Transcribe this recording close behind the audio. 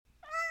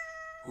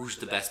Who's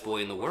the best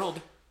boy in the world?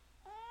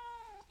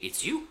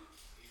 It's you.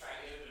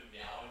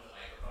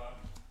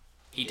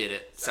 He did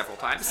it several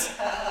times.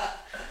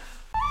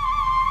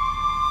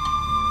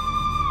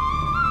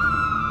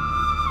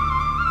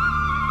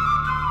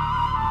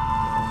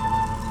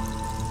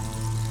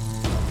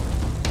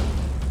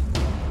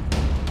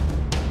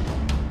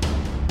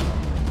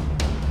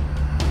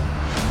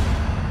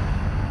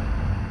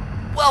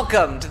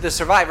 Welcome to the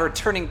Survivor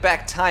Turning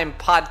Back Time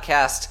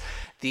podcast,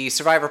 the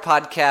Survivor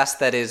podcast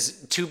that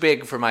is too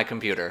big for my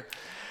computer.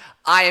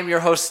 I am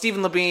your host,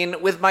 Stephen Labine,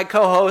 with my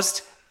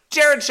co-host,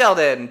 Jared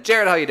Sheldon.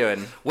 Jared, how you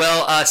doing?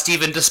 Well,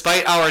 Stephen,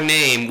 despite our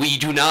name, we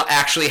do not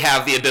actually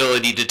have the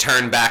ability to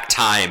turn back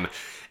time.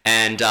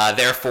 And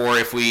therefore,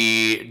 if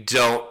we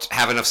don't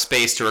have enough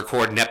space to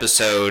record an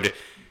episode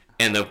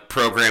and the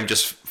program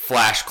just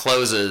flash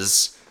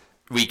closes,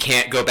 we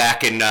can't go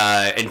back and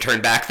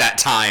turn back that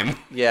time.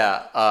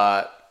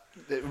 Yeah,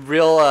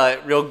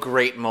 real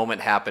great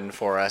moment happened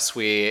for us.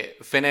 We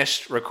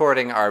finished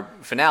recording our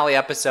finale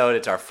episode.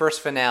 It's our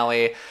first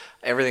finale.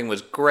 Everything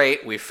was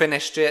great. We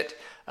finished it.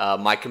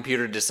 My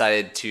computer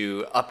decided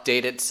to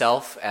update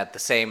itself at the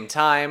same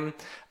time.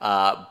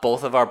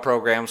 Both of our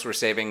programs were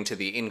saving to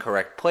the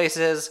incorrect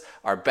places.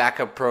 Our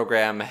backup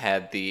program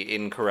had the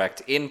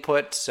incorrect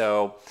input,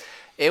 so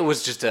it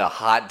was just a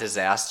hot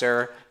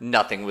disaster.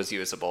 Nothing was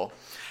usable.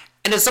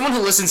 And as someone who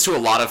listens to a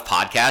lot of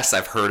podcasts,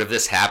 I've heard of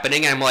this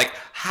happening, and I'm like,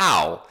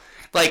 how?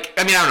 Like,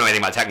 I mean, I don't know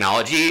anything about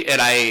technology,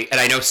 and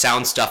I know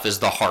sound stuff is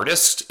the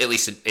hardest. At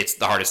least it's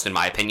the hardest in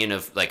my opinion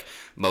of like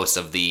most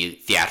of the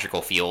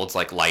theatrical fields,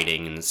 like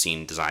lighting and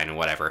scene design and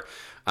whatever.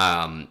 But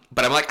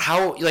I'm like,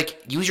 how?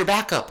 Like, use your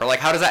backup, or like,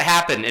 how does that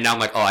happen? And now I'm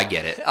like, oh, I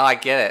get it. Oh, I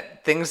get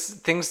it.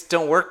 Things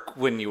don't work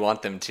when you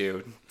want them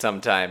to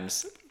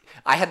sometimes.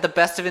 I had the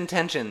best of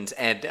intentions,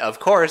 and of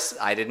course,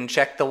 I didn't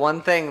check the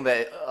one thing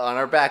that on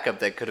our backup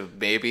that could have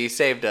maybe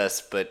saved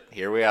us, but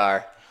here we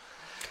are.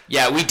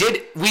 Yeah, we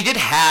did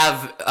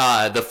have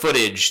the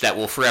footage that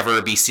will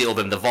forever be sealed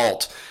in the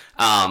vault,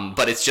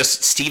 but it's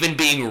just Steven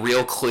being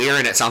real clear,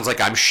 and it sounds like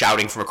I'm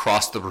shouting from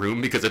across the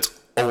room because it's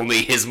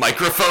only his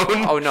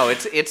microphone. Oh no,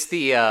 it's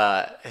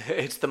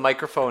the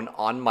microphone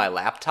on my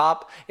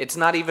laptop. It's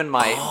not even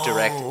my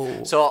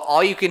direct. So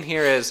all you can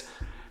hear is,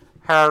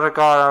 "How's it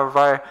going,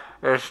 everybody?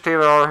 It's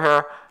Steven over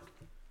here."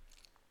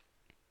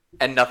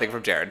 And nothing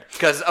from Jared.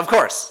 Because, of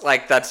course,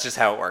 like, that's just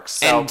how it works.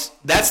 So. And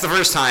that's the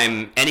first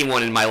time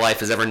anyone in my life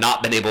has ever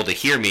not been able to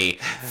hear me,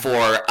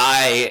 for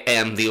I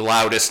am the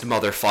loudest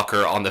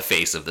motherfucker on the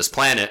face of this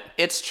planet.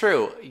 It's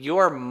true. You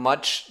are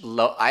much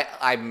low.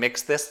 I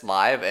mix this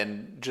live,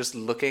 and just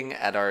looking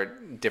at our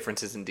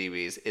differences in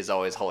dBs is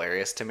always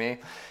hilarious to me.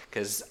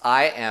 Because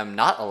I am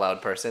not a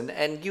loud person,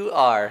 and you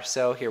are,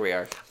 so here we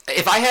are.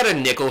 If I had a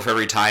nickel for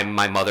every time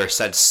my mother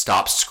said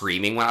stop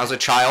screaming when I was a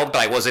child, but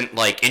I wasn't,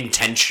 like,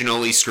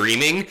 intentionally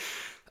screaming,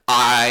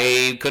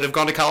 I could have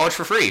gone to college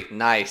for free.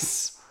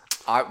 Nice.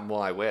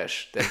 I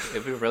wish. It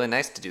would be really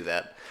nice to do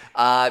that.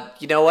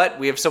 You know what?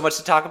 We have so much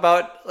to talk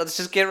about. Let's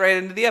just get right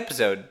into the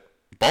episode.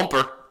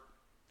 Bumper.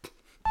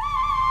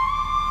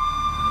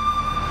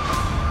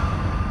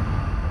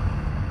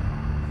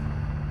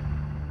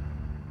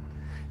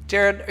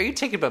 Jared, are you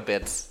taking my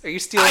bits? Are you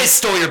stealing? I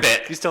stole your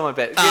bit. You stole my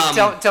bit.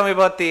 Tell me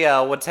about the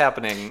what's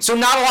happening. So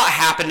not a lot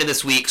happened in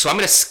this week, so I'm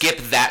going to skip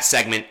that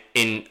segment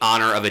in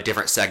honor of a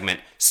different segment.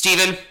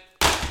 Steven?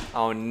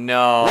 Oh,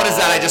 no. What is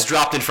that I just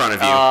dropped in front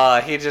of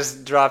you? He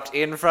just dropped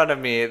in front of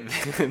me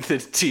the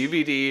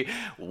DVD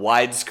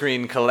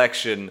widescreen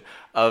collection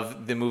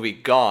of the movie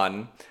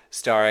Gone,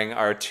 starring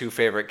our two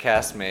favorite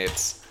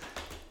castmates.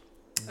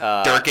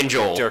 Dirk and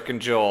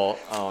Joel.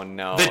 Oh,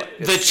 no.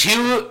 The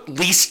two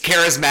least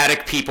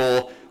charismatic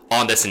people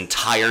on this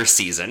entire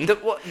season.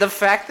 The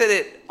fact that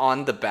it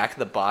on the back of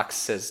the box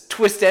says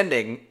twist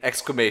ending! !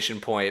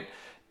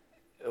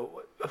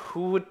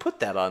 Who would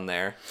put that on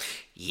there?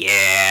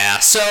 Yeah.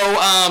 So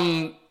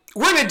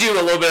we're going to do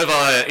a little bit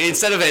of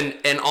instead of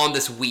an on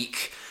this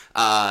week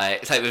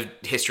type of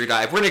history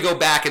dive, we're going to go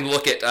back and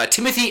look at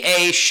Timothy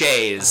A.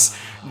 Shea's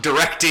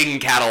directing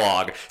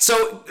catalog.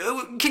 So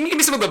can you give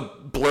me some of the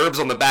blurbs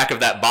on the back of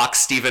that box,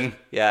 Stephen?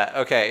 Yeah,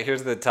 okay,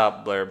 here's the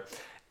top blurb.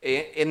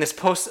 In this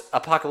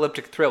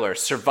post-apocalyptic thriller,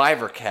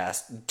 Survivor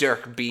cast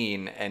Dirk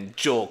Bean and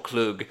Joel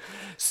Klug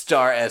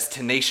star as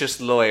tenacious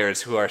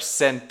lawyers who are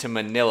sent to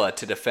Manila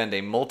to defend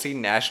a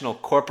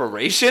multinational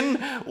corporation?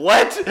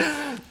 What?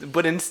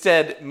 But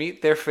instead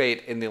meet their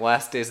fate in the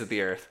last days of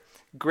the earth.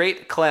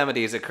 Great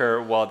calamities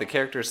occur while the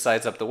characters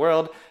size up the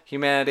world,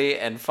 humanity,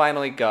 and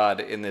finally God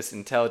in this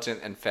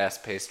intelligent and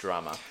fast-paced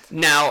drama.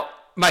 Now,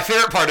 my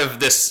favorite part of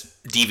this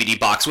DVD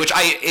box, which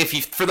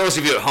for those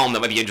of you at home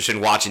that might be interested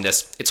in watching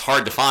this, it's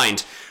hard to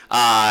find.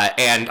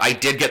 And I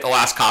did get the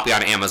last copy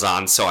on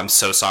Amazon, so I'm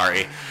so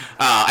sorry.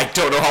 I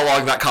don't know how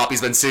long that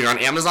copy's been sitting on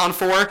Amazon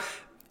for,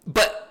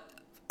 but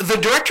the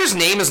the director's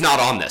name is not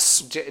on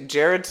this.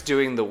 Jared's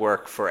doing the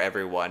work for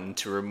everyone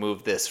to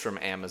remove this from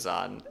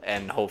Amazon,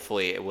 and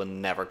hopefully it will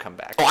never come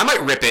back. Oh, I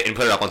might rip it and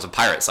put it up on some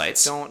pirate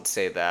sites. Don't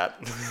say that.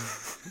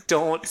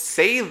 Don't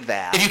say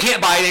that. If you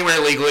can't buy it anywhere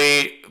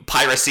legally,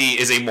 piracy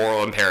is a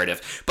moral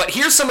imperative. But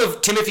here's some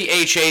of Timothy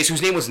A. Chay's,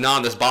 whose name was not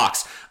on this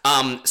box.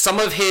 Some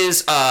of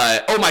his,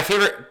 my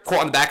favorite quote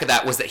on the back of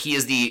that was that he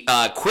is the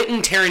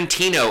Quentin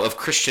Tarantino of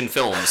Christian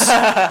films.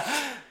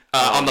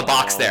 On the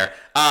box there.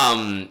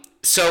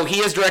 So he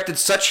has directed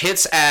such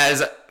hits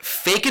as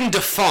Fakin'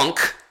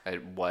 Defunk.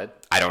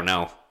 What? I don't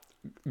know.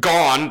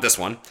 Gone, this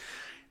one.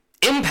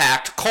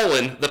 Impact,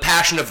 The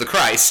Passion of the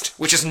Christ,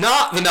 which is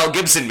not the Mel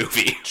Gibson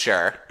movie.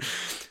 Sure.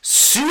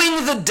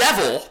 Suing the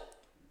Devil.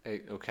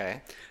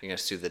 Okay. You're going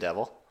to sue the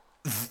devil?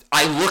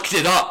 I looked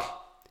it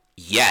up.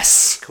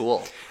 Yes.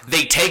 Cool.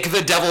 They take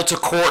the devil to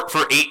court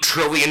for $8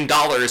 trillion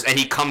and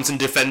he comes and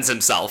defends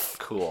himself.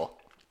 Cool.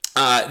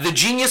 The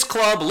Genius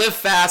Club, Live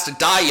Fast,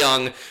 Die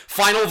Young,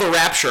 Final the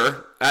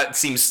Rapture. That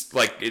seems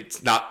like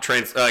it's not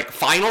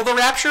Final the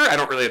Rapture? I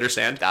don't really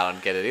understand. I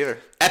don't get it either.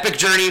 Epic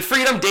Journey,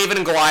 Freedom, David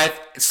and Goliath,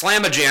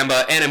 Slamma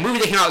Jamba, and a movie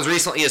that came out as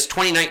recently as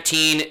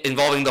 2019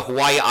 involving the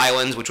Hawaii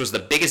Islands, which was the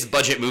biggest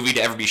budget movie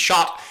to ever be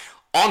shot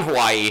on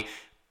Hawaii.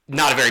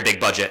 Not a very big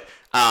budget.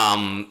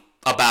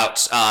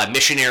 About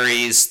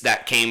missionaries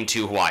that came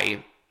to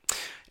Hawaii.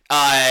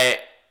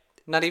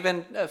 Not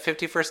even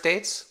 50 First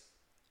Dates?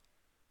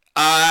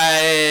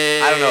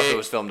 I don't know if it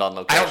was filmed on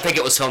location. I don't think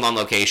it was filmed on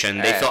location.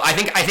 They I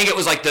think it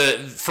was like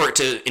for it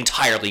to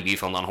entirely be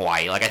filmed on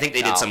Hawaii. Like I think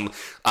they did some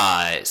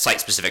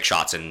site specific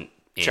shots in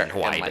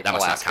Hawaii, but that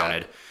must not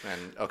counted.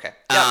 And okay,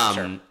 yeah,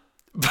 sure.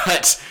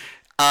 But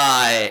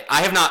I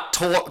have not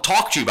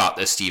talked to you about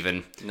this,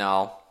 Steven.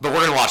 No. But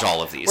we're gonna watch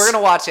all of these. We're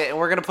gonna watch it, and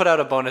we're gonna put out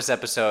a bonus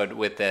episode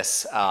with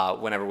this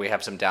whenever we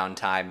have some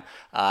downtime.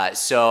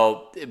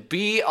 So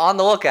be on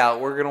the lookout.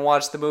 We're gonna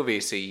watch the movie,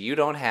 so you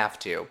don't have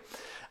to.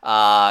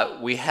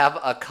 We have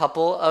a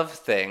couple of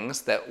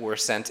things that were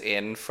sent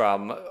in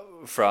from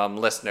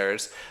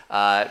listeners.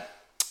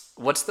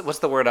 What's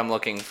the word I'm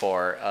looking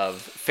for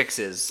of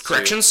fixes?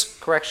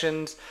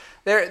 Corrections.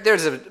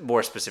 There's a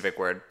more specific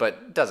word, but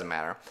it doesn't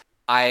matter.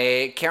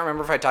 I can't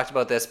remember if I talked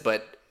about this,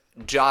 but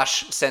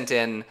Josh sent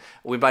in,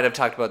 we might have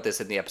talked about this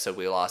in the episode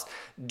we lost.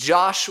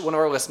 Josh, one of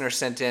our listeners,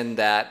 sent in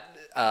that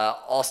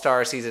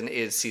All-Star season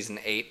is season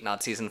 8,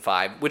 not season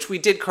 5, which we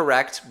did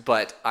correct,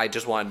 but I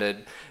just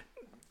wanted to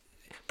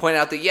point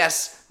out that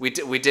yes, we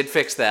did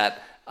fix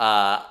that.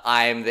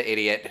 I'm the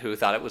idiot who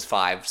thought it was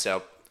 5,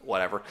 so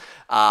whatever.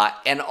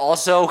 And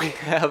also we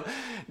have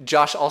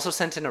Josh also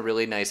sent in a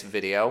really nice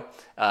video.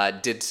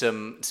 Did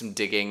some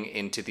digging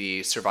into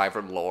the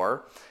Survivor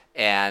lore,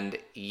 and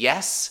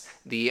yes,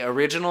 the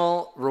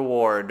original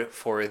reward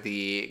for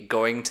the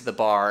going to the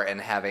bar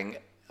and having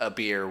a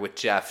beer with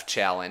Jeff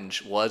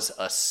challenge was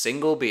a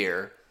single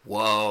beer.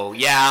 Whoa,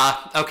 yeah,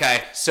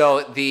 okay.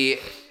 So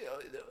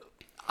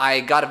I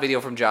got a video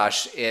from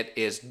Josh. It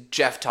is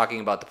Jeff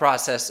talking about the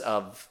process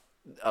of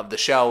the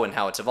show and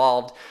how it's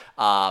evolved.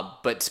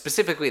 But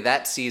specifically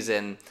that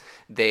season,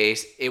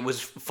 it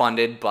was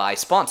funded by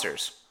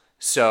sponsors.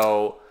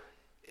 So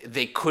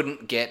they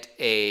couldn't get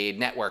a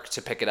network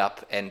to pick it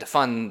up and to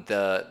fund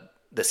the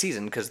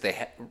season because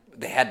they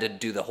had to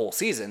do the whole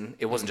season.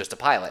 It wasn't just a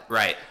pilot.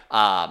 Right.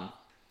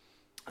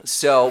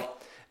 So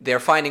they're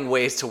finding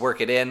ways to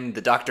work it in.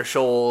 The Dr.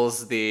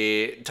 Scholl's,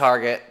 the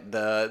Target,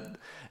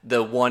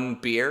 the one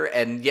beer,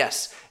 and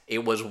yes,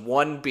 it was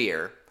one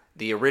beer.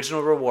 The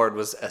original reward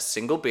was a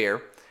single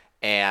beer,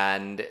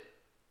 and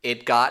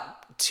it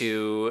got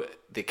to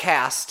the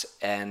cast,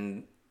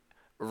 and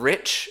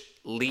Rich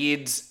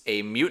leads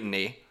a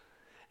mutiny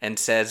and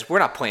says, "We're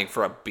not playing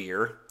for a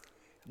beer."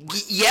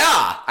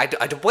 Yeah, I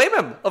don't blame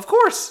him. Of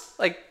course,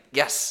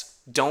 yes,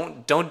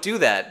 don't do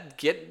that.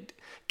 Get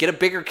a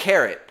bigger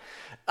carrot.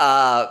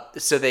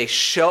 So they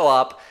show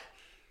up.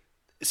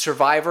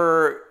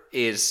 Survivor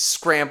is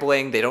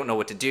scrambling. They don't know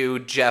what to do.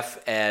 Jeff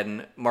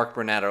and Mark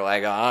Burnett are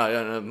like,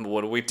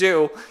 what do we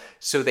do?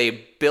 So they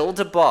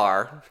build a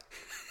bar.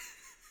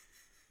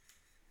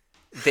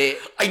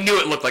 I knew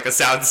it looked like a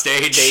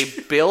soundstage.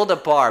 They build a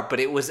bar, but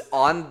it was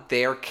on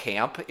their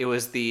camp. It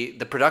was the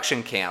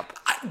production camp.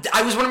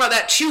 I was wondering about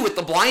that too with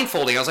the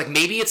blindfolding. I was like,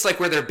 maybe it's like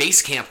where their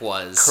base camp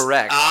was.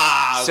 Correct.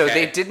 Okay. So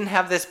they didn't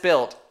have this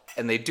built,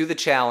 and they do the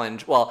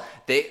challenge. Well,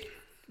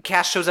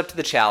 Cash shows up to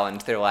the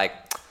challenge. They're like,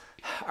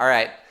 all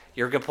right,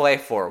 you're going to play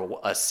for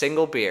a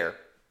single beer.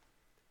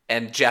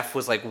 And Jeff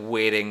was like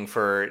waiting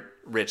for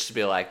Rich to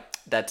be like,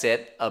 that's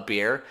it, a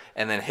beer,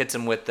 and then hits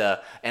him with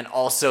and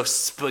also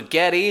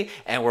spaghetti,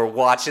 and we're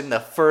watching the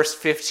first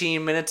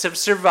 15 minutes of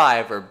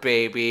Survivor,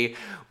 baby.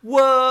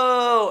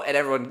 Whoa! And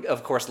everyone,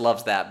 of course,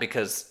 loves that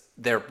because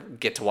they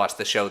get to watch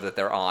the show that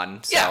they're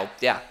on. So,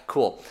 yeah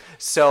cool.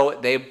 So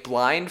they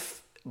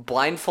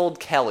blindfold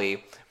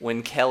Kelly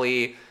when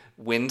Kelly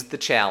wins the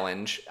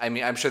challenge. I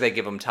mean, I'm sure they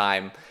give him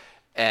time,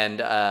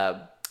 and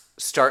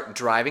start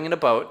driving in a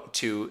boat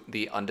to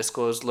the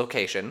undisclosed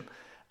location.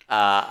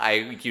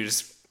 I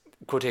use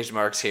quotation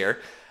marks here.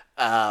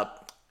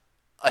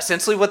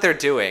 essentially what they're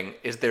doing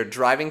is they're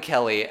driving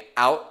Kelly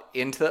out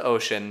into the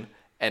ocean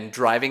and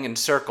driving in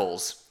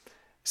circles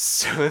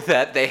so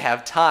that they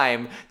have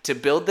time to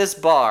build this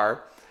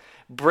bar,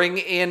 bring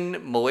in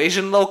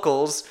Malaysian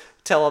locals,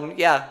 tell them,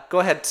 yeah, go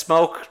ahead,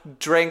 smoke,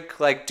 drink,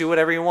 like, do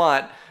whatever you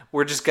want.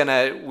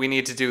 We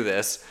need to do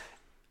this.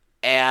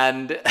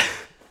 And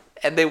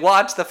they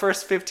watch the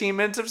first 15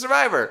 minutes of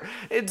Survivor.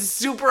 It's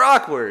super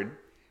awkward.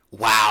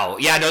 Wow.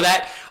 Yeah, no,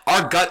 that,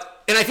 our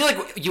gut, and I feel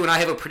like you and I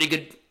have a pretty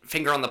good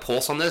finger on the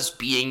pulse on this,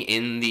 being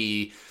in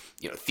the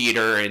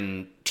theater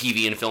and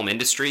TV and film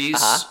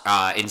industries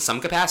in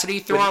some capacity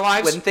through our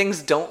lives. When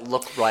things don't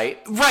look right.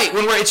 Right,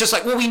 when it's just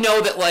like, well, we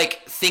know that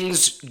like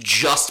things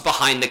just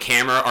behind the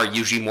camera are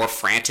usually more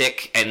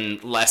frantic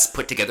and less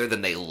put together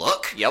than they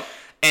look. Yep.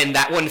 And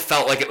that one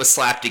felt like it was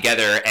slapped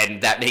together,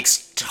 and that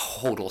makes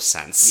total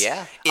sense.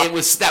 Yeah. That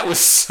was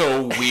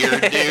so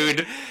weird,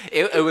 dude.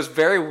 It was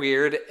very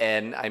weird,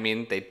 and I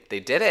mean, they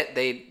did it.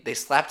 They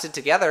slapped it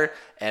together,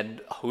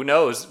 and who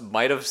knows,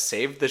 might have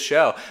saved the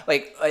show.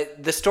 Like,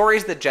 the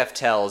stories that Jeff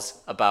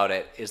tells about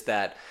it is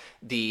that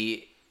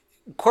the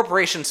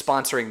corporation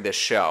sponsoring this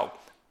show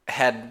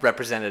had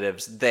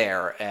representatives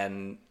there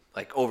and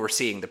like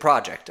overseeing the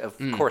project. Of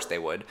course they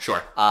would.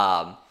 Sure.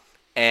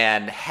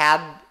 And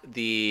had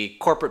the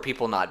corporate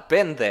people not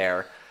been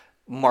there,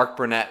 Mark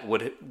Burnett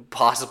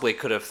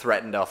could have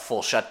threatened a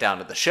full shutdown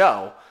of the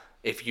show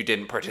if you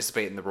didn't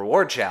participate in the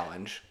reward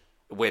challenge,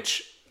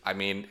 which, I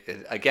mean,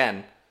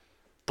 again,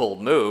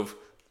 bold move.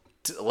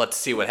 Let's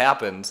see what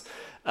happens.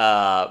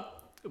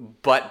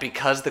 But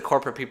because the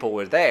corporate people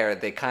were there,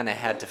 they kind of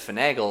had to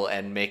finagle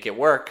and make it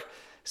work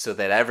so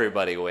that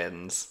everybody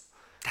wins.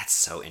 That's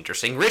so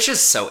interesting. Rich is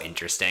so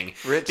interesting.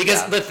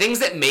 Because the things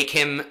that make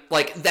him,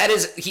 like, that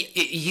is,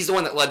 he's the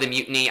one that led the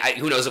mutiny.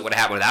 Who knows what would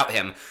happen without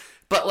him.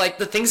 But, like,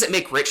 the things that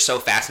make Rich so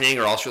fascinating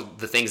are also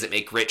the things that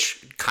make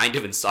Rich kind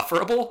of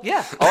insufferable.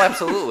 Yeah. Oh,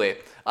 absolutely.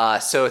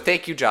 So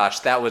thank you,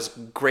 Josh. That was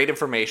great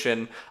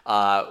information.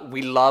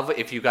 We love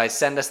if you guys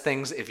send us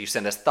things, if you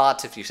send us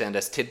thoughts, if you send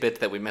us tidbits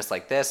that we missed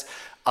like this.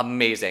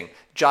 Amazing.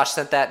 Josh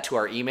sent that to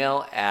our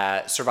email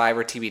at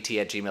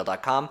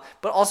survivortbt@gmail.com.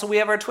 But also we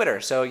have our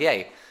Twitter, so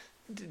yay.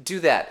 Do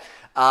that.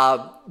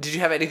 Did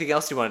you have anything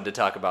else you wanted to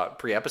talk about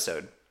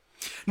pre-episode?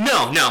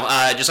 No.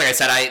 Just like I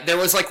said, there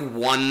was like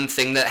one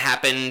thing that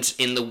happened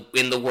in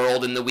the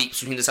world in the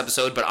weeks between this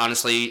episode, but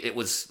honestly, it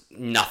was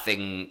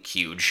nothing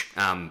huge.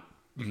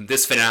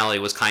 This finale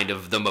was kind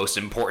of the most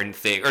important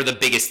thing, or the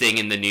biggest thing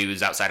in the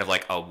news outside of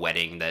like a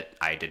wedding that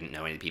I didn't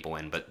know any people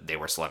in, but they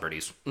were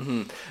celebrities.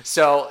 Mm-hmm.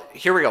 So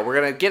here we go. We're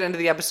gonna get into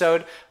the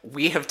episode.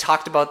 We have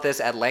talked about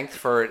this at length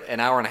for an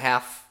hour and a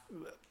half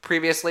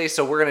previously,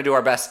 so we're going to do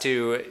our best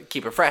to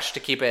keep it fresh,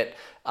 to keep it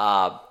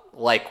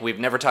like we've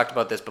never talked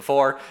about this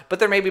before, but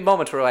there may be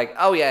moments where we're like,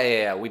 oh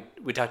yeah,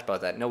 we talked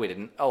about that. No, we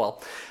didn't. Oh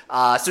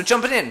well. So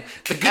jumping in.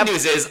 The good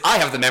news is I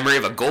have the memory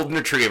of a golden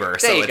retriever,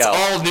 so it's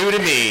all new to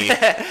me.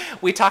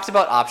 We talked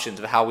about options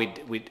of how we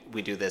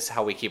do this,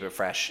 how we keep it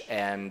fresh,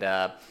 and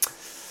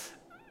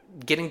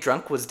getting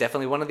drunk was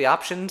definitely one of the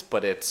options,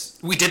 but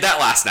we did that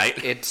last night.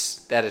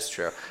 That is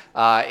true.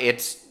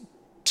 It's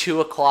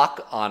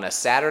 2:00 on a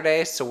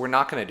Saturday, so we're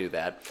not going to do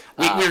that.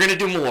 We're going to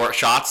do more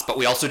shots, but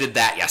we also did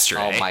that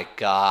yesterday. Oh my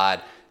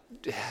god.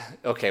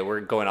 Okay,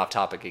 we're going off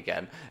topic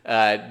again.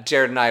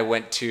 Jared and I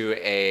went to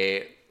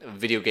a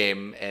video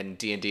game and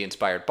D&D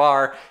inspired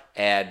bar,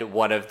 and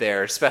one of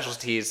their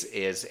specialties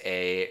is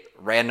a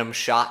random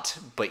shot,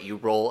 but you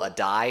roll a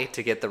die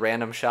to get the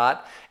random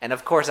shot. And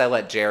of course I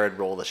let Jared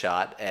roll the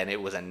shot, and it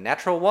was a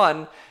natural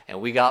 1, and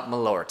we got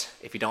Malort.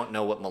 If you don't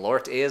know what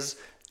Malort is,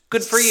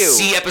 good for you.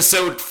 See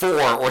episode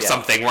 4 or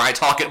something where I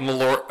talk about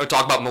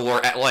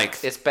Malort at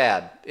length. It's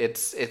bad.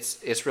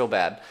 It's real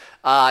bad.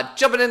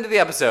 Jumping into the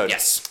episode.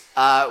 Yes.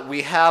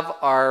 We have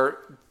our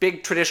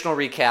big traditional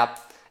recap.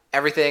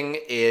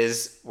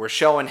 We're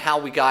showing how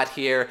we got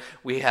here.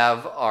 We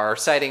have our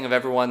sighting of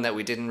everyone that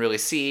we didn't really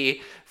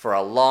see for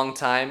a long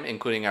time,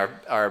 including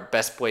our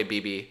best boy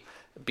BB.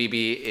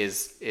 BB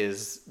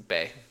is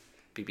Bay.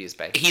 BB is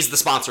Bay. He's the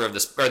sponsor of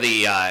this, or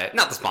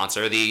not the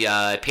sponsor,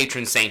 the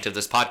patron saint of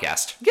this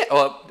podcast. Yeah,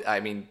 well,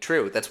 I mean,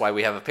 true. That's why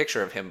we have a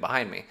picture of him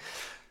behind me.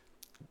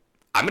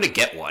 I'm going to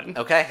get one.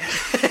 Okay.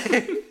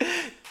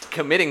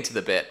 Committing to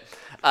the bit.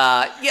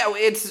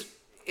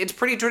 It's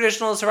pretty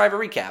traditional Survivor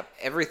recap.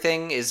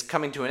 Everything is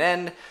coming to an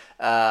end.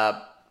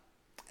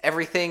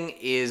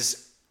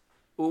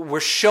 We're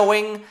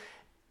showing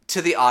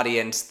to the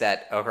audience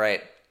that, all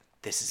right,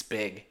 this is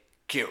big.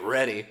 Get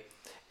ready.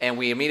 And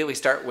we immediately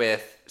start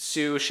with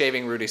Sue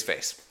shaving Rudy's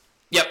face.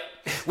 Yep.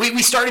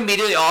 We start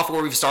immediately off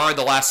where we've started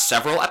the last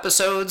several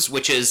episodes,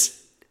 which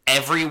is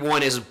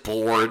everyone is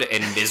bored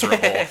and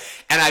miserable.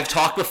 And I've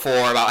talked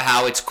before about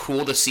how it's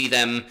cool to see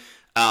them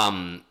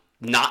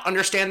not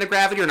understand the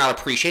gravity or not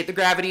appreciate the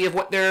gravity of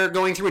what they're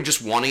going through and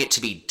just wanting it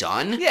to be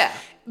done. Yeah.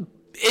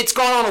 It's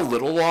gone on a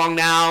little long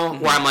now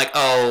where I'm like,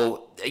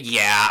 oh,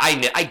 yeah,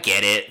 I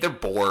get it. They're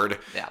bored.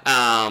 Yeah.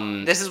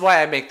 This is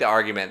why I make the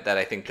argument that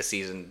I think the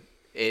season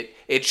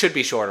it should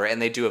be shorter,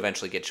 and they do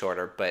eventually get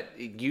shorter. But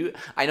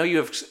I know you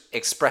have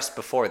expressed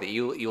before that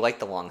you like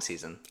the long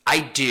season. I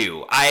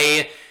do.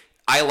 I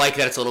like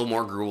that it's a little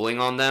more grueling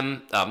on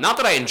them. Not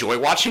that I enjoy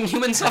watching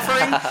human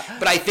suffering,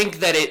 but I think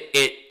that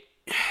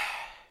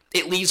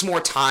it leaves more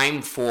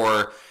time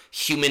for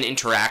human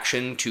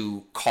interaction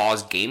to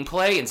cause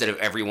gameplay instead of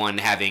everyone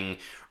having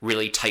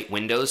really tight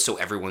windows, so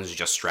everyone's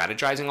just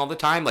strategizing all the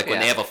time. Like when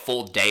they have a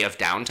full day of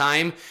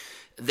downtime,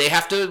 they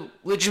have to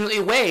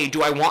legitimately weigh,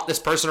 do I want this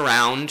person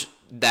around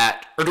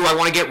or do I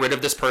want to get rid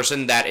of this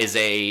person that is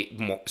a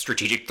more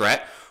strategic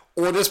threat,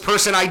 or this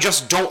person I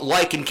just don't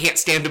like and can't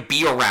stand to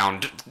be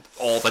around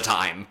all the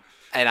time?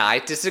 And I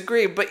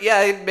disagree, but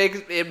yeah,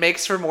 it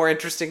makes for more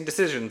interesting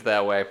decisions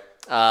that way.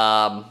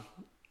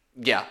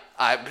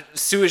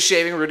 Sue is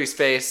shaving Rudy's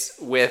face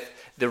with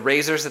the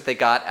razors that they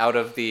got out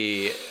of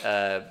the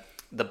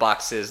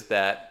boxes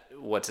that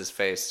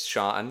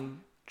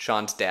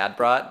Sean's dad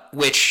brought.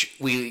 Which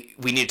we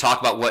need to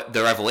talk about what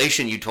the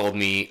revelation you told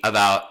me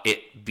about it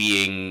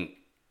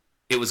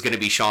was going to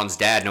be Sean's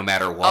dad no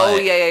matter what. Oh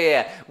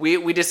yeah.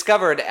 We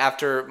discovered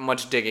after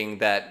much digging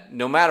that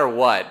no matter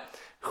what,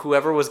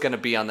 whoever was going to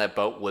be on that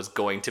boat was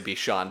going to be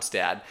Sean's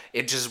dad.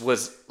 It just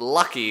was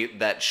lucky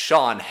that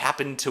Sean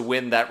happened to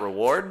win that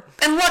reward.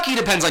 And lucky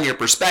depends on your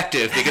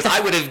perspective, because I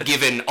would have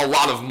given a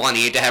lot of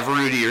money to have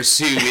Rudy or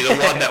Sue be the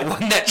one that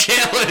won that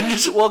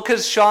challenge. Well,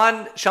 because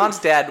Sean's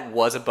dad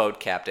was a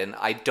boat captain.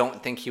 I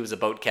don't think he was a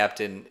boat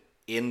captain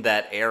in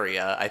that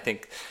area. I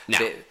think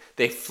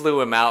they flew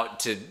him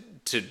out to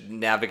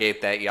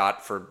navigate that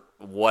yacht for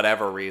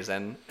whatever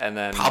reason, and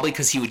then probably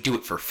because he would do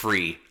it for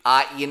free.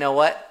 You know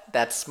what?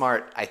 That's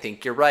smart. I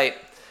think you're right.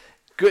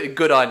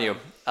 Good on you.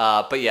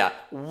 But yeah,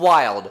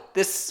 wild.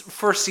 This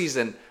first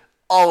season,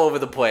 all over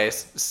the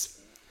place.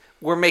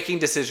 We're making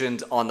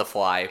decisions on the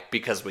fly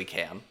because we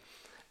can.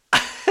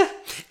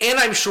 And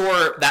I'm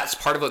sure that's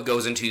part of what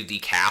goes into the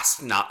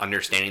cast not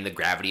understanding the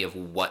gravity of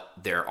what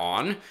they're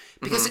on,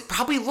 because it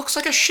probably looks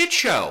like a shit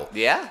show.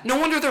 Yeah. No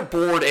wonder they're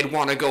bored and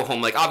want to go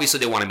home. Like, obviously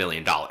they want $1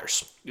 million.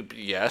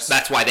 Yes.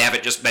 That's why they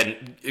haven't just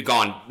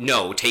gone,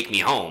 no, take me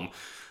home.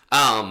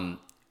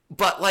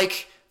 But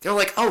like, they're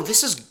like, oh,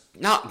 this is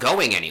not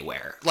going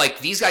anywhere. Like,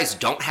 these guys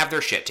don't have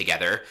their shit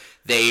together.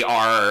 They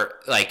are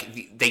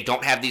like, they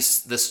don't have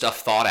this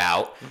stuff thought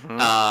out.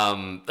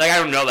 Like, I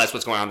don't know that's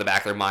what's going on in the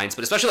back of their minds,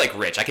 but especially like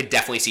Rich, I could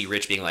definitely see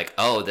Rich being like,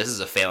 oh, this is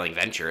a failing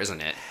venture,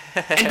 isn't it?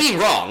 And being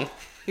wrong.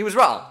 He was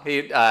wrong.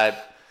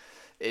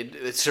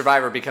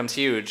 Survivor becomes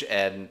huge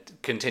and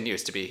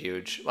continues to be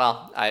huge.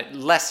 Well,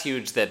 less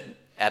huge than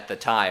at the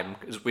time,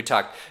 because we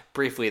talked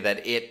briefly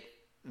that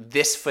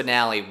this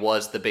finale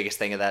was the biggest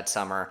thing of that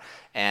summer,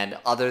 and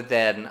other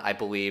than, I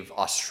believe,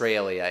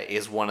 Australia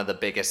is one of the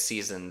biggest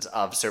seasons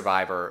of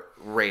Survivor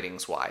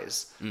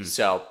ratings-wise.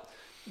 So,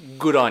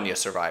 good on you,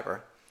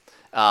 Survivor.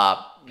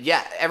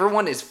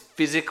 Everyone is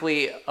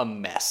physically a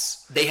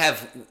mess. They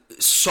have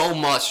so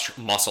much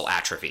muscle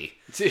atrophy,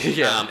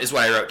 is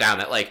what I wrote down.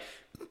 That, like,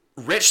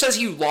 Rich says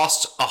he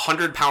lost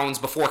 100 pounds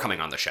before coming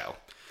on the show.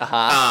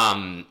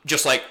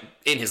 Just, like,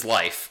 in his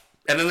life.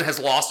 And then has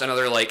lost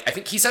another, like, I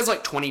think he says,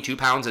 like, 22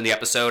 pounds in the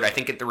episode. I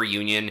think at the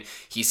reunion,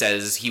 he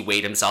says he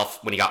weighed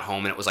himself when he got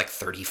home, and it was, like,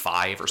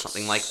 35 or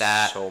something like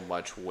that. So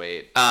much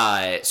weight.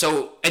 And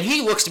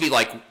he looks to be,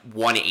 like,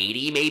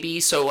 180, maybe.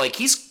 So, like,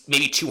 he's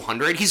maybe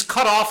 200. He's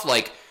cut off,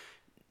 like,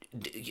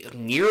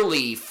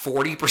 nearly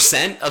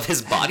 40% of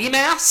his body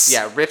mass.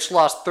 Yeah, Rich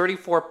lost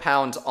 34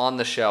 pounds on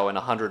the show and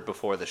 100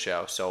 before the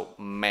show. So,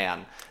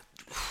 man,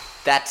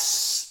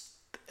 that's...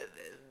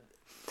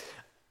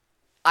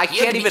 I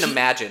can't even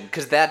imagine,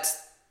 because that's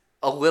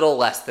a little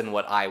less than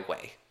what I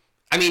weigh.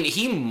 I mean,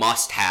 he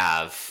must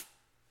have,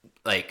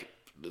 like,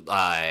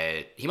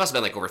 he must have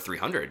been, like, over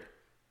 300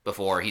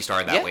 before he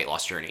started that weight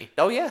loss journey.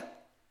 Oh, yeah.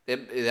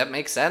 That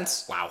makes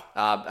sense. Wow.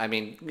 I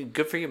mean,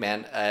 good for you,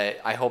 man.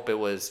 I hope it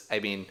was, I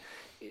mean,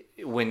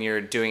 when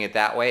you're doing it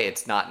that way,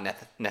 it's not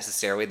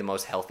necessarily the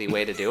most healthy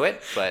way to do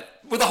it, but...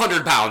 With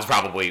 100 pounds,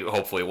 probably,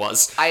 hopefully it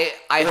was.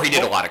 Or he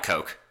did a lot of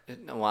coke.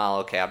 Well,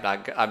 okay,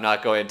 I'm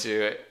not going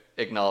to...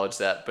 acknowledge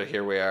that, but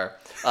here we are.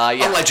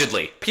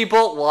 Allegedly.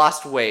 People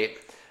lost weight,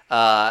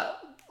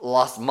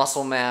 lost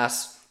muscle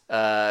mass.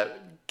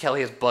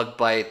 Kelly has bug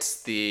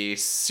bites. The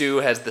Sue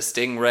has the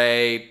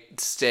stingray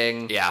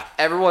sting. Yeah.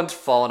 Everyone's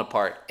falling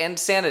apart. And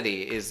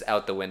sanity is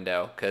out the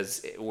window,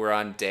 because we're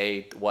on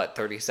day,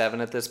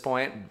 37 at this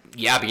point?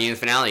 Yeah, beginning of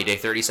the finale, day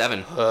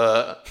 37.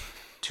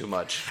 Too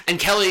much. And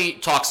Kelly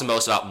talks the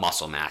most about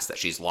muscle mass that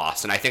she's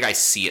lost, and I think I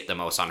see it the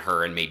most on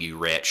her and maybe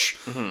Rich.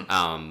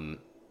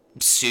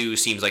 Sue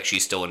seems like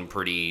she's still in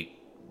pretty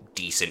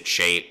decent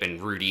shape,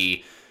 and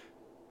Rudy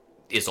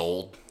is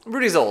old.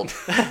 Rudy's old.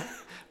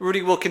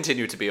 Rudy will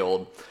continue to be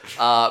old.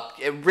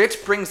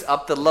 Rich brings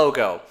up the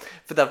logo.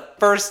 For the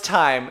first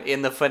time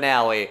in the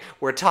finale,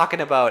 we're talking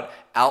about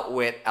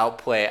outwit,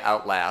 outplay,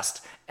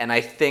 outlast. And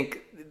I think,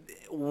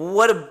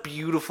 what a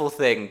beautiful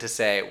thing to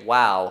say,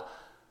 wow,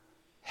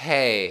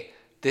 hey,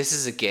 this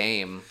is a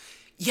game.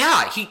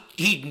 Yeah,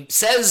 he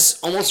says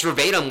almost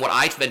verbatim what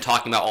I've been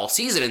talking about all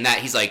season, in that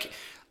he's like,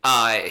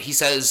 he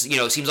says,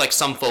 it seems like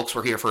some folks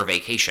were here for a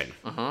vacation.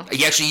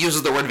 He actually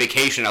uses the word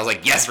vacation. I was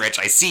like, yes, Rich,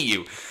 I see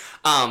you.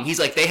 He's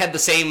like, they had the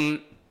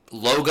same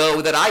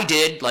logo that I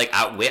did, like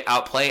outwit,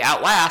 outplay,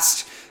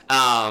 outlast.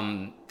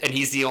 And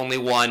he's the only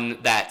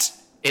one that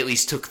at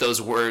least took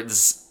those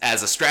words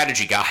as a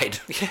strategy guide.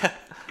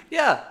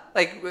 Yeah.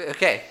 Like,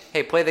 okay,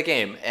 hey, play the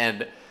game.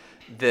 And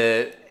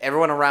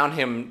everyone around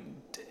him,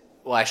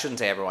 well, I shouldn't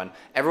say everyone.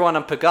 Everyone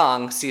on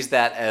Pagong sees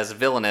that as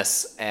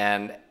villainous,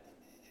 and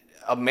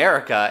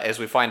America, as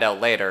we find out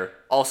later,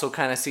 also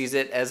kind of sees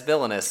it as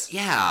villainous.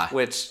 Yeah.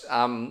 Which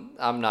I'm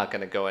not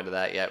going to go into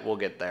that yet. We'll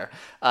get there.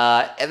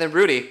 And then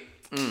Rudy,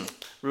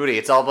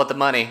 it's all about the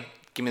money.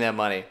 Give me that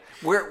money.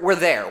 We're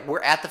there.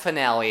 We're at the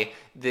finale.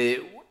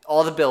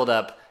 All the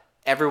build-up.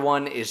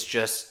 Everyone is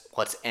just,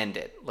 let's end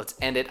it. Let's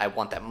end it. I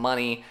want that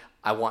money.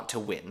 I want to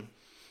win.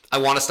 I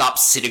want to stop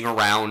sitting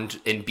around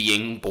and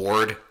being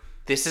bored.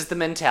 This is the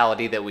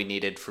mentality that we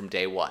needed from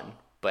day one,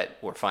 but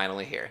we're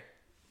finally here.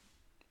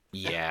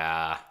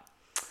 Yeah.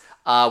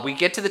 We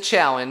get to the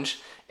challenge,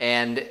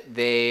 and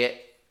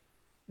they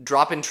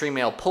drop in tree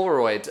mail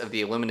Polaroids of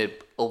the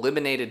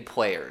eliminated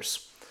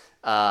players.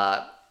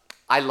 I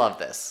love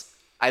this.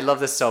 I love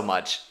this so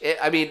much.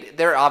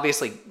 They're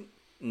obviously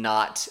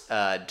not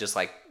just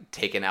like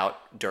taken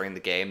out during the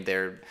game.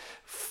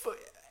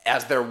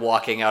 As they're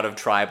walking out of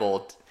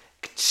tribal.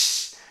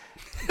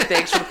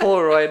 Thanks for the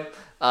Polaroid.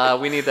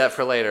 We need that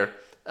for later.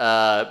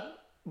 But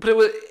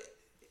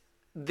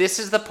this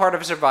is the part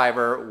of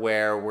Survivor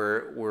where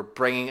we're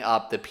bringing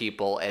up the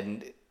people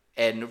and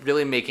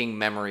really making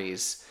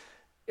memories,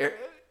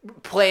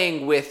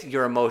 playing with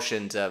your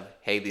emotions of,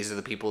 hey, these are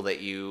the people that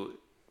you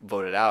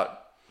voted out.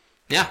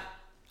 Yeah.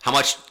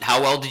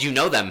 How well did you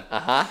know them?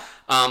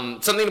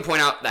 Something to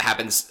point out that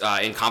happens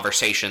in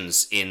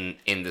conversations in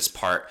this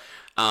part.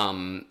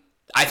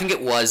 I think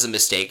it was a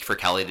mistake for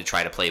Kelly to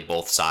try to play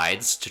both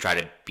sides, to try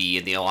to be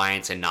in the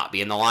alliance and not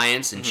be in the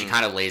alliance, and she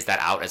kind of lays that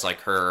out as like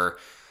her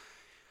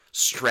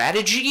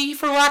strategy,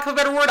 for lack of a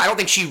better word. I don't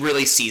think she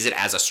really sees it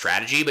as a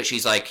strategy, but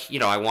she's like,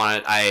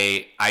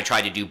 I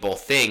try to do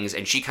both things,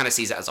 and she kind of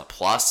sees it as a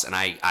plus, and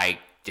I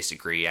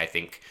disagree. I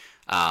think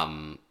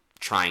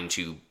trying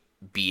to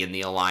be in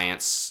the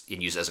alliance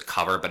and use it as a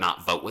cover but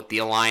not vote with the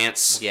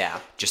alliance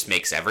just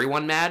makes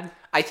everyone mad.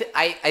 I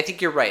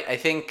think you're right. I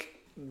think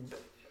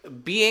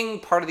being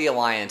part of the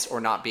alliance or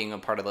not being a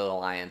part of the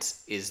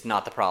alliance is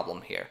not the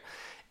problem here.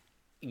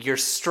 You're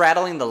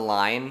straddling the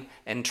line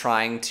and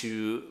trying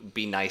to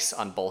be nice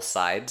on both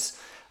sides.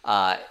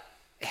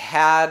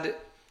 Had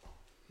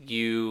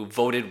you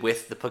voted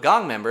with the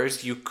Pagong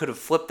members, you could have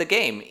flipped the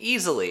game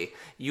easily.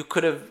 You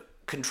could have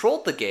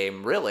controlled the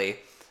game, really.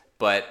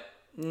 But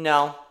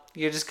no,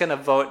 you're just going to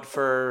vote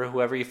for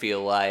whoever you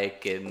feel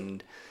like,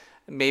 and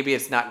maybe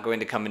it's not going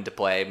to come into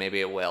play. Maybe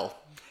it will.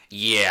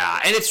 Yeah,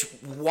 and it's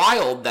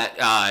wild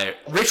that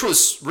Rich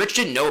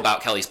didn't know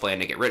about Kelly's plan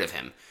to get rid of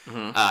him.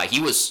 He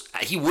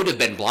would have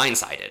been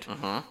blindsided.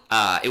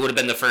 It would have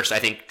been the first, I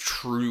think,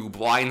 true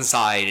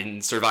blindside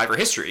in Survivor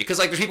history. Because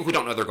there's people who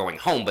don't know they're going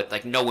home,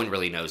 but no one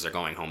really knows they're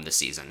going home this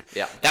season.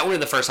 Yeah, that would have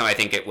been the first time I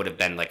think it would have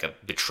been like a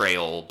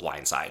betrayal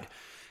blindside.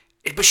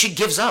 But she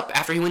gives up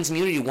after he wins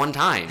immunity one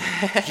time.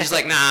 She's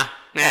like, nah,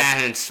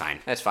 it's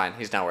fine. It's fine.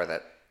 He's not worth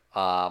it.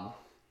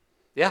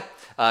 Yeah.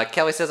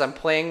 Kelly says, I'm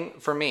playing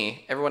for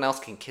me. Everyone else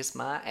can kiss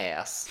my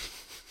ass.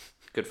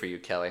 Good for you,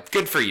 Kelly.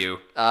 Good for you.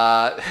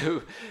 And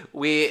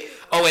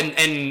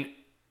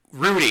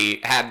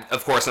Rudy had,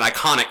 of course, an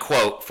iconic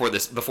quote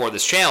before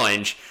this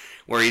challenge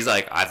where he's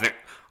like, I think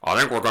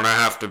we're going to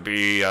have to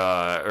be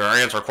or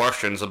answer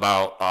questions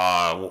about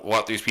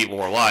what these people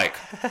were like.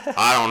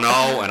 I don't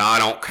know, and I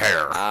don't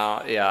care.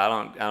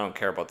 I don't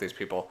care about these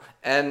people.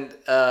 And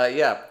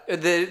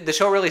the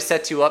show really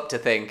sets you up to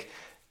think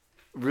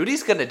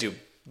Rudy's going to do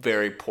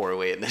very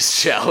poorly in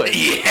this challenge.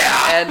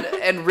 Yeah.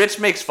 And Rich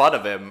makes fun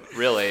of him,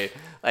 really.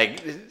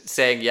 Like,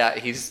 saying,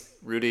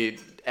 Rudy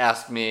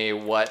asked me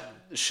what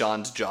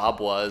Sean's job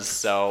was,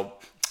 so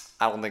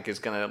I don't think it's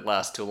going to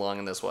last too long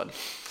in this one.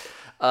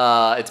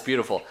 It's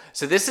beautiful.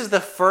 So this is the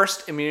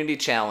first immunity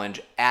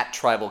challenge at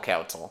Tribal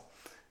Council.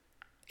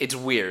 It's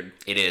weird.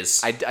 It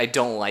is. I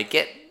don't like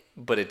it,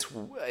 but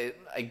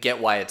I get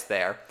why it's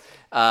there.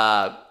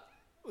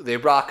 They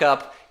rock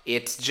up.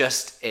 It's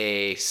just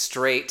a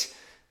straight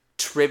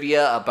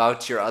trivia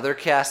about your other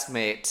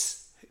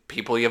castmates,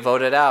 people you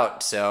voted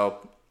out.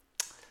 So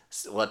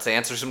let's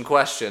answer some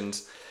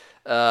questions.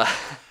 And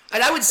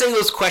I would say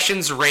those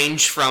questions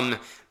range from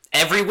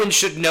everyone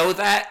should know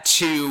that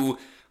to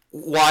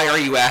why are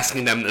you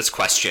asking them this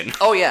question?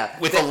 Oh, yeah.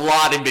 With a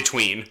lot in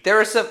between. There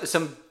are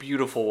some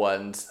beautiful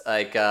ones.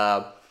 Like,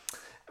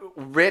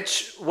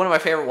 Rich, one of my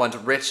favorite ones,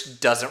 Rich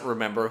doesn't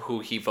remember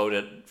who he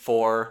voted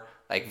for,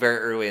 very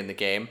early in the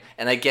game.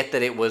 And I get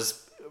that it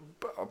was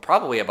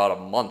probably about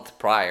a month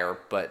prior,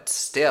 but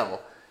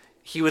still,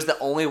 he was the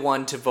only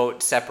one to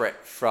vote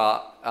separate from...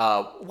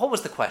 what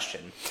was the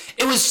question?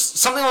 It was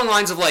something along the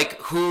lines of,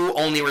 who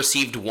only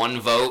received one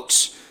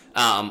vote,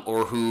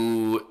 or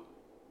who...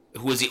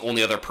 who was the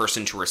only other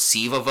person to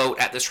receive a vote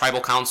at this tribal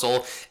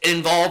council. It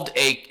involved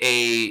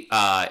a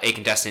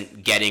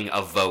contestant getting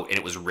a vote, and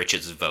it was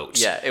Rich's vote.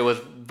 Yeah, it was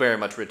very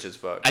much Rich's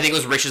vote. I think it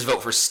was Rich's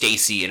vote for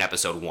Stacy in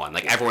episode 1.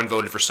 Like, everyone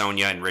voted for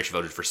Sonia, and Rich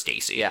voted for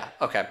Stacy. Yeah,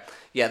 okay.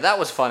 Yeah, that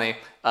was funny.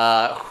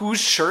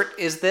 Whose shirt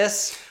is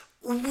this?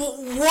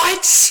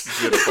 What?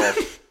 Beautiful.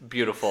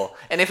 Beautiful.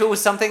 And if it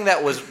was something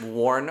that was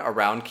worn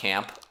around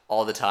camp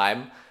all the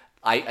time,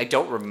 I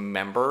don't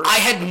remember. I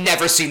had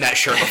never seen that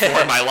shirt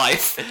before in my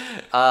life.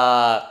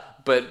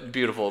 But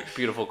beautiful,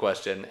 beautiful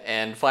question.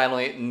 And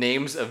finally,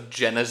 names of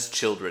Jenna's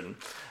children.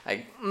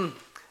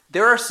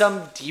 There are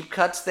some deep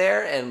cuts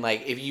there, and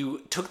like if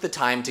you took the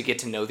time to get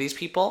to know these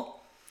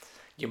people,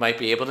 you might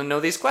be able to know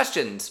these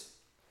questions.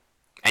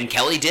 And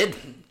Kelly did.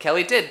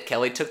 Kelly did.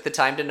 Kelly took the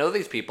time to know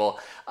these people.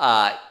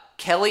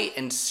 Kelly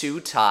and Sue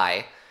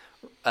tie.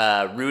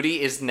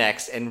 Rudy is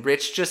next, and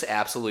Rich just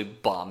absolutely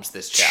bombs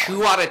this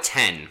challenge. 2 out of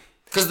 10.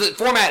 Because the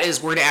format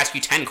is we're going to ask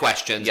you 10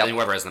 questions, and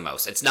whoever has the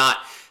most. It's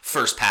not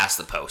first past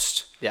the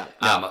post. Yeah.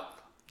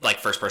 Like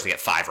first person to get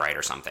 5 right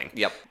or something.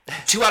 Yep.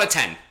 2 out of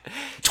 10.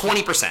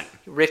 20%.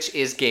 Rich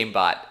is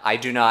GameBot. I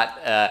do not...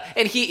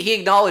 and he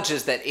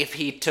acknowledges that if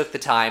he took the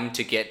time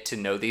to get to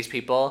know these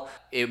people,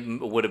 it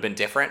would have been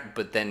different,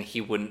 but then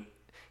he wouldn't...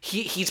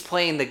 He's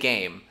playing the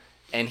game,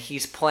 and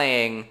he's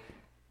playing...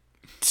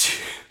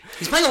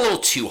 He's playing a little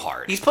too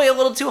hard. He's playing a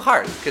little too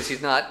hard because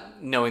he's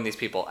not knowing these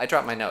people. I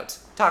dropped my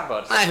notes. Talk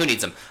about it. Who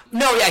needs them?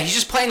 No, yeah, he's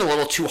just playing a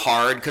little too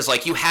hard because,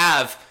 like, you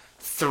have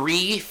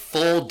 3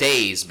 full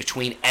days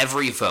between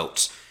every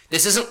vote.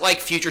 This isn't like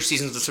future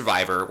seasons of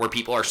Survivor where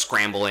people are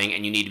scrambling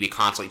and you need to be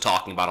constantly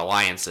talking about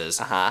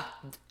alliances.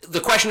 The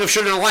question of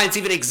should an alliance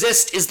even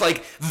exist is,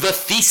 like, the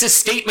thesis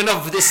statement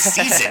of this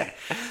season.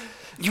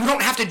 You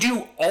don't have to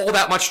do all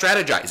that much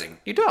strategizing.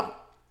 You don't.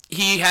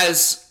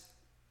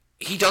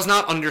 He does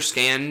not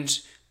understand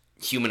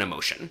human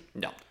emotion.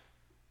 No.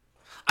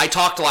 I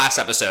talked last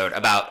episode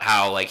about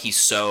how, like, he's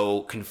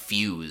so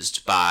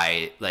confused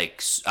by,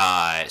 like,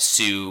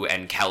 Sue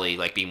and Kelly,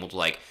 like, being able to,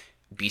 like,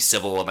 be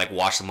civil and, like,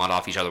 wash the mud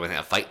off each other within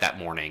a fight that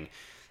morning.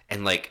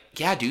 And, like,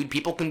 yeah, dude,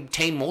 people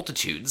contain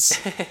multitudes.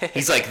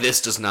 He's like,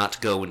 this does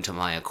not go into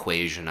my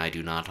equation. I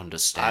do not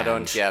understand. I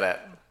don't get it.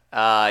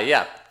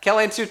 Yeah.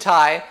 Kelly and Sue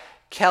tie.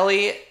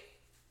 Kelly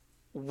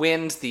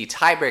wins the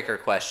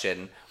tiebreaker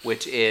question,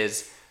 which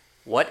is...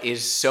 What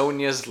is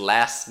Sonia's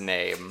last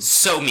name?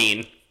 So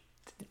mean.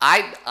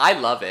 I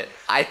love it.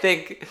 I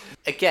think,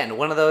 again,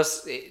 one of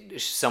those,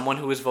 someone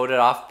who was voted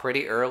off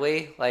pretty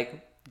early,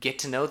 like, get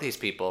to know these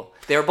people.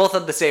 They were both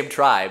of the same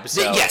tribe,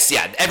 so. Yes,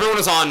 yeah. Everyone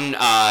was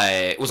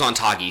on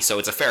Tagi, so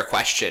it's a fair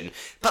question.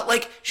 But,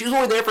 like, she was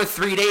only there for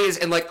 3 days,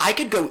 and, like, I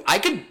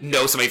could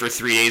know somebody for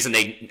 3 days and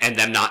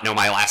them not know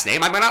my last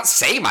name. I might not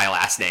say my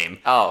last name.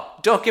 Oh,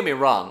 don't get me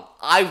wrong.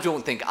 I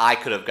don't think I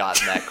could have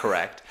gotten that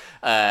correct.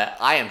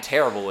 I am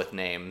terrible with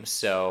names,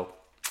 so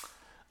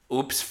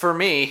oops for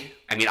me.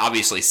 I mean,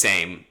 obviously,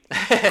 same.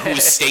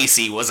 Who's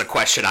Stacy was a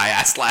question I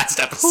asked last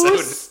episode.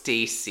 Who's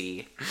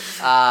Stacy?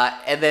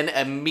 And then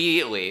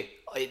immediately,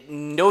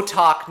 no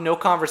talk, no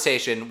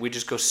conversation. We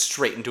just go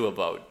straight into a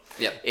vote.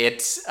 Yep.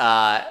 It's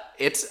a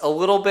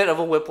little bit of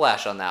a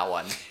whiplash on that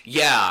one.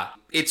 Yeah,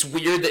 it's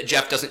weird that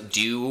Jeff doesn't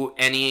do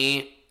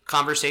any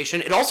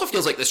conversation. It also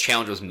feels like this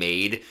challenge was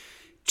made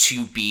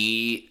to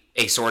be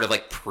a sort of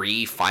like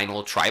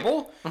pre-final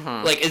tribal.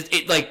 Like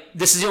it like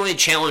this is the only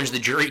challenge the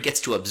jury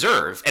gets to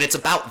observe, and it's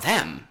about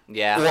them,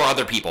 or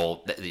other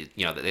people that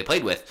that they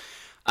played with.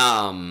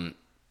 And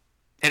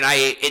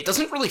it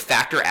doesn't really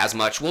factor as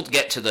much. We'll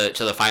get to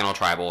the final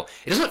tribal.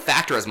 It doesn't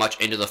factor as much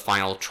into the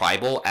final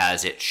tribal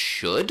as it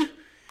should,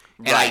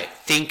 and I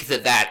think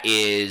that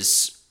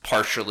is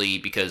partially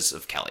because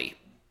of Kelly.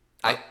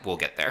 We'll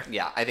get there.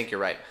 Yeah, I think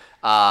you're right.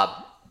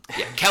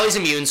 Yeah, Kelly's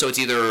immune, so it's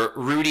either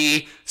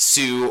Rudy,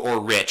 Sue,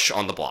 or Rich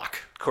on the block.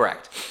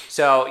 Correct.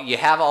 So you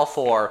have all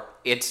 4.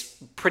 It's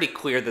pretty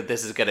clear that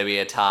this is going to be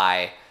a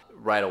tie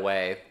right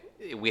away.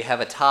 We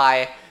have a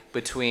tie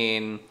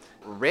between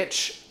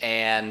Rich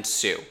and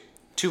Sue.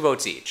 2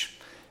 votes each.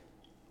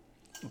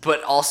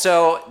 But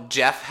also,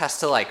 Jeff has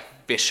to, like,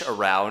 fish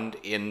around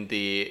in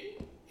the...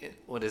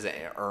 What is it?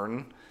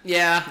 Urn?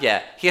 Yeah.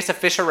 Yeah. He has to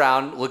fish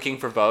around looking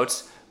for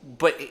votes,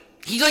 but...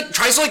 He, like,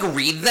 tries to, like,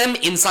 read them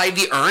inside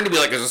the urn to be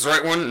like, is this the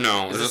right one?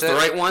 No. Is this the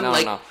right one? No,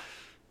 like, no.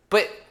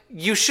 But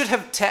you should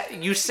have...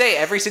 you say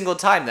every single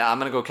time that I'm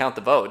going to go count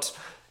the votes.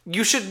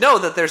 You should know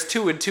that there's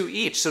 2 and 2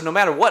 each, so no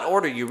matter what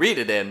order you read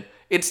it in,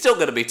 it's still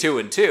going to be 2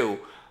 and 2.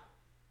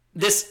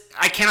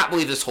 I cannot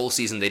believe this whole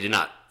season they did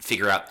not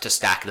figure out to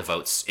stack the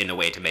votes in a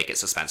way to make it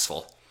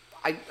suspenseful.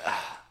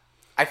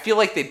 I feel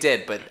like they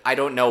did, but I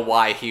don't know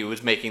why he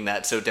was making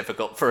that so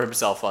difficult for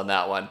himself on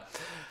that one.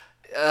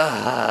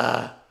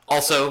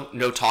 Also,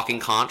 no talking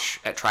conch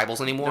at tribals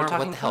anymore. No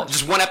talking what the hell? conch.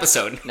 Just one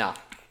episode. No.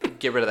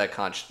 Get rid of that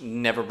conch.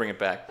 Never bring it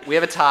back. We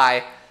have a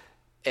tie,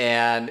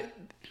 and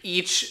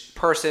each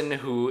person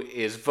who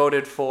is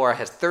voted for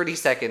has 30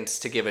 seconds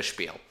to give a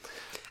spiel.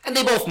 And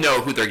they both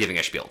know who they're giving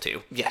a spiel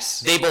to. Yes.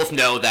 They both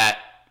know that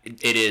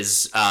It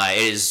is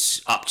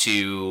up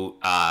to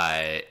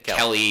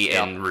Kelly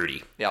and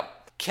Rudy.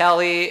 Yep.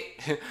 Kelly,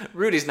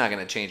 Rudy's not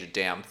going to change a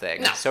damn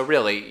thing. No. So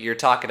really, you're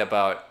talking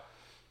about,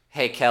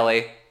 hey,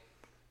 Kelly,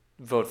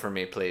 vote for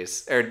me,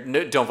 please. Or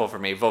no, don't vote for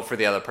me. Vote for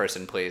the other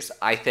person, please.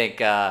 I think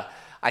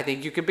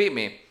you can beat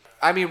me.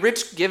 I mean,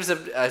 Rich gives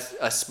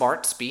a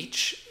smart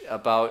speech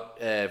about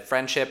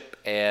friendship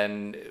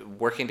and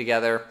working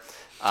together.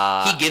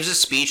 He gives a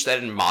speech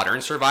that in modern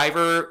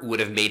Survivor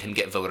would have made him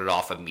get voted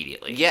off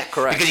immediately. Yeah,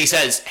 correct. Because he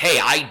says, hey,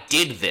 I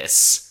did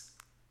this,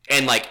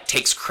 and like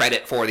takes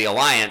credit for the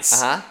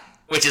alliance.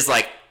 Which is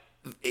like,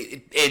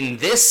 in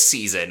this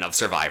season of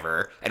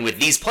Survivor, and with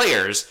these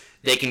players,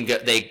 they can go,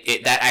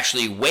 that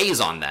actually weighs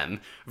on them,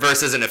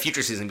 versus in a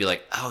future season be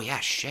like, oh yeah,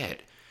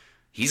 shit,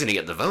 he's gonna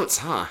get the votes,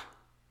 huh?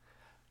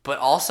 But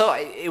also,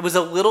 it was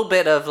a little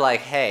bit of like,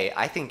 hey,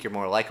 I think you're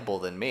more likable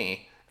than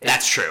me.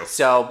 That's true.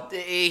 So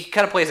he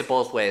kind of plays it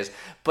both ways.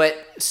 But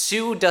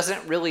Sue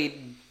doesn't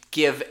really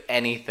give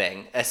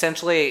anything.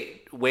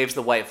 Essentially waves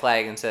the white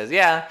flag and says,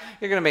 yeah,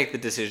 you're going to make the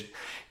decision.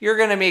 You're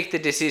going to make the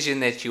decision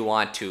that you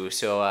want to,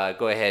 so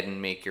go ahead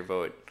and make your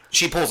vote.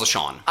 She pulls a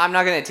Sean. I'm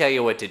not going to tell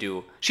you what to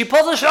do. She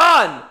pulls a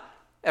Sean!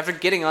 After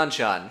getting on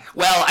Sean.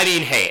 Well, I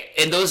mean, hey,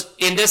 in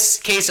this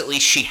case, at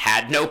least she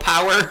had no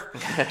power.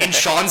 In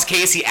Sean's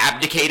case, he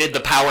abdicated the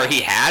power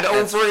he had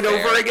over and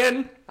over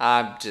again.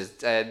 I'm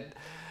just...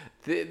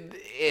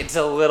 it's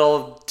a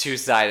little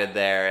two-sided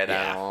there, and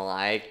I don't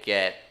like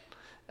it.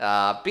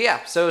 But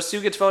yeah, so Sue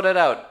gets voted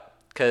out,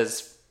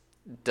 because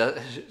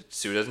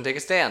Sue doesn't take a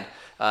stand.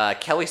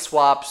 Kelly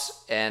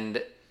swaps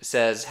and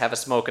says, have a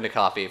smoke and a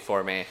coffee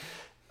for me,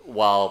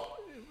 while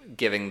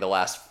giving the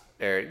last...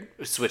 or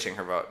switching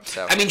her vote.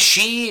 So I mean,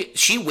 she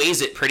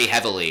weighs it pretty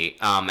heavily,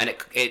 and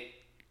it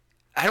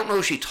I don't know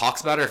if she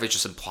talks about it or if it's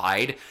just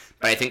implied,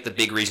 but I think the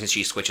big reason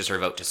she switches her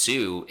vote to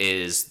Sue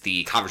is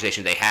the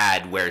conversation they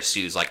had where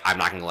Sue's like, I'm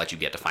not going to let you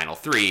get to final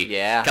three.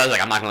 Yeah. Kelly's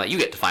like, I'm not going to let you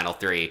get to final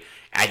three.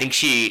 And I think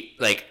she,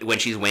 like, when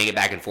she's weighing it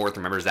back and forth,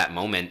 remembers that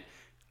moment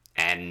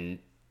and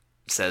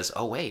says,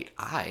 oh, wait,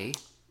 I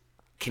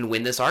can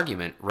win this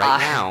argument right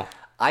now.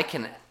 I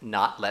can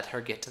not let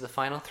her get to the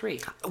final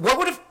three. What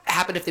would have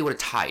happened if they would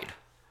have tied?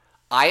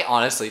 I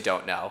honestly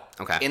don't know.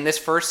 Okay. In this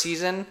first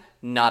season,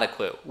 not a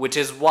clue. Which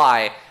is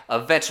why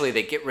eventually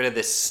they get rid of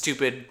this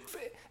stupid...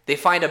 They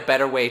find a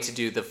better way to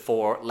do the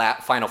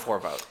final four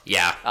vote.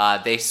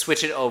 Yeah. They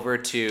switch it over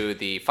to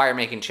the fire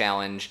making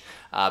challenge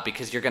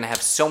because you're going to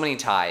have so many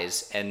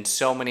ties and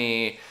so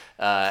many...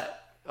 all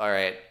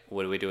right,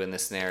 what do we do in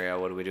this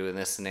scenario? What do we do in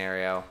this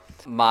scenario?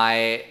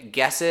 My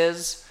guess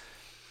is...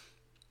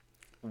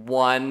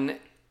 One,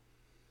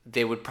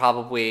 they would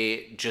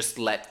probably just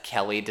let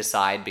Kelly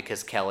decide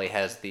because Kelly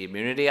has the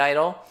immunity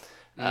idol.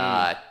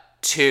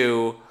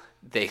 Two,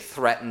 they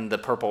threaten the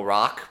purple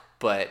rock,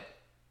 but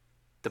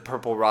the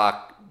purple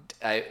rock,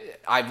 I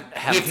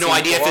We have no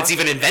idea if it's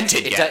even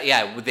invented yet.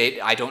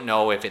 I don't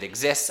know if it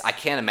exists. I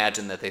can't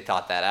imagine that they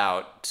thought that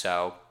out.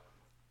 So,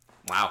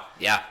 wow,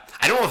 yeah,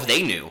 I don't know if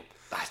they knew.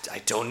 I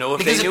don't know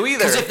if they knew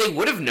either. Because if they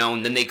would have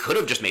known, then they could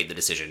have just made the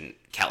decision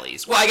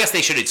Kelly's. Well, I guess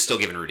they should have still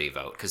given Rudy a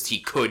vote, because he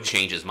could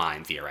change his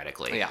mind,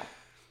 theoretically. Yeah,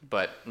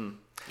 but...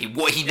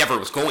 He never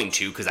was going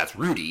to, because that's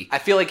Rudy. I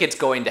feel like it's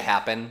going to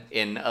happen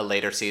in a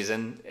later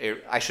season.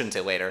 I shouldn't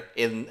say later.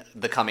 In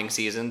the coming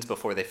seasons,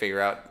 before they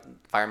figure out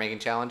Fire Making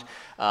Challenge.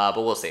 But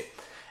we'll see.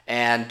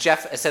 And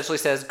Jeff essentially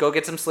says, go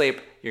get some sleep.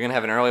 You're going to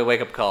have an early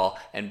wake-up call.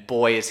 And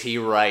boy, is he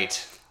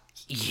right.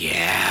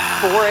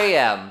 Yeah. 4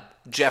 a.m.,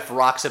 Jeff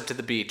rocks up to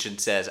the beach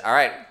and says, all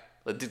right,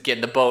 let's get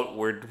in the boat.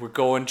 We're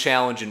going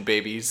challenging,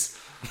 babies.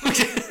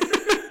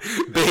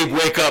 Babe,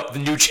 wake up. The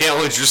new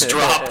challenge just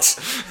dropped.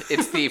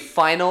 It's the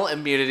final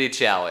immunity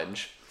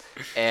challenge.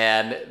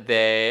 And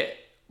they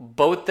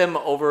boat them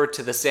over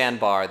to the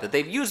sandbar that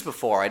they've used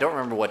before. I don't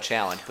remember what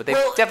challenge, but they've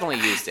definitely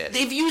used it.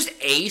 They've used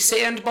a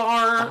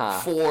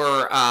sandbar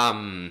for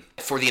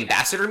the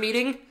ambassador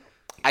meeting.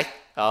 I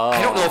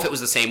don't know if it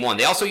was the same one.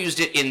 They also used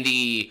it in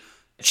the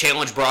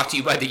challenge brought to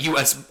you by the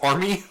U.S.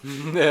 Army.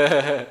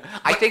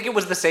 I think it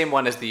was the same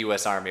one as the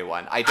U.S. Army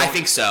one. I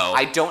think so.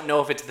 I don't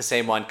know if it's the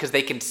same one because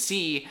they can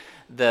see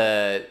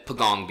the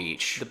Pagong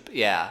Beach.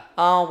 Yeah.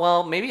 Oh,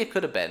 well, maybe it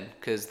could have been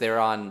because they're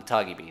on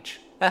Toggy Beach.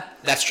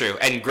 That's true.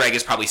 And Greg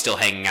is probably still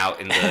hanging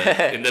out in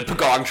the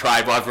Pagong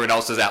tribe while everyone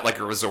else is at like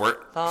a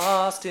resort.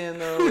 Lost in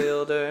the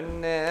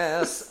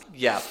wilderness.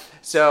 Yeah.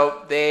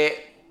 So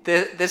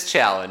this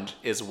challenge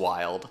is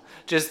wild.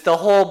 Just the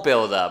whole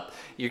build up.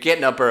 You're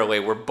getting up early.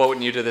 We're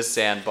boating you to the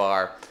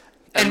sandbar.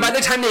 And by the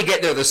time they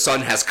get there, the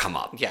sun has come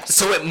up. Yes.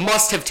 So it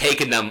must have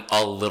taken them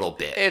a little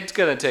bit. It's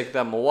going to take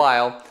them a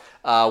while.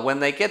 When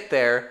they get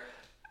there,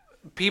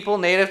 people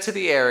native to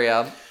the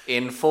area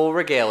in full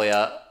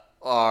regalia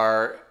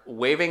are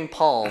waving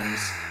palms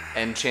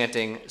and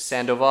chanting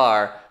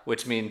Sandovar,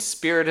 which means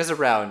spirit is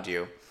around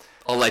you.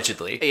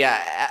 Allegedly.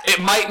 Yeah.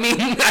 It might mean,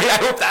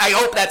 I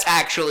hope that's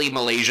actually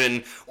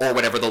Malaysian or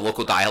whatever the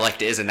local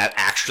dialect is, and that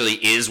actually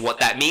is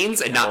what that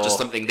means, and not just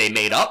something they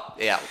made up.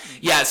 Yeah.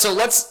 Yeah, so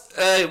let's,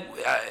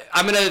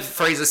 I'm going to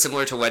phrase this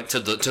similar to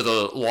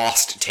the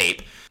Lost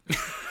tape.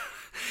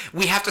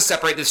 we have to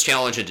separate this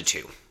challenge into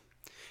two.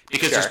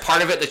 Because Sure. there's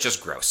part of it that's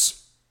just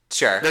gross.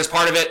 Sure. There's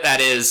part of it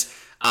that is,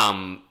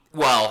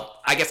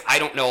 well, I guess I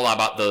don't know a lot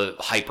about the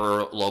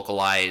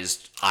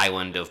hyper-localized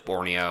island of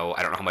Borneo.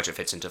 I don't know how much it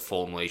fits into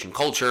full Malaysian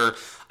culture.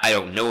 I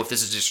don't know if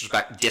this is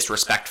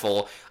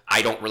disrespectful.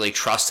 I don't really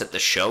trust that the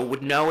show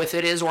would know if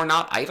it is or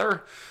not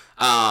either.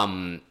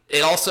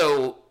 It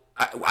also,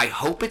 I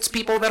hope it's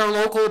people that are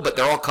local, but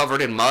they're all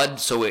covered in mud,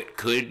 so it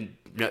could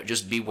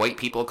just be white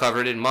people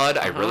covered in mud.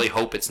 I really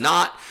hope it's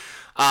not.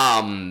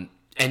 And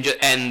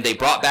they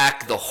brought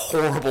back the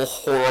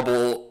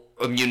horrible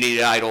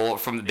immunity idol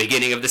from the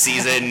beginning of the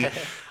season.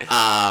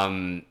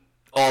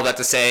 All that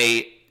to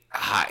say,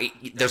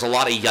 there's a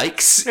lot of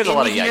yikes. There's a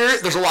lot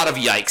of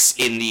yikes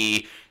in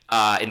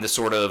the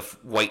sort of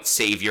white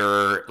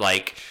savior,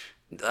 like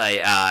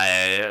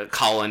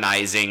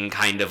colonizing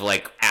kind of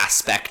like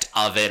aspect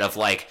of it, of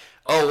like,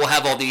 oh, we'll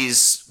have all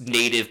these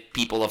native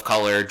people of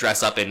color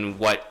dress up in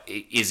what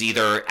is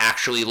either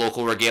actually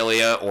local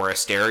regalia or a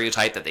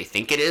stereotype that they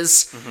think it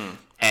is,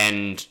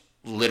 and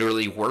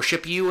literally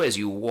worship you as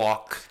you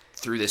walk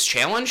through this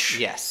challenge.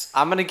 Yes.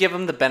 I'm going to give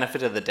them the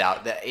benefit of the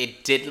doubt that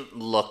it didn't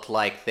look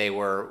like they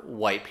were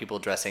white people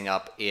dressing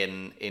up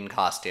in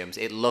costumes.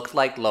 It looked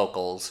like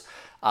locals.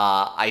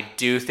 I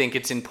do think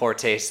it's in poor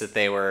taste that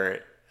they were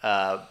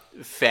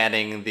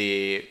fanning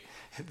the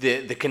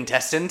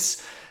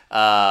contestants.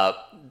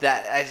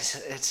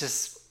 It's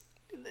just,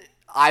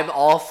 I'm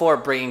all for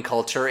bringing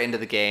culture into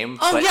the game,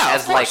 but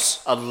as like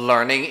a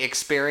learning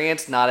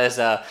experience, not as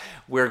a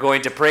we're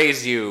going to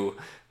praise you,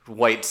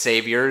 white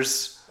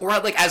saviors. Or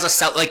like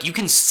as like you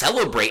can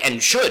celebrate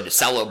and should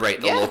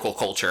celebrate the local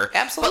culture.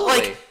 Absolutely. But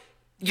like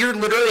you're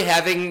literally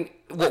having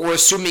what we're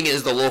assuming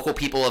is the local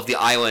people of the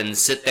island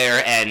sit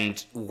there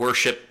and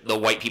worship the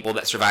white people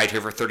that survived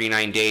here for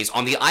 39 days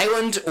on the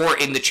island or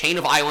in the chain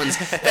of islands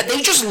that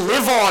they just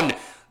live on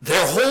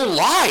their whole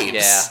lives.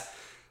 Yeah.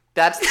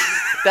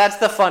 That's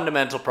the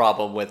fundamental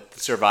problem with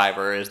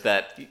Survivor, is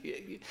that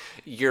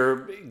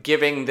you're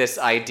giving this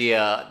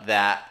idea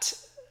that,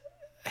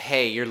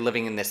 hey, you're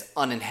living in this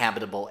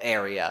uninhabitable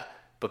area,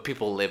 but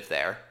people live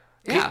there.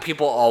 Yeah.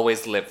 People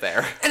always live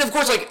there. And of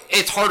course, like,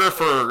 it's harder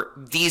for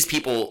these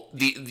people,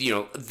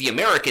 the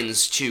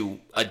Americans, to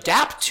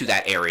adapt to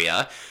that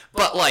area.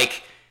 But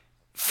like,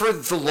 for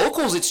the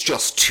locals, it's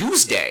just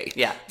Tuesday.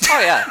 Yeah. Oh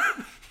yeah.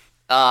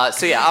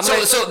 That's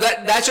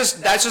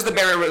just the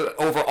barrier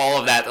over all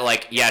of that.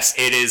 Like, yes,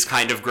 it is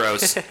kind of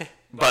gross.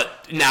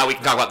 But now we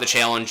can talk about the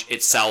challenge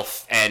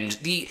itself and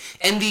the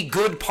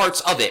good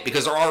parts of it,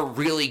 because there are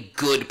really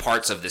good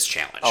parts of this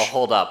challenge. Oh,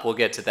 hold up. We'll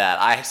get to that.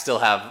 I still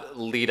have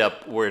lead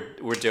up we're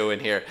doing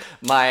here.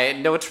 My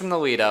notes from the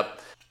lead up,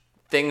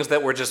 things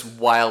that were just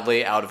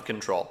wildly out of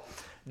control.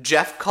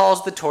 Jeff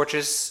calls the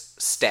torches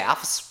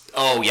staffs.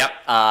 Oh, yep.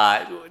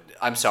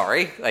 I'm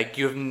sorry. Like,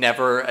 you've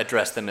never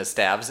addressed them as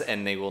staffs,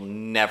 and they will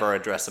never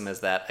address them as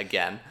that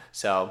again.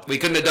 So we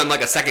couldn't have done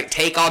like a second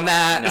take on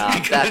that. No,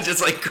 you could have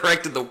just like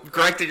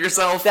corrected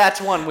yourself.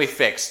 That's one we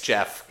fixed,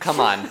 Jeff. Come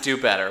on, do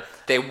better.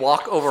 They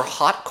walk over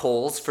hot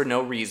coals for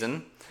no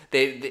reason.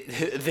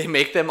 They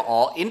make them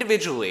all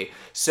individually.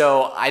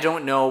 So I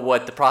don't know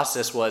what the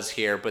process was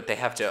here, but they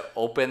have to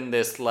open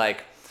this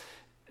like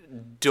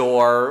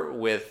door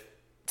with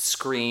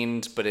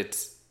screens, but it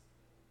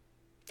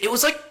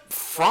was like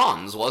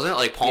fronds, wasn't it?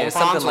 Like palm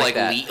fronds, like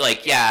that.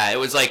 It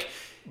was like.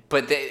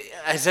 But they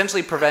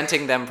essentially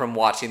preventing them from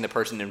watching the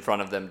person in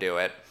front of them do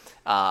it.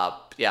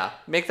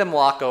 Make them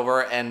walk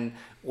over. And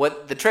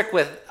what the trick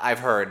with, I've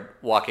heard,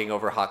 walking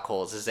over hot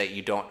coals is that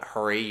you don't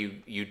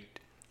hurry. You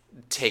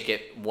take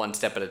it one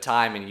step at a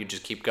time and you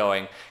just keep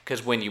going.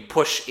 Because when you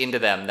push into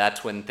them,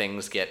 that's when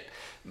things get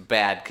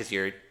bad, because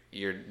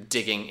you're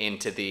digging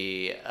into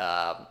the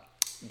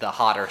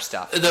hotter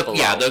stuff.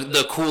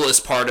 The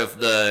coolest part of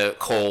the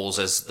coals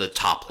is the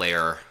top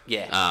layer.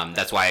 Yeah.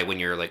 That's why when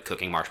you're like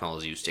cooking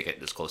marshmallows, you stick it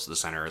as close to the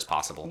center as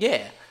possible.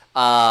 Yeah.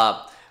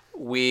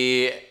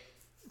 We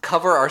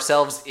cover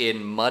ourselves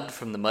in mud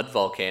from the mud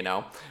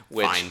volcano,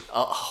 which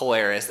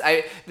hilarious.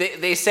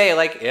 They say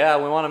like, yeah,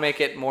 we want to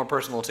make it more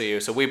personal to you,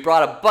 so we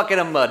brought a bucket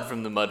of mud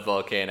from the mud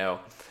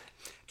volcano.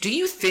 Do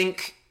you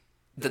think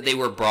that they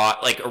were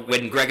brought, like,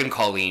 when Greg and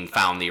Colleen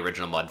found the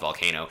original mud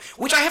volcano,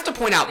 which I have to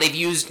point out they've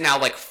used now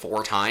like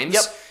 4 times.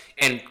 Yep.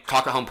 And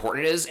talk about how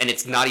important it is, and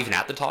it's not even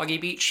at the Toggy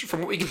Beach,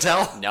 from what we can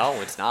tell.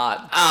 No, it's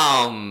not.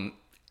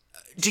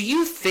 Do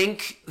you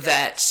think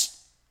that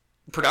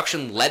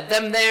production led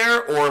them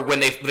there, or when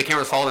the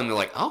cameras followed them, they're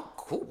like, oh,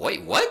 cool,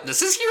 wait, what?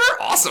 This is here?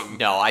 Awesome.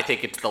 No, I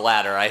think it's the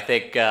latter. I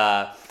think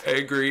I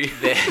agree.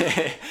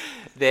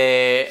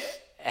 They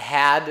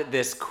had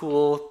this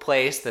cool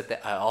place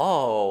that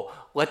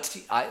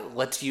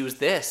let's use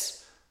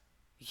this.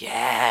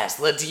 Yes,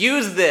 let's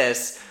use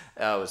this.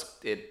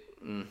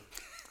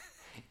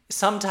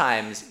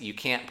 Sometimes you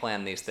can't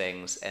plan these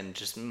things, and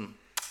just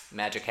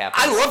magic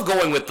happens. I love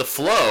going with the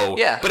flow.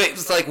 Yeah. But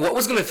it's like, what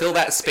was going to fill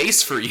that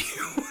space for you?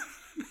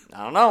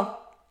 I don't know.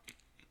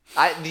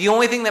 The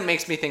only thing that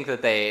makes me think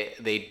that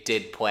they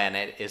did plan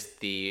it is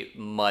the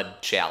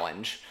mud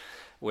challenge,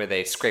 where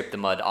they scrape the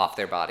mud off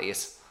their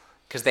bodies.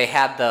 because they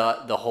had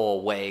the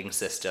whole weighing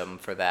system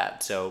for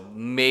that. So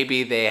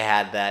maybe they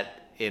had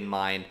that in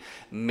mind.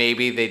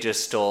 Maybe they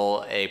just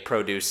stole a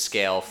produce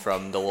scale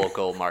from the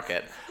local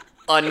market.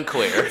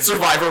 Unclear.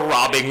 Survivor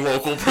robbing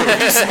local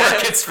produce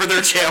markets for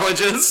their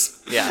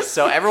challenges. Yeah,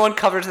 so everyone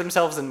covers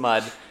themselves in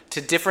mud to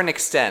different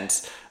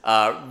extents.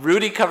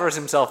 Rudy covers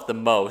himself the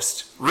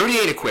most. Rudy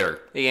ain't a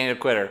quitter. He ain't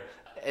a quitter.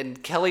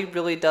 And Kelly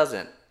really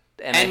doesn't.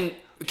 And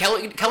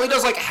Kelly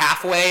does like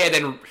halfway, and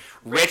then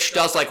Rich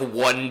does like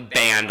one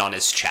band on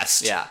his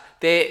chest. Yeah.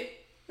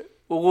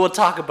 We'll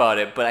talk about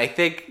it, but I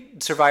think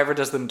Survivor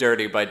does them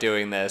dirty by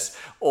doing this,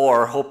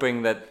 or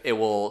hoping that it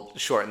will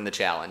shorten the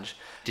challenge.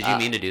 Did you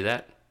mean to do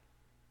that?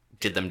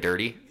 Did them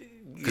dirty?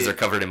 Because they're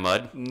covered in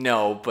mud?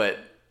 No, but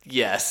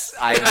yes,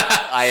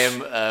 I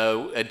am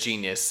a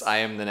genius. I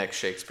am the next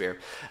Shakespeare.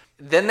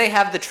 Then they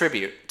have the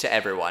tribute to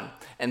everyone.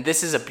 And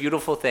this is a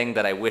beautiful thing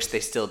that I wish they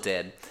still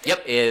did.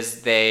 Yep.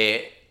 Is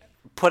they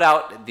put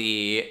out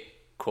the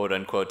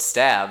quote-unquote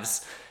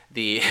stabs,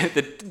 the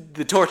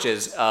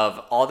torches of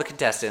all the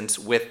contestants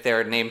with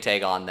their name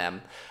tag on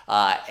them.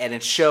 And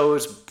it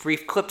shows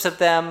brief clips of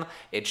them.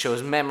 It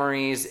shows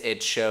memories.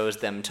 It shows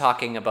them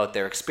talking about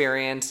their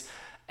experience.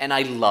 And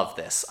I love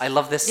this. I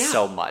love this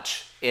so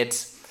much.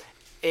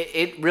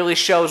 It really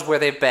shows where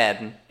they've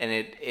been, and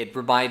it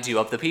reminds you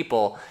of the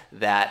people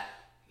that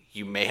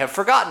you may have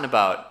forgotten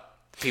about.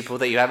 People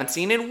that you haven't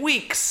seen in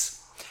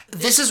weeks.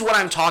 This is what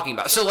I'm talking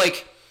about. So,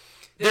 like,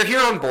 they're here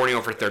on Borneo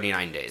for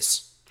 39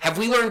 days. Have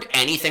we learned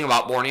anything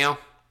about Borneo?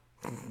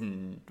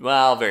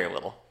 Well, very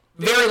little.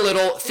 Very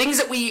little. Things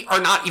that we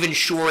are not even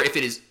sure if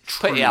it is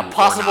true. But yeah,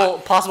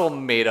 possible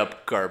made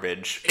up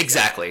garbage.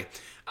 Exactly.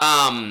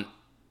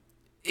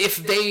 If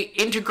they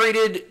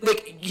integrated,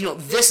 like,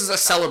 this is a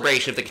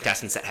celebration of the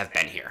contestants that have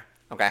been here.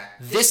 Okay.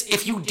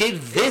 If you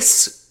did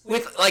this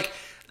with, like,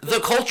 the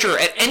culture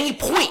at any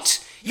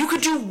point, you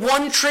could do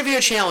one trivia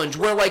challenge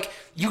where, like,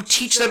 you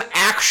teach them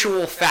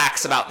actual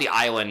facts about the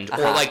island, or,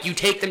 like, you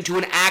take them to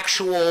an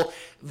actual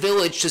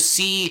village to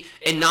see,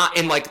 and not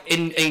in, like,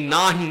 in a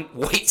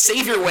non-white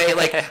savior way,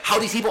 like, how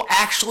these people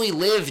actually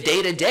live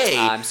day to day.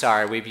 I'm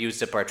sorry, we've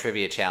used up our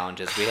trivia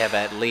challenges. We have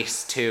at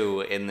least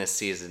 2 in this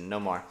season, no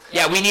more.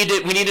 Yeah, we need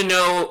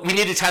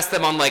to test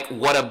them on, like,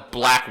 what a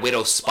Black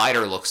Widow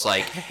spider looks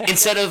like,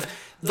 instead of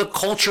the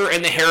culture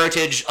and the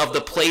heritage of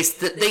the place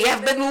that they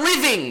have been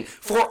living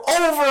for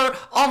over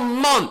a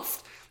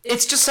month.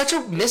 It's just such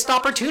a missed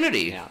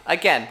opportunity. Yeah.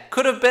 Again,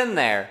 could have been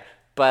there,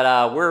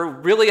 but we're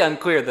really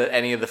unclear that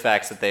any of the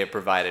facts that they have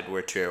provided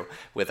were true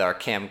with our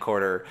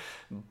camcorder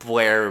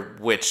Blair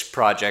Witch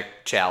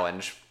Project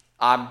challenge.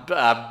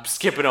 I'm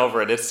skipping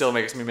over it. It still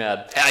makes me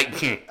mad.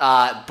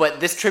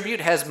 But this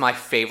tribute has my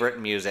favorite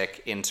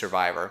music in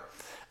Survivor.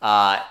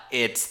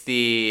 It's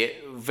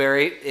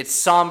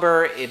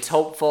somber, it's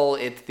hopeful,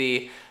 it's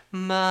the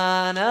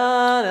ma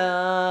na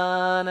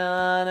na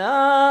na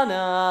na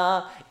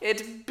na.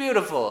 It's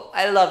beautiful.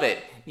 I love it.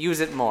 Use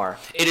it more.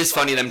 It is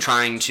funny them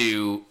trying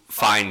to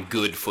find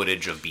good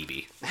footage of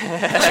BB.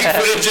 Like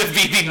footage of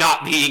BB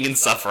not being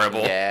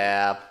insufferable.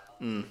 Yeah.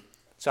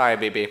 Sorry,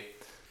 BB.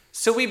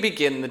 So we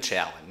begin the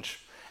challenge.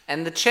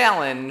 And the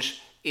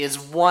challenge is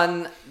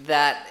one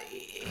that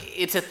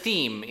it's a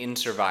theme in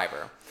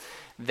Survivor.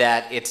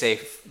 That it's a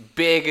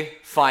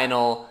big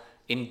final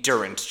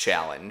endurance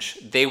challenge.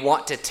 They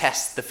want to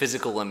test the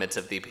physical limits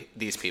of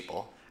these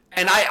people.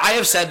 And I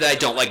have said that I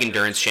don't like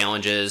endurance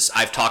challenges.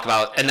 I've talked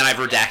about, and then I've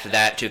redacted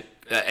that to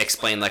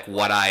explain like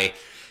what I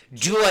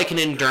do like an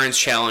endurance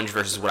challenge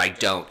versus what I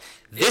don't.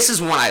 This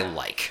is one I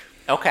like.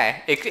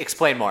 Okay,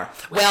 explain more.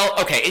 Well,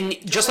 okay, and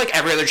just like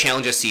every other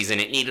challenge this season,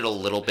 it needed a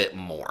little bit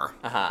more.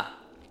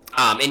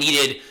 It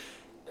needed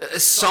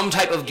some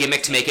type of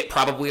gimmick to make it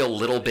probably a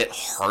little bit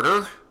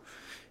harder.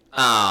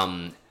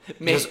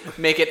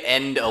 Make it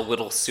end a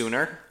little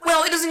sooner.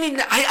 Well, it doesn't mean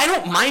that I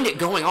don't mind it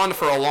going on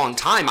for a long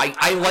time.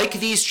 I like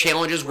these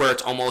challenges where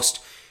it's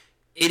almost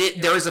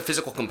there is a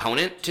physical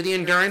component to the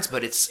endurance,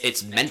 but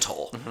it's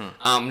mental.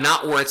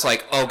 Not where it's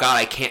like, oh god,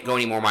 I can't go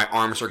anymore, my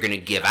arms are gonna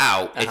give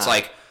out. It's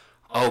like,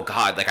 oh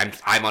god, like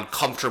I'm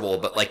uncomfortable,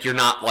 but like you're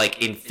not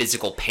like in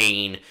physical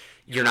pain.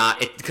 You're not,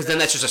 because then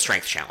that's just a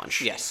strength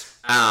challenge. Yes.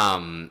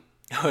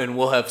 And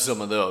we'll have some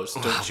of those.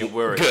 Don't you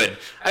worry. Good.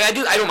 I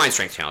don't mind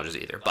strength challenges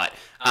either, but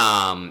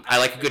I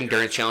like a good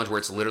endurance challenge where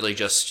it's literally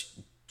just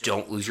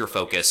don't lose your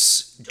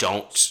focus.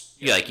 Don't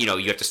you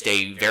have to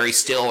stay very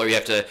still, or you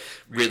have to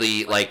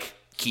really like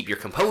keep your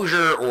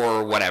composure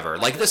or whatever.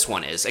 Like this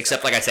one is,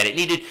 except like I said,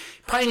 it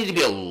probably needed to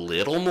be a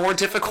little more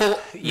difficult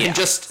than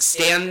just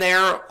stand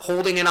there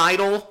holding an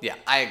idol. Yeah,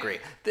 I agree.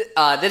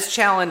 This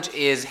challenge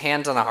is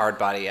hands on a hard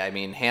body. I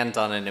mean, hands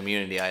on an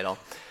immunity idol.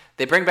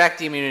 They bring back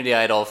the immunity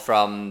idol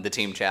from the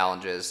team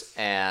challenges,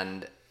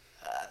 and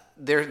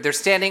they're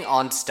standing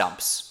on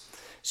stumps.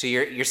 So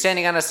you're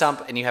standing on a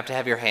stump, and you have to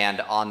have your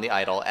hand on the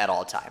idol at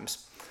all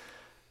times.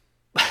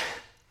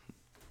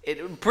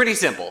 Pretty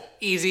simple,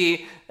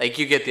 easy. Like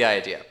you get the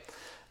idea.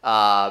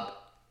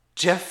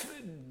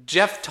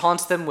 Jeff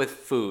taunts them with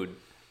food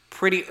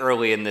pretty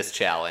early in this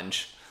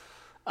challenge.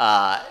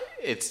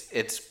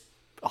 It's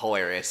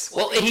hilarious.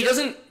 Well,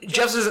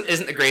 Jeff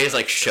isn't the greatest,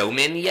 like,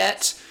 showman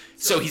yet.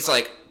 So he's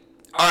like,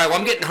 all right, well,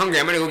 I'm getting hungry.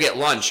 I'm going to go get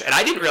lunch. And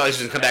I didn't realize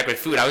he was going to come back with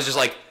food. I was just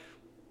like,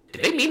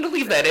 did they mean to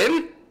leave that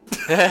in?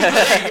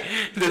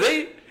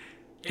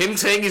 Him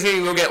saying he's going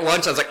to go get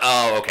lunch, I was like,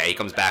 oh, okay. He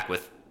comes back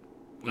with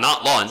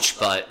not lunch,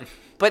 but...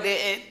 But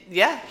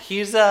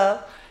he's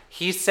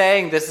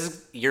saying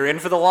you're in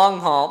for the long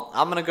haul.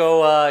 I'm going to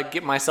go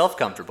get myself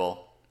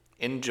comfortable.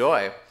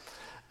 Enjoy.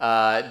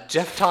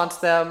 Jeff taunts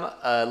them.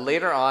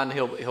 Later on,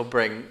 he'll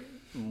bring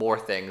more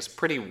things.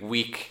 Pretty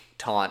weak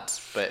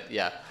taunts, but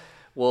yeah,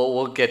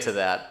 we'll get to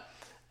that.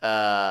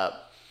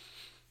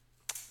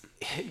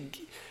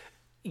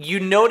 You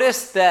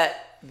notice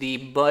that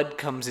the mud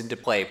comes into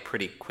play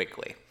pretty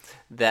quickly.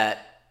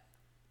 That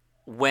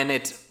when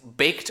it's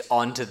baked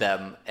onto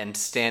them and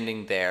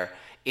standing there,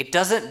 it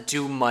doesn't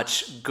do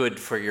much good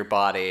for your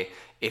body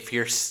if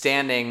you're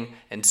standing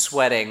and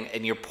sweating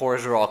and your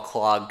pores are all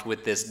clogged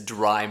with this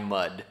dry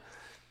mud.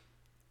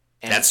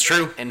 And, that's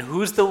true. And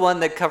who's the one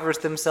that covers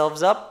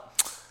themselves up?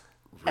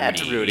 Rudy.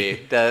 That's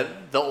Rudy, the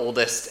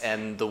oldest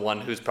and the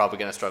one who's probably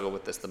going to struggle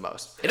with this the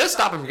most. It does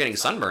stop him from getting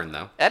sunburned,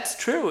 though. That's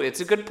true.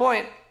 It's a good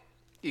point.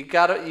 You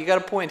got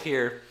a point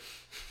here,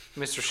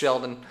 Mr.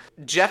 Sheldon.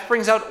 Jeff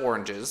brings out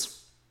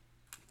oranges,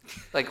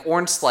 like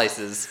orange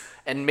slices,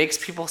 and makes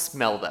people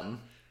smell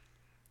them.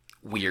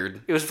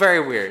 Weird. It was very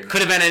weird. Could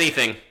have been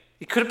anything.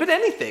 It could have been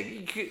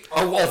anything.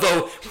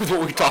 Although, with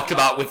what we talked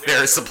about with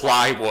their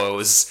supply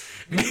woes,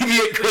 maybe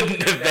it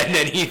couldn't have been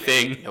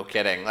anything. No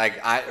kidding.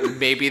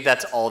 Maybe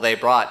that's all they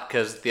brought,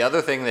 because the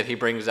other thing that he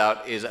brings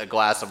out is a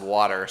glass of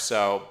water,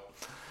 so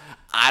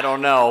I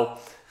don't know.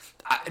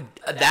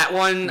 That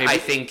one, maybe. I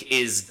think,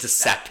 is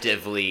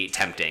deceptively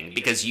tempting,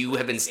 because you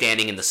have been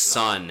standing in the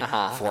sun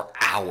for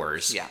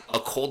hours. Yeah. A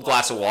cold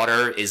glass of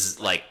water is,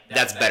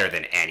 that's better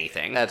than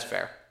anything. That's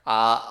fair.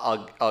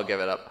 I'll give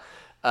it up.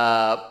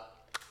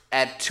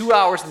 At 2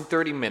 hours and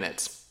 30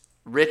 minutes,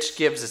 Rich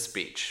gives a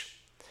speech,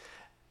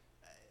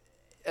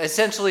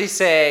 essentially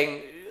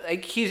saying,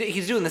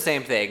 he's doing the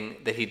same thing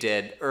that he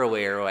did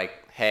earlier,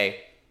 hey,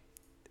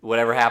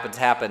 whatever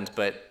happens,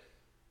 but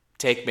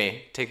take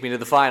me to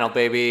the final,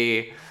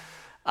 baby,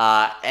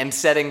 and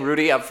setting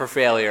Rudy up for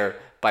failure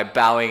by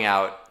bowing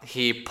out.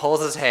 He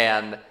pulls his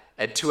hand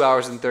at 2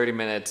 hours and 30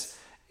 minutes.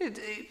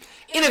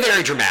 In a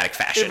very dramatic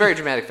fashion. In a very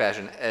dramatic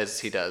fashion, as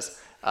he does.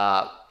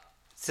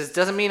 Says,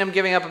 doesn't mean I'm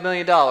giving up $1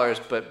 million,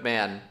 but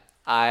man,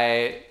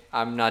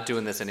 I'm not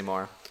doing this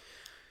anymore.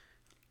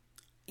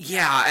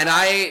 Yeah,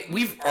 and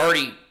we've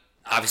already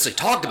obviously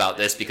talked about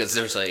this because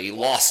there's a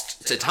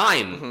lost to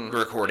time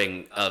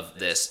recording of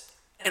this,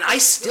 and I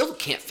still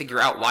can't figure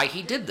out why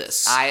he did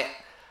this.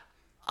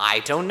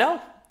 I don't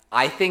know.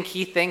 I think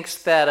he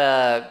thinks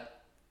that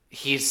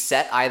he's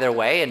set either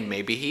way, and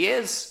maybe he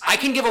is. I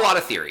can give a lot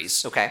of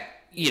theories. Okay.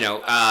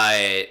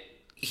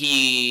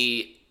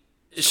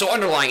 So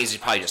underlying is he's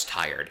probably just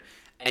tired,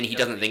 and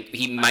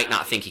he might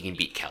not think he can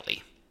beat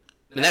Kelly.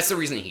 And that's the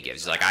reason he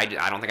gives. He's like, I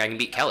don't think I can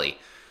beat Kelly.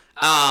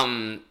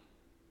 Yeah,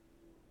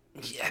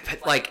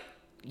 but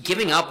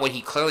giving up when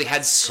he clearly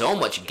had so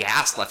much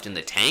gas left in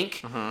the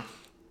tank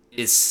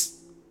is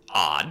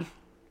odd.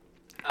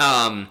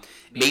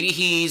 Maybe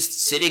he's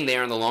sitting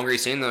there, and the longer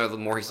he's sitting there, the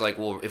more he's like,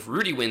 well, if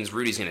Rudy wins,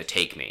 Rudy's going to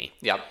take me.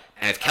 Yep.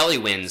 And if Kelly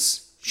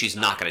wins, she's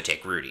not going to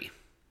take Rudy.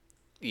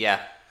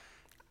 Yeah.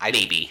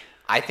 Maybe.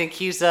 I think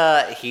he's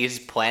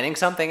planning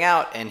something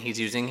out, and he's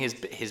using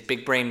his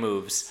big brain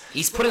moves.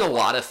 He's putting a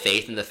lot of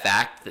faith in the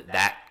fact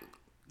that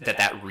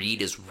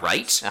read is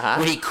right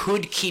when he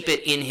could keep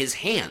it in his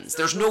hands.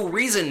 There's no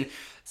reason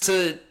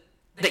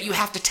that you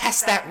have to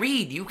test that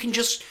read. You can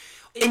just,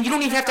 and you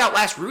don't even have to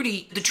outlast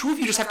Rudy. The two of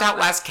you just have to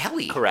outlast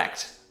Kelly.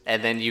 Correct.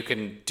 And then you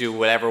can do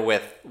whatever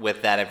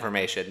with that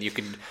information.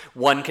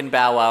 One can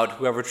bow out,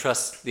 whoever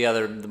trusts the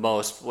other the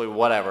most,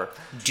 whatever.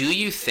 Do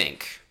you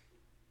think,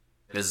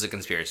 this is a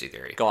conspiracy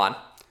theory. Go on.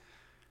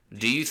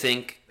 Do you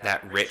think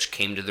that Rich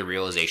came to the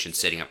realization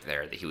sitting up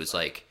there that he was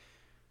like,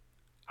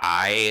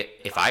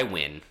 if I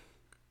win,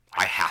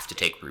 I have to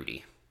take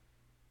Rudy.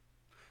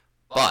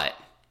 But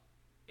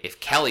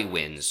if Kelly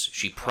wins,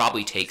 she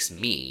probably takes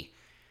me.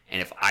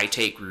 And if I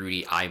take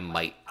Rudy, I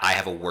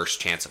have a worse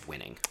chance of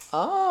winning.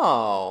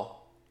 Oh,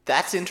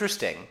 that's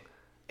interesting.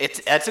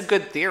 That's a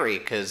good theory,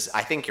 because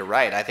I think you're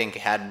right. I think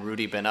had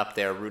Rudy been up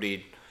there,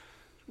 Rudy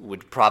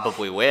would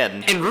probably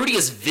win. And Rudy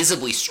is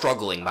visibly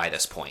struggling by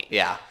this point.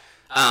 Yeah.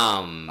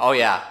 Oh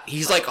yeah.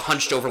 He's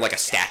hunched over like a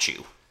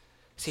statue.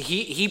 See,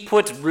 he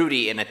puts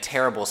Rudy in a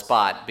terrible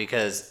spot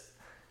because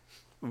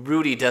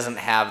Rudy doesn't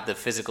have the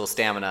physical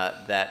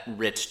stamina that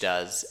Rich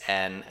does,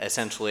 and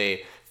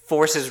essentially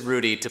forces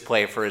Rudy to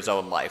play for his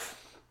own life.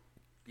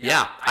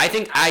 Yeah, I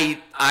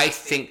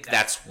think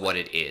that's what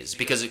it is,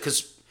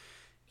 because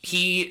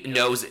he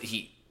knows that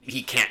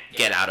he can't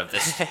get out of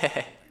this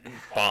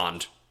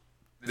bond,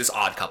 this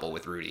odd couple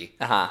with Rudy.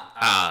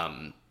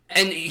 And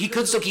he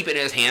could still keep it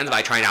in his hands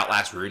by trying to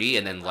outlast Rudy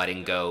and then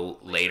letting go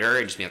later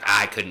and just being like,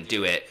 I couldn't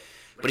do it.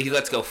 But if he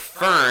lets go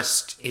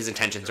first, his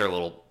intentions are a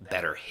little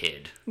better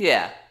hid.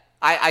 Yeah.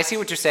 I see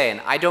what you're saying.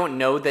 I don't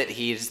know that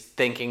he's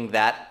thinking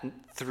that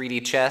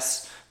 3D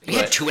chess. He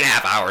had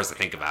 2.5 hours to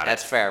think about it.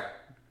 That's fair.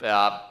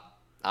 I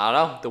don't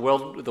know.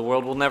 The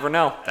world will never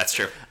know. That's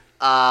true.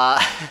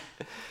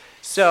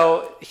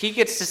 So he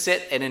gets to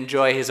sit and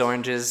enjoy his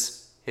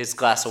oranges, his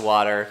glass of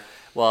water,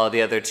 while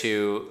the other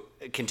two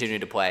continue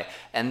to play.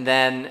 And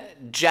then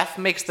Jeff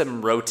makes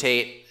them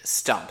rotate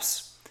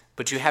stumps.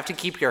 But you have to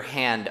keep your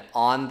hand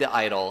on the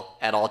idol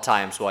at all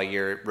times while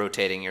you're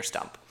rotating your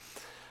stump.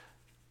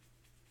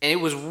 And it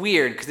was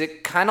weird because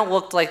it kind of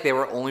looked like they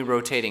were only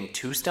rotating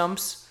 2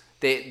 stumps.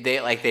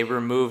 They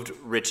removed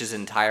Rich's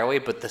entirely,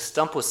 but the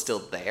stump was still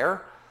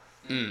there.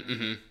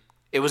 Mm-hmm.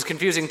 It was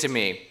confusing to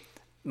me.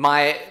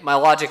 My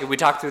logic, and we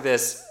talked through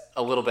this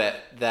a little bit,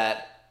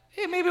 that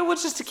maybe it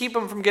was just to keep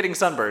him from getting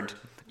sunburned.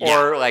 Yeah.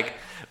 Or like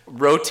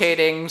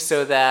rotating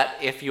so that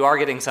if you are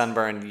getting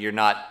sunburned, you're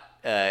not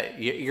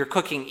you're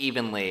cooking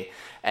evenly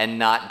and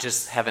not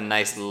just have a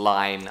nice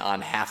line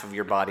on half of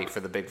your body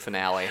for the big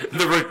finale.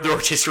 The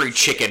rotisserie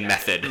chicken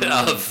method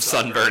of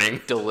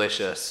sunburning.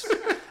 Delicious.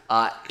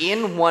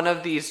 In one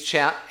of these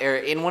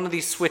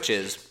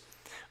switches,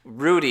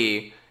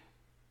 Rudy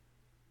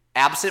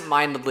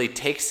absentmindedly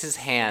takes his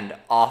hand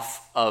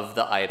off of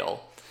the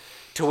idol,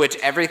 to which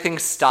everything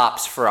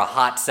stops for a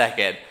hot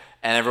second,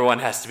 and everyone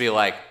has to be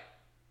like,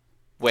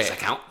 "Wait, does that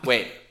count?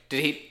 Wait,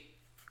 did he?"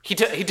 He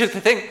took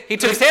the thing. He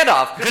took his hand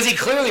off because he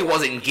clearly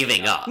wasn't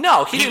giving up.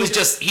 No, he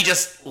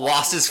just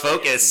lost his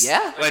focus.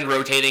 Yeah. When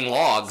rotating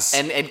logs.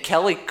 And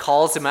Kelly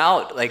calls him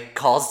out, like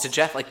calls to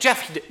Jeff, like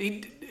Jeff,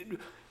 he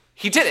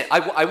did it.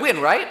 I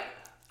win, right?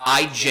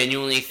 I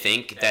genuinely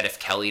think that if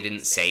Kelly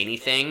didn't say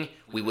anything,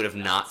 we would have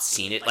not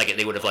seen it. Like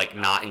they would have like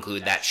not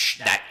included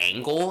that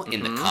angle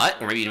in the cut,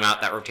 or maybe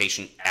not that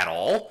rotation at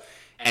all,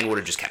 and would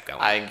have just kept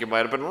going. I think you might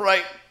have been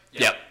right.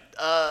 Yep.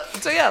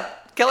 So yeah,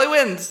 Kelly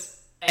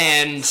wins.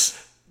 And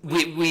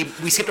we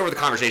skipped over the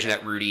conversation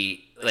that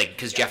Rudy, like,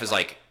 because Jeff is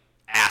like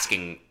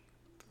asking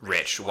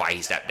Rich why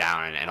he stepped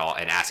down and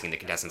asking the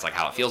contestants like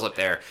how it feels up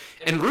there,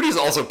 and Rudy's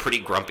also pretty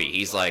grumpy.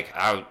 He's like,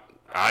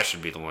 I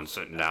should be the one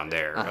sitting down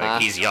there.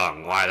 Like, he's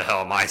young. Why the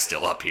hell am I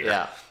still up here?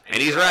 Yeah.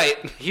 And he's right.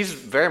 He's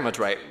very much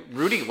right.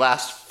 Rudy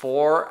lasts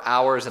 4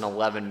 hours and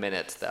 11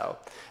 minutes, though.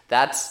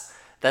 That's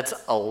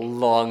a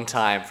long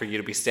time for you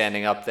to be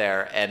standing up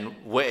there, and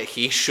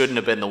he shouldn't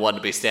have been the one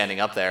to be standing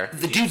up there.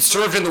 The dude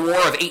served in the War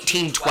of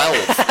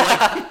 1812.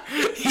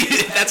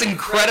 That's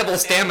incredible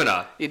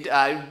stamina.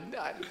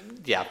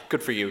 Yeah,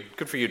 good for you.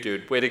 Good for you,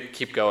 dude. Way to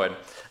keep going.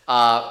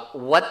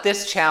 What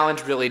this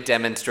challenge really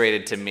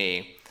demonstrated to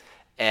me,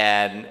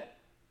 and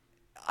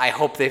I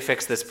hope they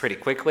fix this pretty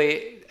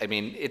quickly. I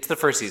mean, it's the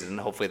first season.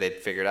 Hopefully they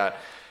figure it out.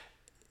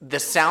 The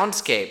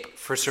soundscape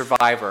for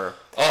Survivor,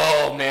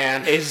 oh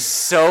man, is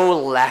so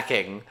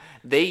lacking.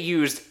 They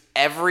used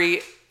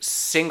every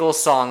single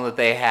song that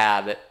they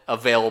had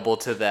available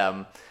to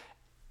them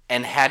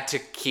and had to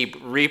keep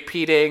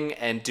repeating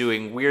and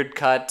doing weird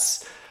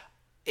cuts.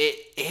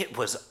 It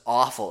was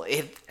awful.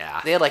 They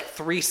had like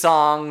 3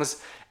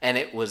 songs and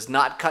it was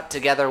not cut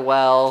together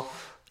well.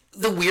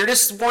 The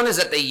weirdest one is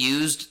that they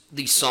used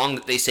the song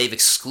that they save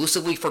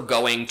exclusively for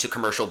going to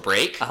commercial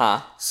break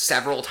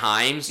several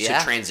times to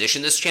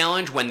transition this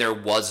challenge when there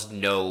was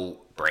no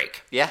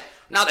break. Yeah.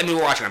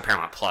 We're watching on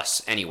Paramount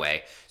Plus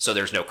anyway, so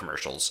there's no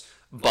commercials.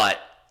 But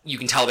you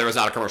can tell there was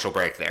not a commercial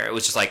break there. It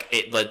was just like,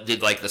 it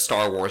did like the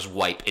Star Wars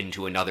wipe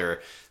into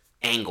another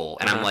angle.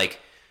 And I'm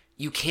like,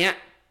 you can't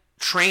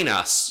train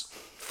us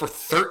for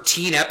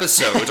 13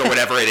 episodes or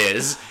whatever it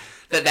is.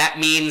 That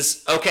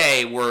means,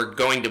 okay, we're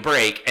going to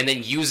break, and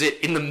then use it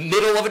in the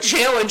middle of a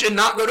challenge and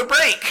not go to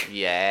break.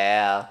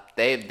 Yeah,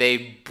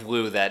 they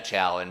blew that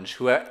challenge.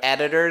 Who are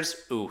editors?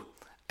 Ooh,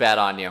 bad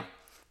on you.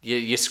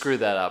 You screwed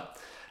that up.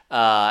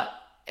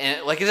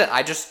 And like I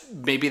said,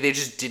 maybe they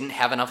just didn't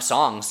have enough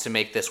songs to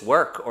make this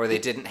work, or they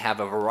didn't have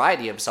a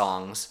variety of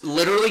songs.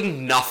 Literally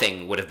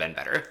nothing would have been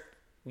better.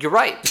 You're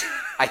right.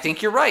 I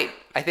think you're right.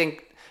 I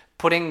think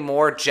putting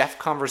more Jeff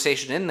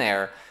conversation in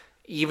there,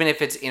 even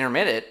if it's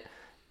intermittent,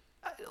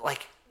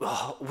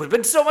 would have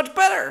been so much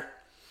better.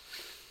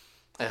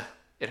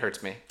 It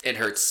hurts me. It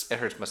hurts. It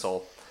hurts my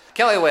soul.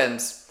 Kelly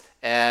wins,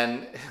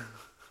 and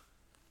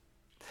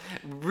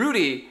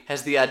Rudy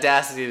has the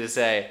audacity to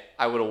say,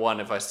 I would have won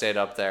if I stayed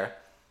up there.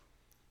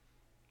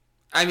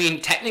 I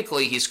mean,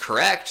 technically he's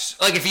correct.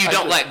 Like, if you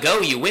don't let go,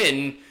 you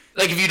win.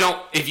 Like,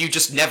 if you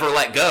just never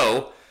let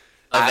go,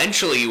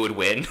 eventually you would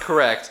win.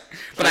 Correct.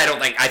 But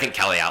I think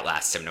Kelly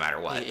outlasts him no matter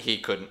what. He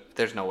couldn't.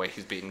 There's no way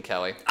he's beating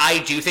Kelly. I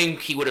do think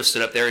he would have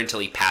stood up there until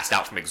he passed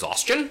out from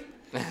exhaustion.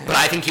 But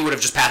I think he would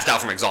have just passed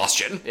out from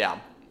exhaustion. Yeah.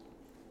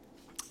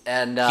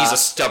 And he's a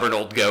stubborn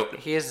old goat.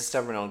 He is a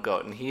stubborn old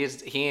goat, and he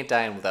ain't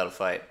dying without a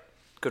fight.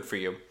 Good for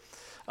you.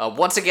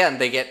 Once again,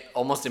 they get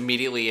almost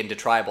immediately into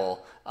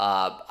tribal.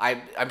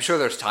 I'm sure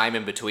there's time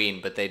in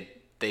between, but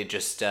they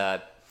just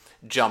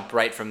jump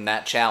right from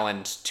that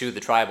challenge to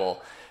the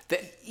tribal.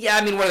 Yeah,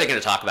 I mean, what are they going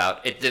to talk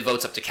about? It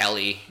votes up to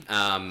Kelly.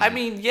 I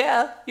mean,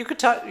 yeah, you could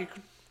talk. You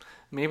could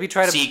maybe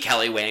try to see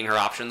Kelly weighing her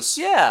options.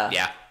 Yeah,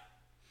 yeah.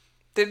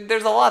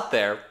 There's a lot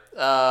there.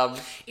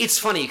 It's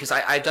funny because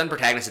I've done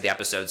protagonist of the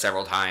episode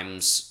several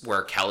times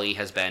where Kelly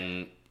has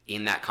been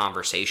in that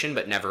conversation,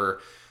 but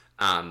never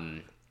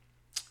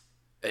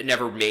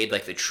made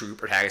like the true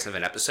protagonist of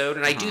an episode.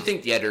 And I do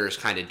think the editors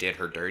kind of did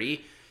her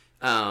dirty,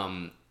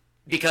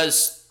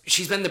 because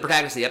she's been the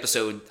protagonist of the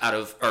episode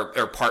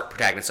or part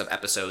protagonist of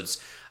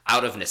episodes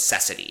out of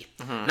necessity,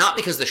 not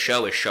because the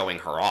show is showing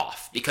her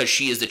off, because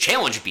she is the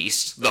challenge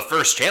beast, the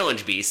first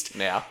challenge beast,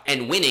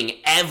 and winning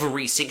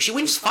she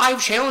wins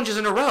 5 challenges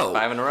in a row.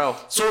 5 in a row.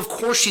 So of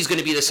course she's going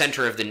to be the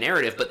center of the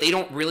narrative, but they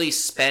don't really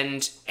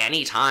spend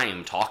any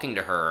time talking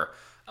to her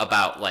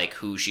about like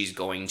who she's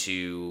going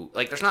to,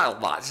 like, there's not a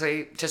lot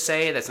to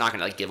say that's not going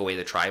to like give away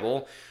the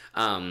tribal.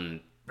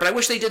 But I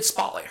wish they did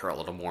spotlight her a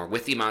little more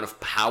with the amount of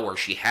power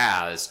she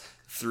has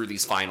through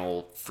these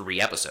final 3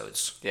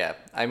 episodes. Yeah,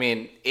 I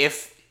mean,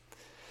 if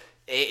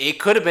it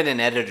could have been an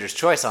editor's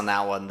choice on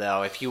that one,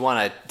 though, if you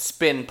want to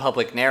spin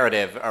public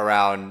narrative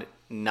around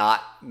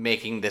not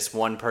making this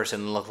one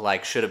person look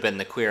like should have been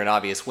the clear and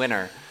obvious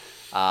winner.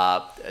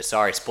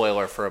 Sorry,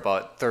 spoiler for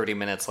about 30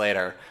 minutes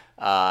later.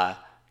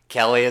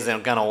 Kelly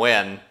isn't going to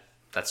win.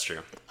 That's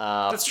true.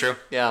 That's true.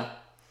 Yeah.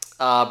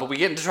 But we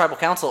get into Tribal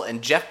Council,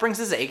 and Jeff brings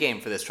his A-game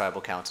for this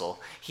Tribal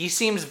Council. He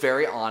seems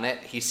very on it.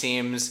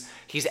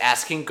 He's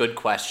asking good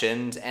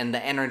questions, and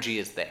the energy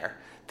is there.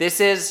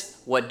 This is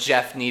what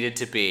Jeff needed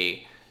to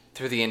be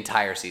through the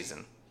entire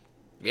season.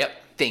 Yep.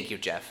 Thank you,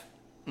 Jeff.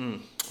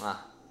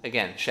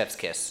 Again, chef's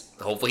kiss.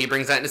 Hopefully he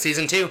brings that into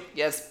season 2.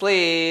 Yes,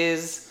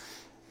 please.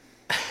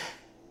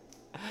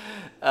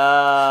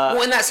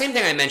 Well, and that same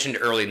thing I mentioned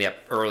early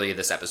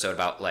this episode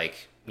about,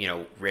 like, you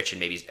know, Rich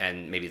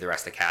and maybe the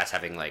rest of the cast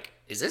having like,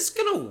 is this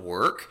gonna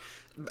work?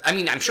 I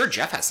mean, I'm sure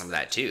Jeff has some of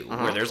that too,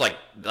 where there's like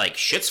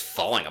shit's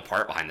falling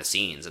apart behind the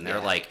scenes, and they're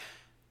like,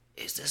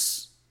 is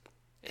this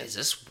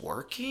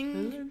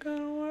working? Is it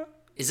gonna work?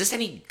 Is this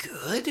any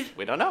good?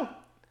 We don't know.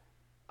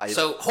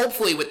 So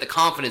hopefully, with the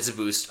confidence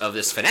boost of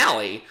this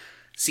finale,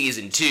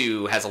 season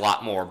 2 has a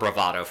lot more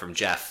bravado from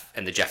Jeff,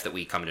 and the Jeff that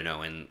we come to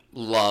know and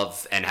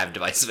love and have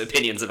divisive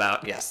opinions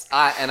about. Yes,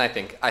 and I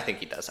think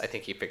he does. I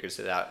think he figures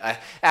it out.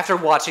 After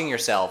watching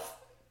yourself,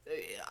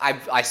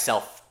 I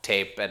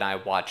self-tape and I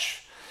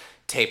watch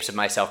tapes of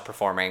myself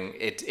performing.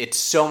 It's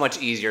so much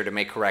easier to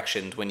make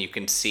corrections when you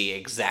can see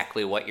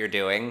exactly what you're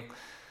doing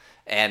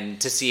and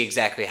to see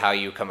exactly how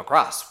you come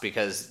across,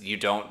 because you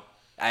don't.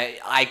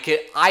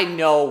 I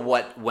know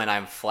when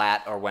I'm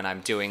flat or when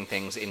I'm doing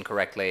things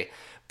incorrectly.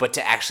 But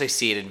to actually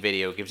see it in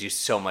video gives you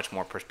so much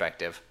more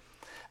perspective.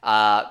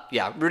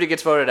 Rudy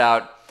gets voted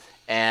out,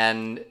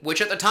 and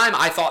which at the time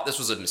I thought this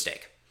was a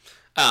mistake.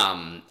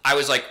 I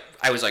was like,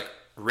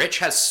 Rich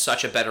has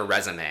such a better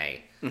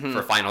resume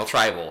for Final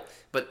Tribal,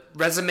 but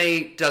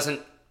resume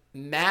doesn't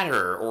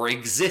matter or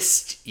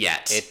exist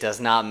yet. It does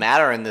not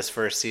matter in this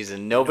first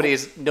season.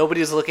 Nobody's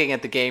looking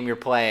at the game you're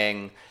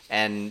playing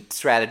and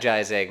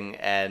strategizing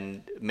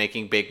and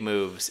making big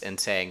moves and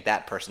saying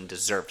that person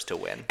deserves to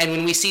win. And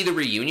when we see the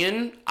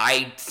reunion,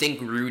 I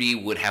think Rudy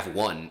would have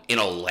won in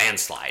a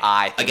landslide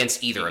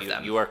against either of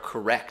them. You are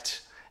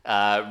correct.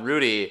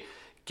 Rudy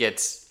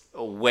gets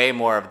way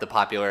more of the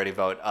popularity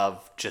vote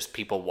of just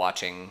people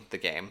watching the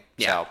game.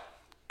 Yeah. So,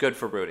 good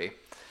for Rudy.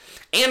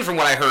 And from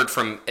what I heard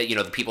from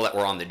the people that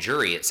were on the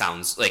jury, it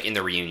sounds like in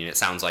the reunion, it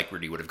sounds like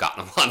Rudy would have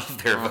gotten a lot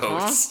of their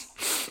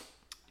votes.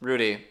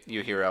 Rudy,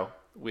 you hero.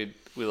 We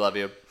love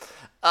you.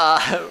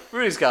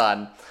 Rudy's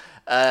gone.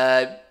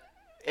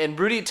 And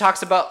Rudy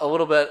talks a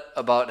little bit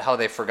about how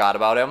they forgot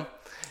about him.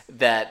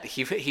 That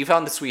he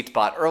found the sweet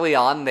spot. Early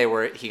on,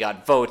 he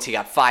got votes. He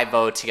got 5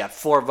 votes. He got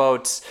 4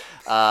 votes.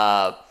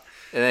 And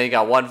then he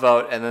got 1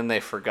 vote, and then they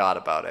forgot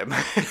about him.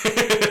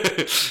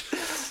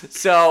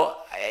 So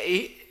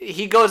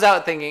he goes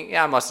out thinking,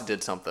 yeah, I must have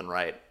did something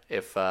right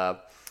if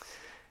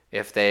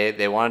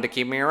they wanted to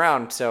keep me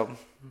around. So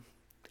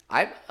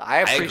I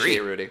appreciate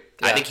Rudy.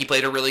 Yeah. I think he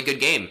played a really good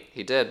game.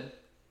 He did.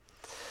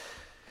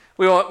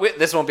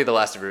 This won't be the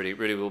last of Rudy.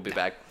 Rudy will be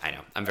back. I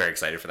know. I'm very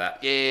excited for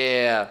that.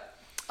 Yeah.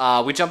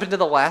 We jump into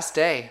the last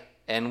day,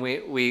 and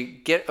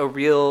we get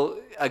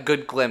a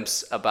good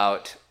glimpse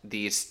about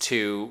these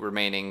 2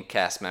 remaining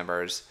cast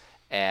members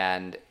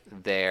and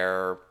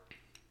their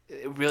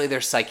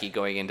psyche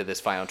going into this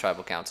final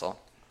tribal council.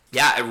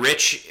 Yeah,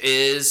 Rich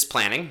is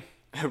planning.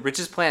 Rich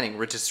is planning.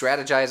 Rich is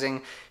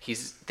strategizing.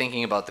 He's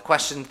thinking about the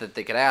questions that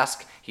they could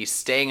ask. He's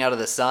staying out of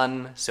the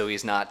sun so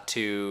he's not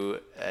too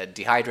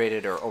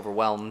dehydrated or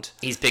overwhelmed.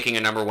 He's picking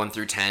a number 1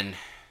 through 10.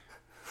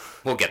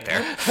 We'll get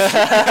there.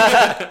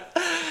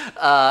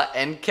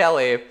 And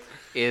Kelly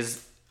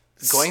is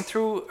going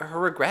through her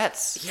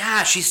regrets.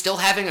 Yeah, she's still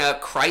having a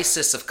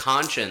crisis of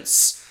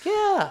conscience.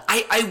 Yeah.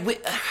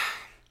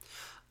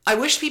 I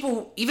wish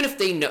people, even if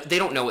they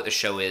don't know what the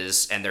show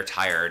is and they're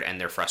tired and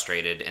they're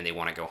frustrated and they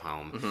want to go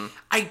home,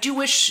 I do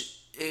wish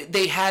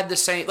they had the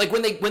same, like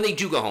when they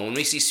do go home, when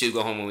we see Sue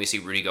go home, when we see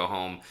Rudy go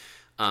home,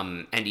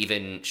 and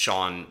even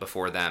Sean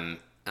before them,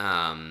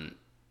 and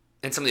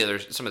some of the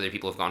other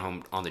people have gone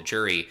home on the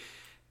jury,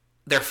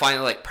 they're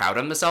finally like proud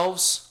of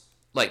themselves.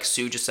 Like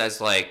Sue just says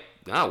like,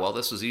 oh, well,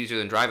 this was easier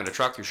than driving a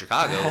truck through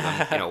Chicago,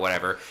 and,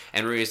 whatever.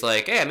 And Rui's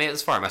like, hey, I made it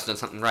this far. I must have done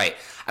something right.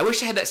 I wish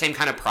they had that same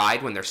kind of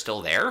pride when they're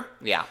still there.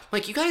 Yeah.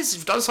 Like, you guys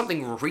have done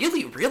something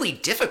really, really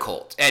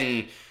difficult.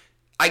 And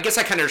I guess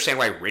I kind of understand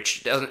why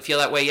Rich doesn't feel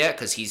that way yet,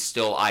 because he's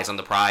still eyes on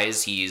the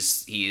prize. He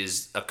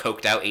is a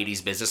coked out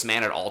 80s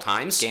businessman at all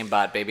times.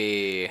 Gamebot,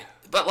 baby.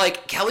 But,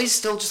 like, Kelly's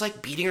still just,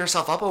 like, beating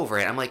herself up over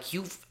it. I'm like,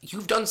 you've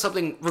done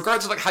something,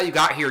 regardless of, like, how you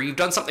got here, you've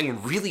done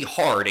something really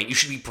hard, and you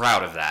should be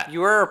proud of that.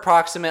 You were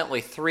approximately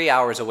 3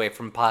 hours away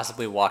from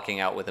possibly walking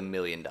out with $1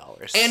 million.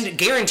 And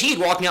guaranteed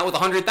walking out with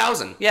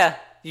 $100,000. Yeah,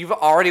 you've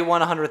already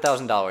won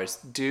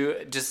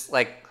 $100,000. Just,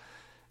 like,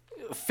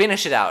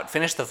 finish it out.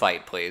 Finish the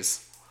fight,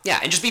 please. Yeah,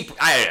 and just be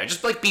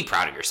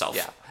proud of yourself.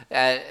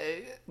 Yeah.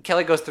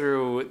 Kelly goes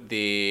through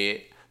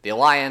the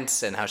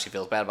alliance and how she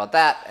feels bad about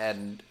that,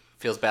 and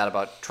feels bad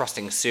about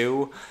trusting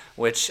Sue,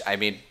 which, I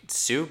mean,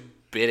 Sue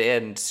bit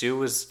in. Sue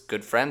was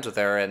good friends with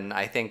her, and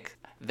I think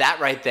that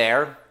right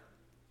there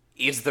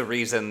is the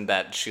reason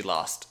that she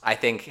lost. I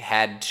think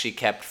had she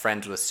kept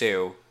friends with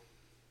Sue,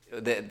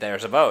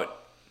 there's a vote.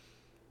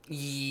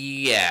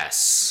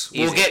 Yes.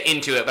 Easy. We'll get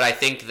into it, but I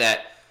think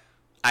that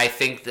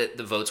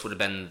the votes would have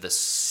been the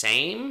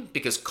same,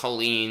 because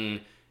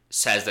Colleen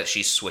says that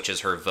she switches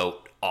her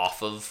vote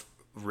off of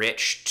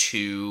Rich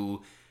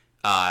to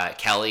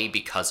Kelly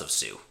because of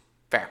Sue.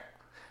 Fair.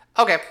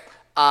 Okay.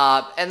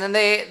 And then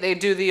they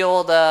do the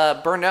old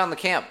burn down the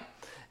camp.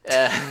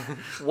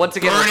 Once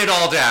again, burn it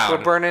all down.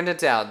 We're burning it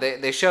down.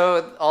 They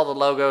show all the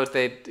logos.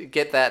 They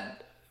get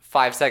that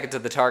 5 seconds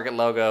of the Target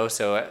logo,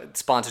 so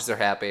sponsors are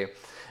happy.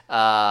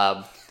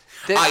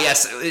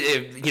 Yes.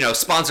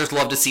 Sponsors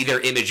love to see their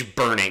image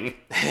burning.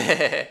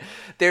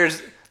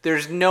 There's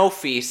no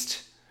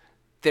feast.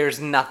 There's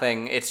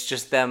nothing. It's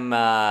just them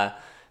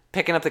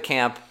picking up the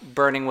camp,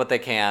 burning what they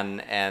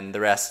can, and the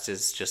rest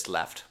is just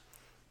left.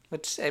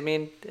 Which, I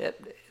mean,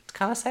 it's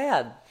kind of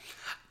sad.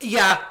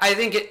 Yeah, I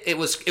think it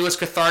was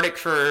cathartic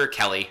for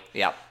Kelly.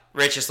 Yeah.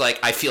 Rich is like,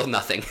 I feel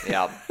nothing.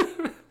 Yeah.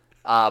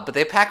 But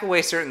they pack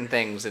away certain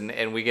things,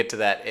 and we get to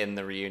that in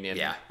the reunion,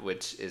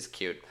 which is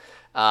cute.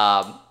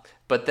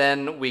 But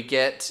then we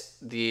get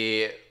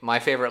my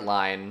favorite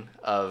line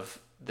of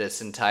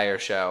this entire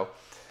show.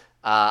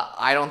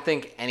 I don't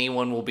think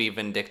anyone will be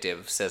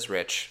vindictive, says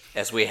Rich,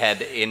 as we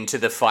head into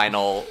the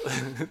final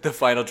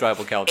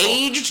tribal council.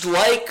 Aged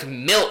like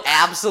milk.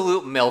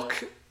 Absolute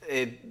milk.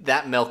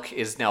 That milk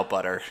is now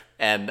butter.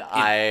 And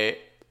Yep.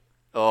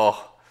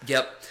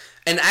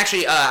 And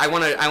actually, I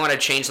want to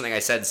change something I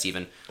said,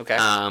 Steven. Okay.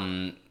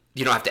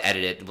 You don't have to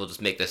edit it. We'll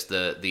just make this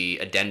the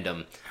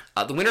addendum.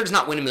 The winner does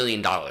not win $1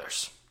 million.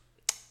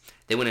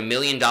 They win $1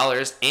 million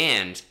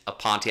and a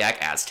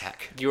Pontiac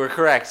Aztec. You were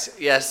correct.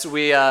 Yes,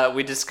 we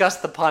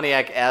discussed the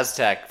Pontiac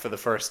Aztec for the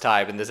first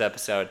time in this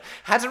episode.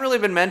 Hasn't really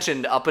been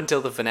mentioned up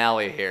until the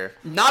finale here.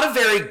 Not a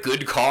very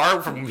good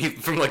car from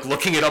like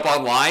looking it up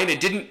online.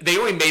 They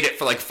only made it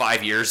for like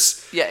 5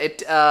 years.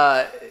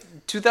 Yeah,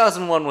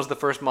 2001 was the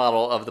first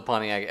model of the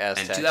Pontiac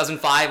Aztec. And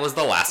 2005 was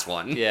the last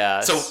one. Yeah.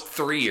 So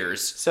 3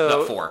 years. So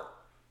not 4.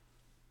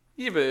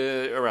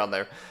 Even around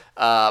there.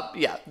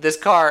 Yeah, this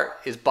car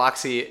is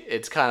boxy.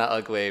 It's kind of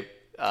ugly.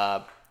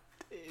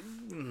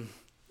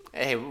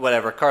 Hey,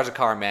 whatever. Car's a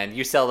car, man.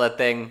 You sell that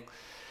thing,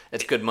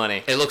 it's good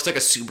money. It looks like a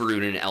Subaru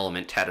in an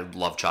Element had a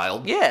love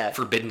child. Yeah.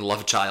 Forbidden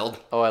love child.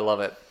 Oh, I love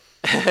it.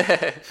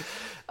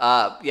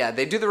 Yeah,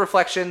 they do the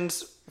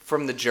reflections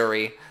from the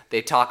jury.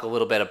 They talk a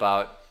little bit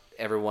about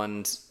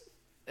everyone's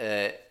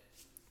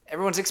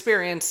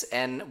experience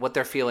and what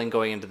they're feeling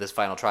going into this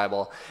final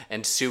tribal.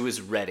 And Sue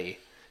is ready.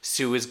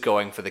 Sue is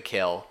going for the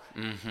kill.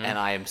 Mm-hmm. And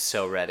I am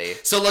so ready.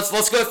 So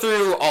let's go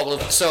through all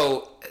of.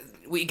 So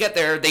we get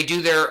there. They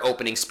do their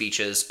opening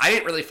speeches. I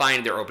didn't really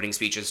find their opening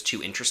speeches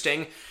too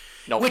interesting.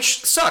 Nope.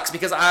 Which sucks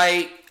because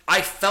I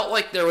felt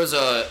like there was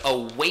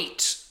a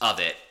weight of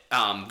it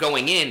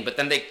going in, but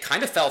then they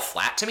kind of fell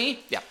flat to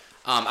me. Yeah.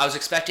 I was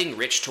expecting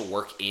Rich to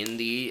work in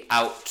the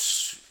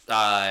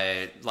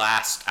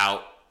last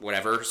out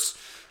whatever's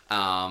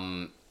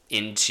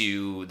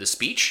into the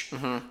speech.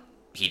 Mm-hmm.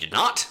 He did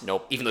not.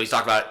 Nope. Even though he's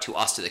talked about it to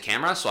us, to the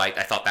camera, so I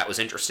thought that was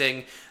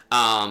interesting.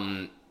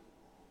 One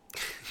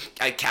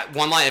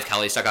line of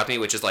Kelly stuck out to me,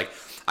 which is like,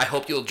 I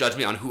hope you'll judge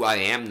me on who I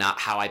am, not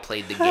how I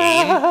played the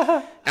game.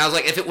 And I was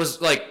like, if it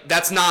was like,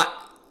 that's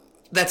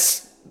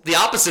the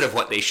opposite of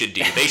what they should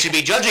do. They should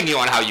be judging you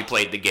on how you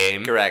played the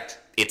game. Correct.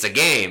 It's a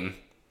game.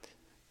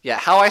 Yeah,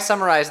 how I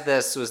summarized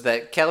this was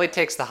that Kelly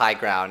takes the high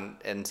ground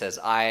and says,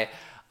 I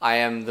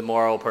am the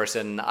moral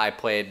person. I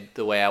played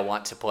the way I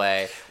want to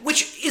play.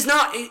 Which is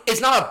not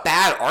a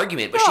bad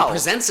argument, but No. she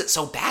presents it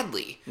so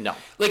badly. No.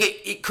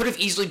 Like, it could have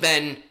easily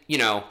been,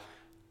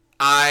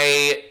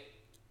 I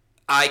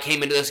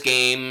came into this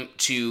game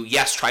to,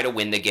 yes, try to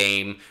win the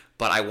game,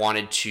 but I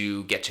wanted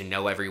to get to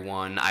know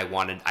everyone.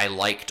 I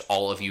liked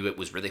all of you. It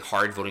was really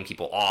hard voting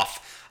people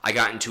off. I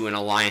got into an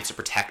alliance to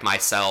protect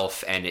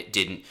myself, and it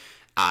didn't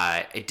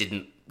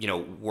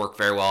work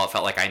very well. It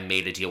felt like I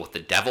made a deal with the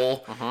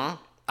devil. Mm-hmm.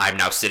 I'm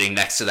now sitting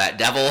next to that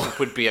devil.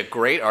 Would be a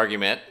great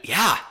argument.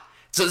 Yeah.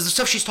 So this is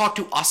stuff she's talked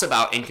to us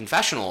about in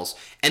confessionals,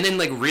 and then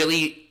like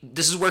really,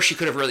 this is where she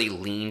could have really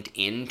leaned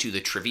into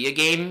the trivia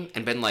game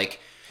and been like,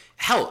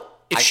 hell,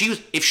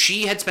 if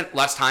she had spent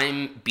less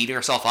time beating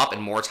herself up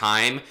and more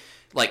time,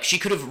 like she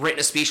could have written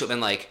a speech that would have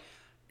been like,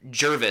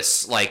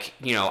 Jervis, like,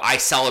 you know, I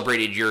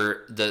celebrated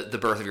the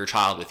birth of your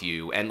child with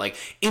you, and like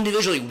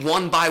individually,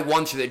 one by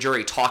one through the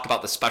jury, talk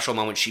about the special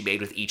moment she made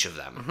with each of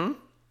them. Mm-hmm.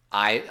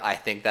 I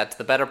think that's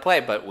the better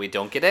play, but we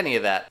don't get any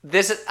of that.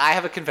 I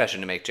have a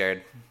confession to make,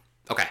 Jared.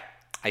 Okay.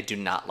 I do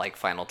not like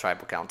Final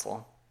Tribal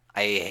Council.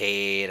 I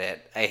hate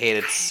it. I hate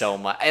it so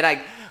much. And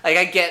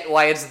I get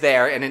why it's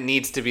there and it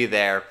needs to be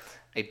there.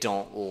 I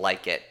don't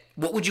like it.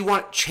 What would you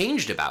want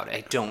changed about it?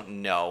 I don't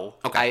know.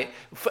 Okay.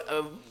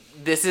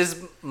 This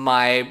is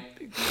my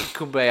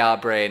kumbaya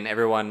brain.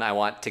 Everyone, I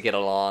want to get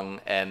along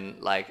and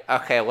like,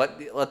 okay,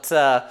 let's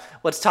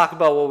talk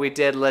about what we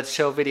did. Let's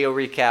show video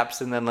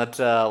recaps and then let's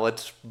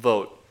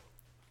vote.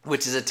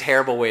 Which is a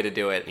terrible way to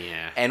do it.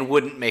 Yeah. And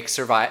wouldn't make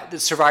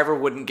Survivor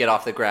wouldn't get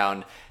off the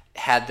ground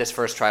had this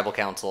first tribal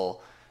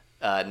council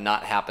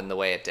not happen the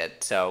way it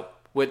did. So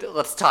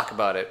let's talk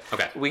about it.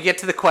 Okay. We get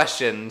to the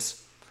questions.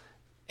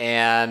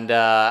 And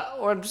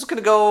I'm just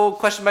gonna go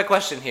question by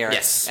question here.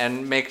 Yes.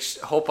 And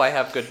hope I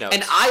have good notes.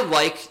 And I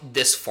like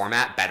this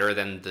format better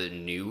than the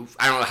new.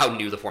 I don't know how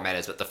new the format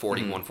is, but the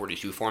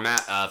 41-42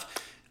 format of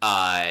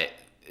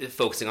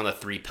focusing on the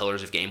 3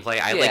 pillars of gameplay.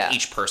 I like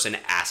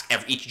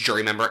each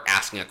jury member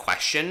asking a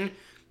question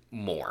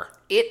more.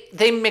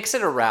 They mix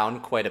it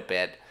around quite a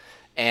bit,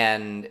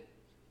 and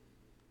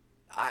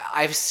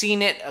I've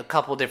seen it a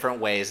couple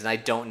different ways, and I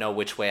don't know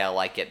which way I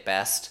like it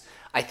best.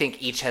 I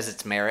think each has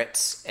its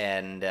merits,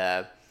 and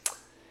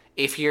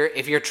if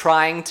you're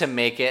trying to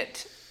make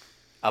it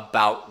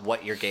about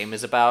what your game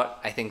is about,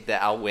 I think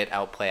the outwit,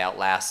 outplay,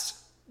 outlast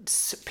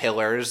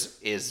pillars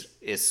is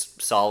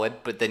solid.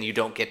 But then you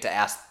don't get to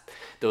ask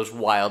those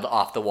wild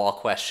off the wall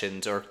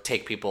questions or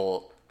take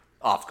people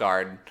off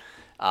guard.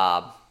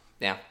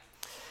 Yeah,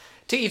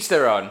 to each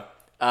their own.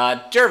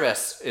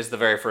 Jervis is the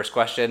very first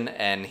question,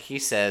 and he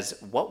says,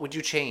 "What would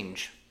you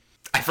change?"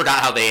 I forgot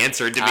how they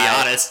answered, to be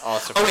honest.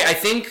 Also wait,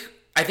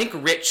 I think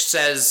Rich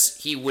says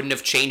he wouldn't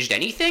have changed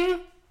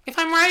anything, if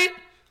I'm right.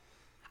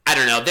 I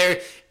don't know.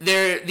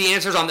 The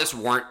answers on this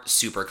weren't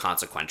super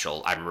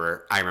consequential. I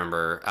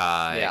remember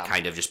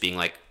kind of just being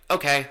like,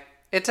 okay.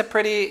 It's a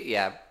pretty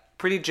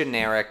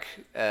generic.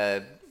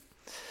 All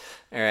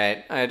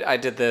right, I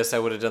did this. I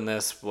would have done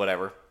this.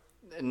 Whatever.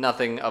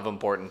 Nothing of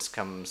importance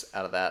comes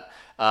out of that.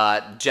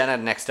 Jenna,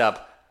 next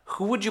up,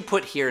 who would you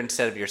put here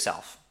instead of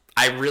yourself?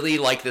 I really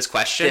like this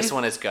question. This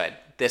one is good.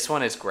 This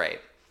one is great.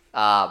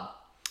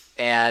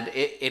 And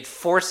it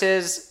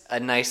forces a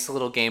nice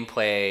little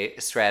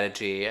gameplay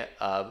strategy.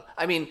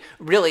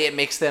 Really, it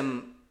makes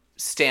them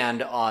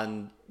stand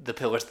on the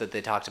pillars that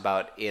they talked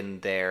about in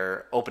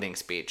their opening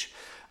speech.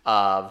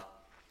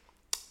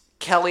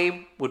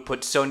 Kelly would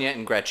put Sonia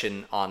and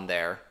Gretchen on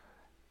there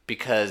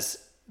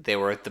because they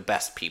were the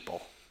best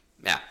people.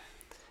 Yeah.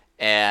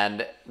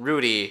 And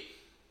Rich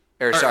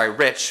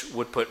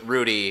would put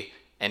Rudy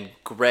and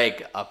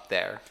Greg up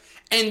there.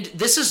 And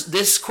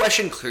this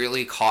question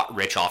clearly caught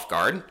Rich off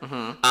guard.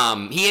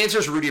 Mm-hmm. He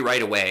answers Rudy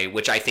right away,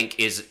 which I think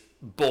is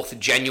both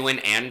genuine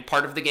and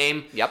part of the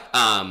game. Yep.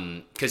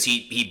 Because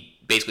he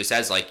basically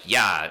says like,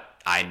 yeah,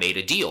 I made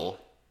a deal,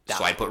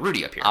 so I put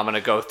Rudy up here. I'm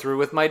gonna go through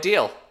with my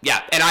deal.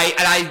 Yeah, and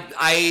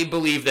I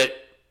believe that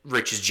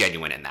Rich is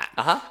genuine in that.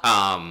 Uh-huh.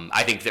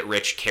 I think that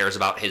Rich cares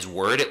about his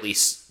word, at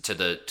least to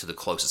the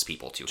closest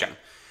people to him.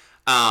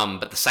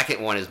 But the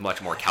second one is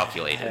much more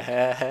calculated.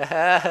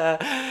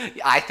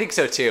 I think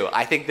so too.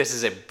 I think this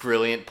is a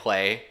brilliant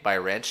play by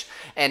Rich,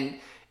 and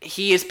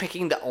he is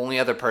picking the only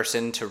other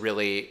person to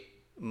really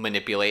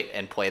manipulate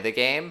and play the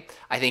game.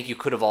 I think you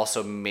could have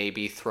also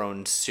maybe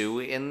thrown Sue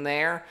in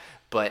there,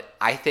 but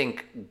I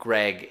think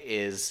Greg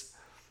is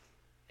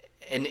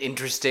an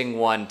interesting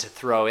one to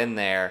throw in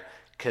there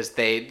because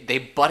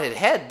they butted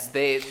heads.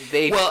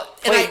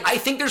 I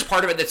think there's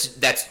part of it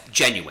that's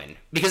genuine,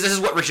 because this is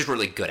what Rich is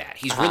really good at.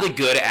 He's really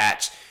good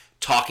at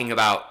talking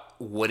about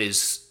what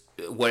is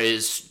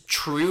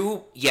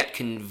true yet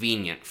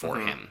convenient for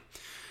him.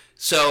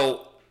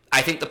 So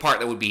I think the part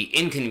that would be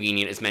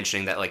inconvenient is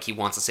mentioning that like he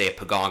wants to say a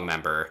Pagong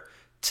member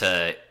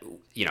to,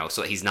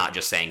 so that he's not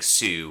just saying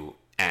Sioux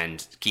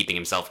and keeping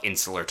himself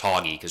insular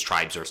Toggy, because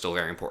tribes are still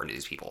very important to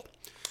these people.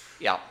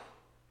 Yeah.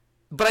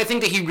 But I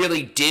think that he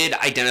really did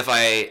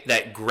identify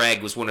that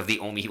Greg was one of the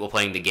only people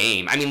playing the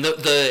game. I mean,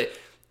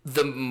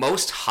 the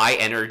most high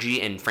energy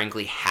and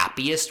frankly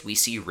happiest we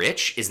see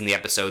Rich is in the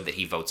episode that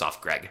he votes off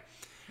Greg.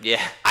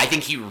 Yeah. I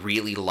think he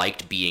really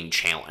liked being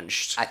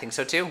challenged. I think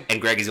so too. And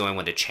Greg is the only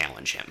one to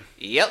challenge him.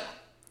 Yep.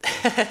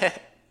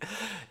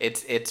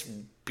 It's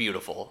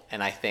beautiful,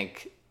 and I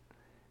think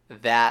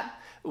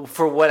that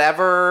for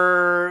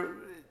whatever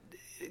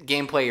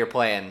gameplay you're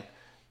playing,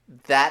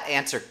 that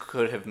answer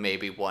could have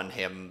maybe won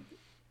him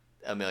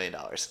 $1 million.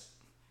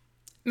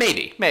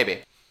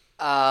 Maybe.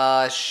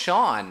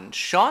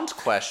 Sean's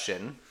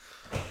question.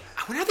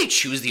 I wonder how they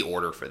choose the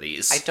order for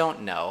these. I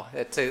don't know.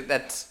 That's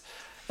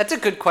a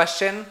good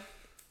question.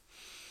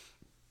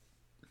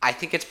 I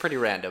think it's pretty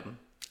random.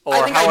 Or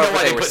I think I know however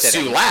why they were put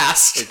sitting. Sue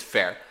last. It's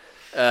fair.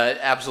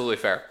 Absolutely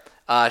fair.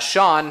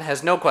 Sean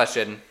has no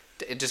question.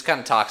 It just kind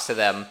of talks to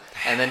them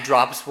and then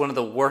drops one of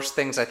the worst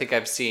things I think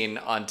I've seen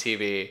on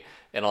TV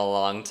in a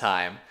long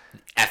time.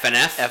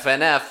 FNF?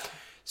 FNF.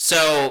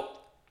 So,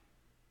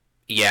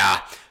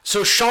 yeah.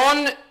 So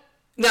Sean,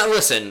 now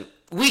listen,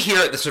 we here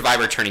at the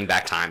Survivor Turning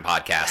Back Time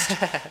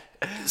podcast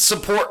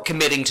support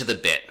committing to the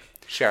bit.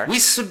 Sure. We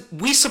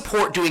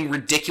support doing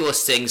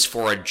ridiculous things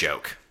for a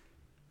joke.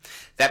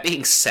 That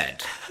being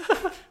said,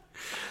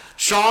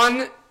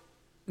 Sean,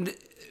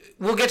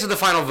 we'll get to the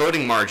final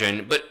voting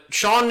margin, but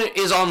Sean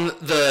is on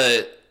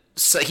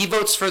he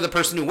votes for the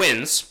person who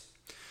wins.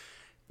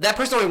 That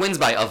person only wins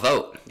by a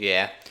vote.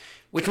 Yeah.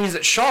 Which means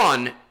that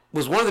Sean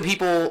was one of the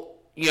people,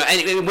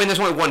 and when there's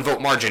only one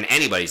vote margin,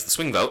 anybody's the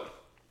swing vote.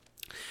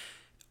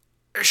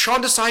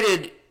 Sean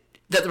decided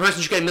that the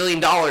person should get $1 million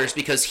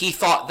because he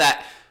thought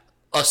that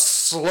a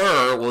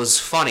slur was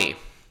funny.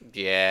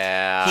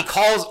 Yeah.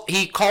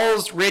 He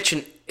calls Rich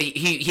and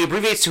he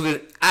abbreviates to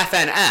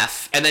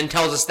FNF and then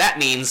tells us that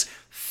means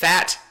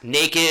fat,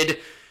 naked,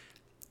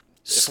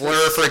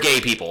 slur for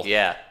gay people.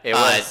 Yeah, it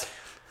was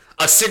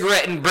a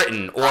cigarette in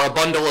Britain or a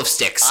bundle of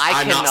sticks.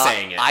 I'm not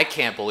saying it. I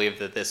can't believe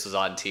that this was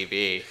on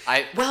TV.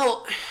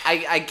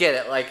 I get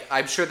it. Like,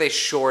 I'm sure they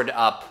shored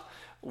up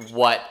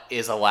what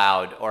is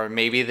allowed, or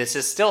maybe this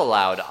is still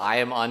allowed. I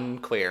am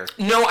unclear.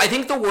 No, I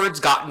think the word's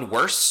gotten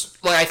worse.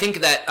 Like, I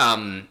think that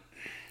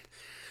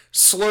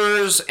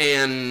slurs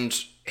and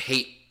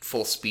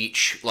hateful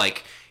speech,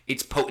 like,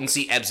 its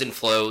potency ebbs and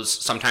flows.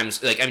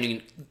 Sometimes, like, I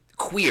mean,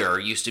 queer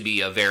used to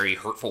be a very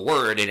hurtful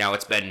word, and now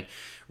it's been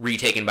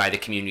retaken by the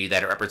community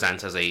that it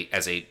represents as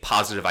a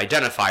positive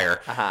identifier.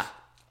 Uh-huh.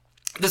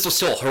 This was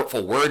still a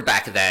hurtful word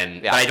back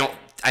then, yeah. but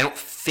I don't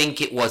think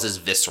it was as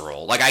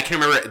visceral. Like, I can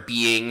remember it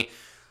being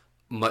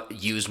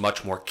used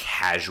much more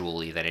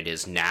casually than it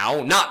is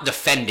now. Not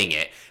defending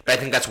it, but I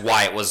think that's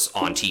why it was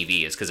on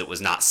TV, is because it was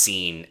not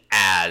seen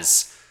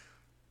as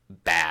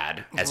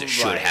bad as it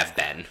should have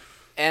been.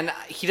 And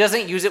he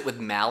doesn't use it with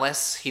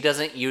malice. He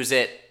doesn't use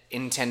it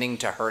intending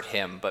to hurt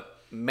him,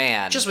 but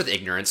man. Just with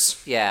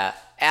ignorance. Yeah,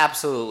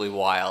 absolutely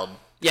wild.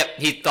 Yep,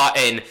 he thought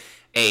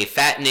a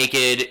fat,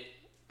 naked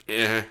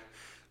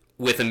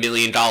with $1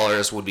 million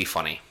would be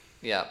funny.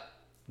 Yeah.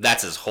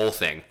 That's his whole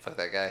thing. Fuck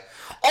that guy.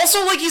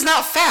 Also, like, he's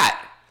not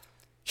fat.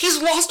 He's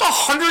lost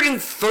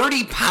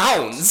 130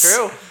 pounds. It's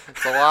true.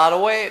 It's a lot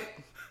of weight.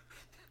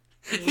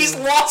 He has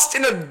lost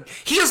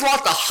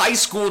a high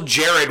school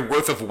Jared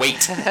worth of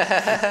weight.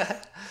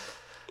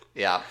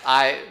 Yeah,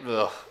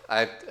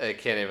 I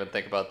can't even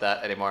think about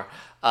that anymore.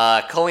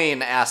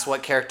 Colleen asks,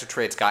 what character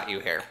traits got you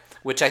here?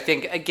 Which I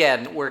think,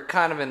 again, we're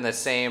kind of in the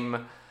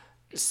same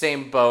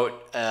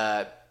boat.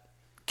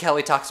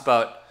 Kelly talks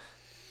about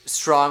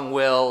strong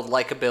will,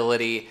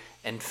 likability,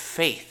 and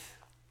faith.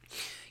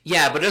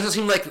 Yeah, but it doesn't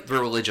seem like the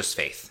religious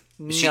faith.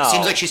 No. She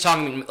seems like she's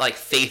talking like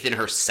faith in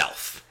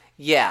herself.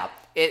 Yeah,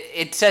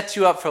 it sets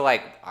you up for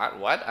like,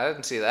 what? I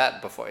didn't see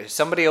that before.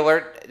 Somebody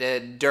alert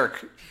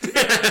Dirk.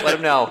 Let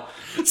him know.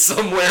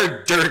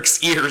 Somewhere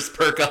Dirk's ears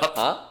perk up.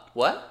 Huh?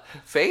 What?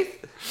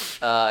 Faith?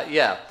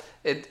 Yeah.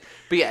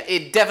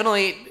 It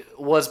definitely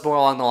was more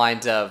along the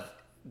lines of,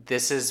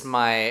 this is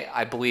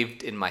I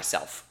believed in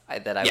myself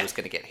that I was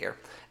going to get here.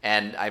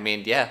 And I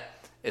mean, yeah,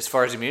 as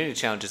far as immunity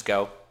challenges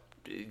go,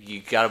 you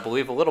got to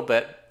believe a little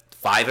bit.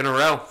 5 in a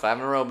row. 5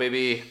 in a row,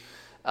 baby.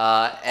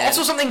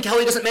 Also something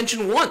Kelly doesn't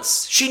mention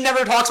once. She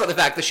never talks about the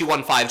fact that she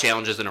won 5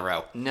 challenges in a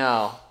row.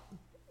 No.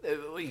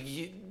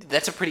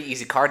 That's a pretty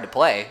easy card to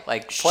play.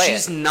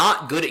 She's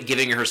not good at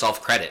giving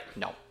herself credit.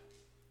 No.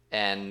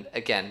 And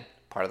again,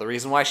 part of the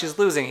reason why she's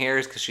losing here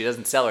is because she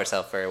doesn't sell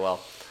herself very well.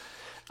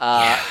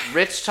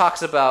 Rich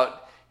talks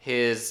about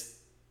his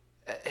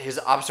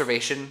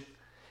observation,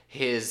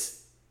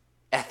 his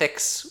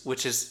ethics,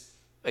 which is,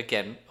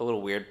 again, a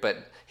little weird, but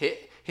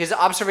his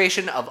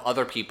observation of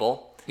other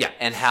people. Yeah.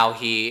 And how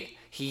he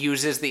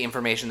uses the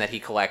information that he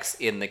collects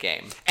in the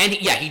game. And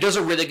yeah, he does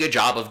a really good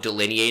job of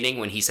delineating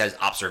when he says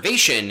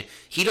observation.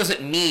 He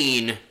doesn't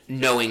mean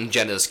knowing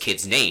Jenna's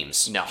kids'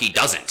 names. No. He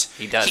doesn't.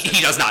 He doesn't.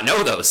 He does not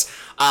know those.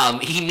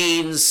 He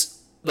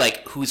means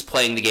like who's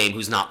playing the game,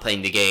 who's not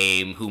playing the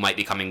game, who might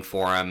be coming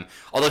for him.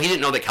 Although he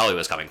didn't know that Kelly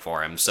was coming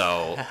for him,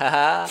 so...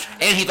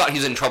 And he thought he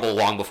was in trouble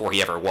long before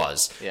he ever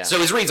was. Yeah. So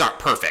his reads aren't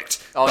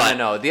perfect. Oh,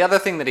 no. The other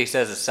thing that he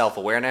says is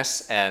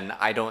self-awareness, and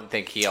I don't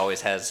think he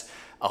always has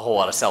a whole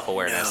lot of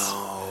self-awareness.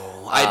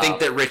 No. I think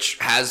that Rich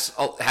has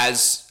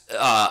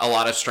a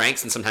lot of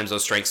strengths, and sometimes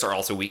those strengths are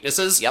also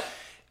weaknesses. Yep.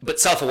 But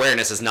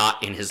self-awareness is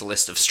not in his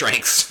list of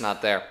strengths.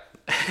 Not there.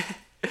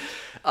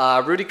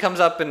 Rudy comes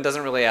up and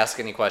doesn't really ask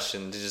any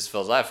questions. He just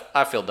feels,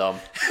 I feel dumb.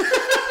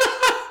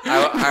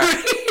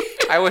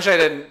 I wish I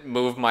didn't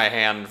move my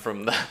hand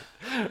from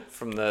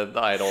the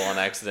idol on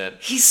accident.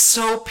 He's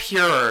so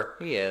pure.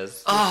 He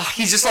is.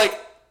 He's just like,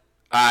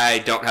 I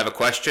don't have a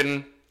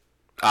question.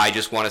 I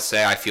just want to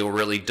say I feel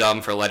really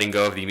dumb for letting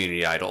go of the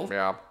immunity idol.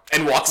 Yeah.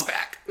 And walks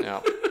back.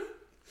 Yeah.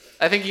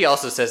 I think he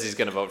also says he's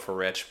going to vote for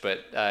Rich,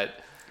 but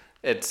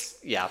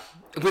Yeah.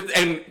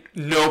 And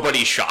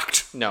nobody's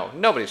shocked. No,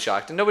 nobody's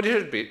shocked, and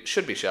nobody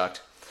should be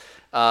shocked.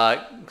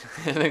 And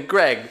then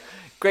Greg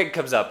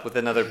comes up with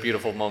another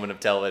beautiful moment of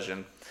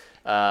television.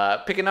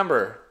 Pick a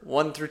number,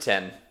 1 through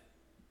 10.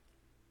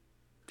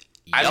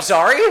 Yep. I'm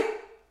sorry?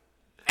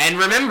 And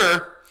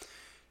remember,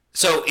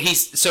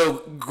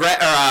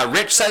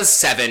 Rich says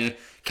 7,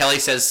 Kelly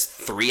says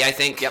 3, I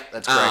think. Yep,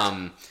 that's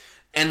correct.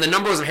 And the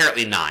number was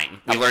apparently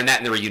 9. We learned that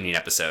in the reunion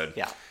episode.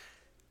 Yeah.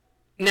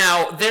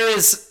 Now, there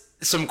is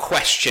some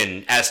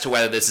question as to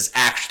whether this is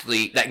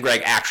that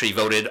Greg actually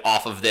voted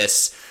off of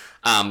this.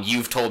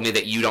 You've told me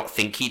that you don't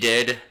think he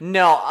did.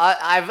 No,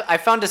 I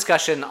found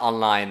discussion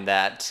online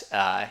that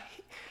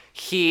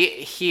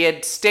he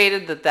had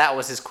stated that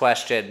was his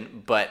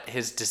question, but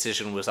his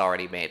decision was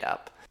already made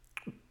up.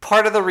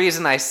 Part of the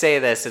reason I say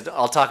this, and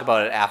I'll talk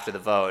about it after the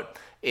vote,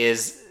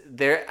 is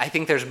I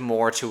think there's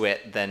more to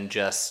it than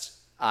just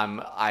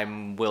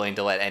I'm willing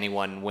to let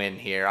anyone win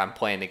here. I'm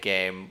playing a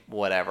game,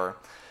 whatever.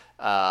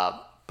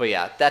 But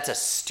yeah, that's a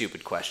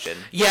stupid question.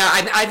 Yeah,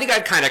 I think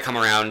I'd kind of come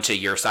around to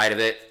your side of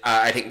it.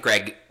 I think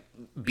Greg,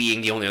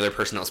 being the only other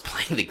person that was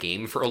playing the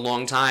game for a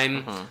long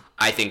time,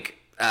 I think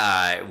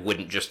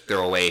wouldn't just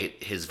throw away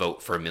his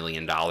vote for $1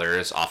 million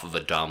off of a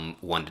dumb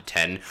 1 to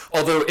 10.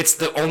 Although it's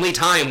the only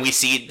time we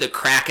see the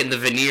crack in the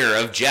veneer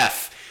of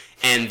Jeff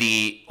and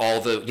all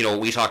the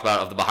we talked about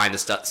of the behind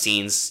the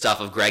scenes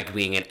stuff of Greg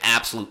being an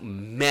absolute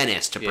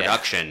menace to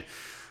production.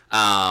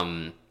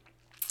 Yeah.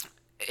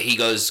 He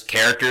goes,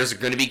 characters are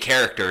going to be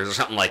characters or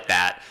something like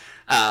that.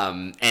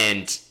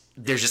 And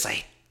there's just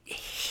a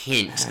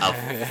hint of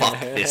fuck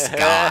this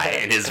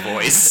guy in his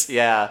voice.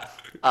 Yeah.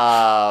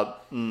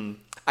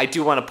 I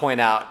do want to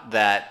point out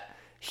that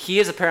he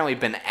has apparently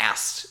been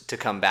asked to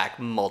come back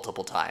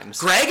multiple times.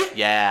 Greg?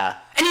 Yeah.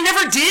 And he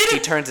never did? He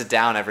turns it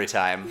down every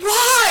time.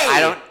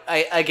 Why?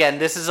 Again,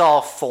 this is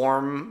all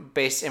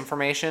form-based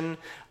information.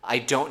 I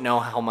don't know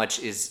how much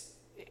is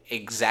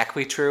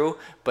exactly true,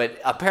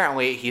 but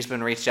apparently he's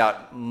been reached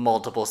out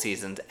multiple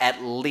seasons,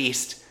 at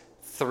least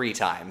 3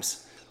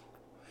 times.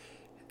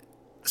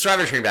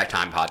 Survivor Turning Back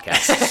Time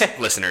podcast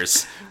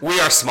listeners, we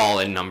are small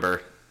in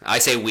number. I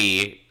say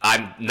we.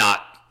 I'm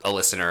not a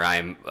listener.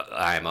 I'm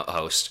a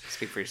host.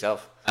 Speak for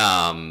yourself.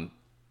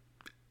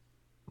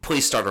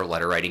 Please start our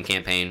letter writing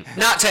campaign.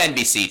 Not to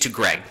NBC, to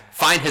Greg.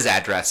 Find his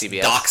address.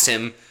 CBS. Dox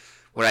him.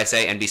 What did I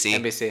say? NBC?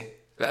 NBC.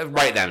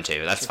 Write them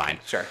too. That's fine.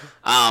 Sure.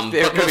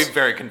 They're going to be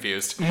very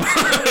confused.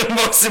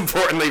 Most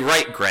importantly,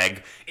 write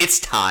Greg. It's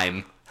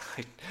time.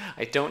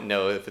 I don't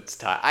know if it's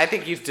time. I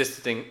think he's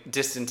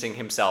distancing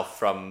himself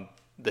from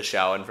the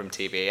show and from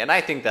TV, and I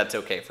think that's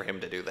okay for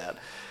him to do that.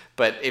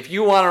 But if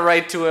you want to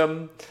write to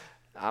him,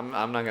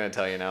 I'm not going to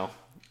tell you no.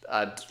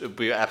 It would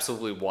be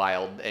absolutely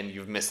wild, and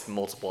you've missed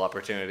multiple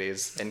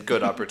opportunities, and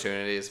good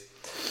opportunities.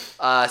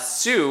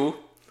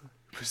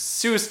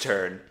 Sue's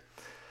turn.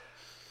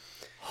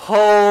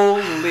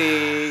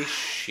 Holy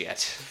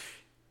shit.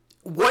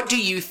 What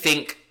do you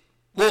think?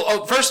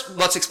 Well, first,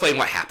 let's explain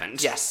what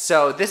happened. Yes,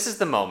 so this is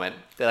the moment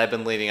that I've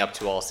been leading up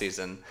to all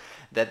season,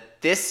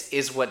 that this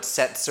is what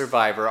sets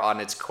Survivor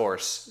on its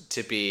course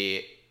to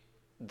be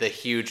the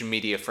huge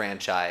media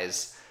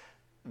franchise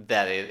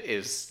that it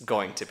is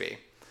going to be.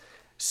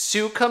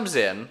 Sue comes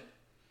in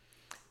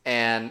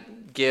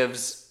and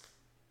gives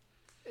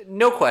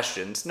no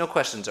questions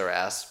are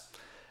asked,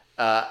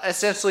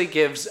 essentially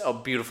gives a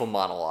beautiful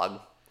monologue.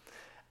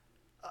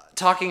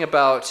 Talking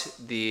about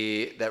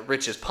that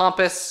Rich is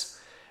pompous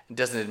and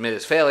doesn't admit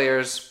his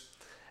failures,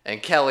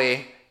 and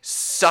Kelly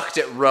sucked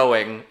at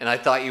rowing, and I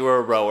thought you were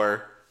a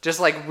rower. Just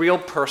like real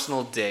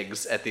personal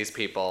digs at these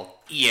people.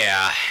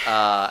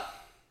 Yeah.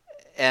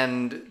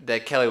 And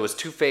that Kelly was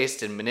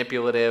two-faced and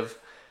manipulative,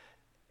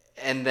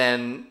 and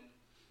then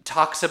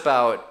talks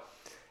about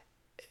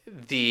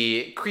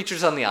the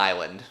creatures on the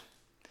island,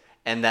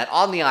 and that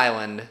on the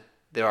island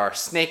there are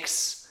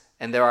snakes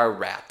and there are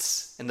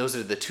rats. And those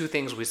are the 2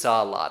 things we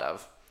saw a lot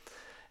of.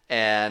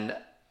 And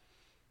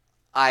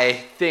I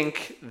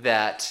think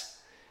that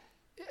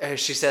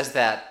she says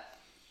that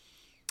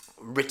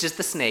Rich is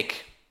the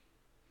snake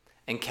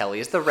and Kelly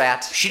is the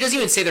rat. She doesn't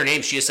even say their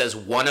names. She just says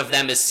one of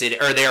them is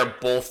sitting, or they are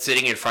both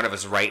sitting in front of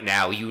us right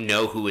now. You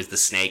know who is the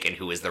snake and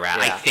who is the rat.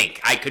 Yeah. I think.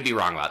 I could be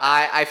wrong about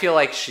that. I feel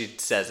like she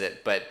says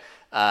it, but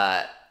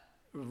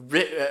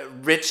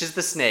Rich is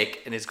the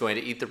snake and is going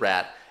to eat the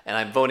rat. And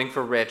I'm voting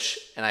for Rich,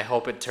 and I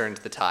hope it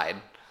turns the tide.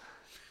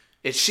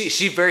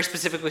 She very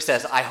specifically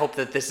says, I hope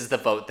that this is the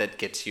vote that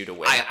gets you to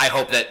win. I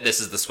hope that this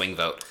is the swing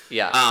vote.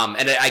 Yeah.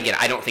 And again,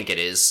 I don't think it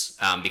is,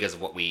 because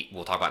of what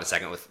we'll talk about in a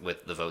second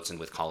with the votes and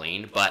with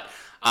Colleen. But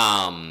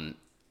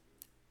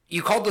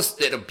you called this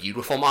a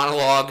beautiful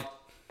monologue.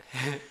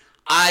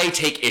 I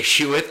take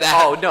issue with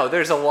that. Oh, no,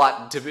 there's a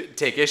lot to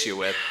take issue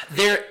with.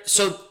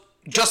 So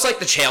just like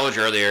the challenge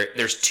earlier,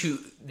 there's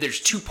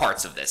two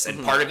parts of this,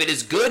 and part of it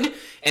is good,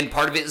 and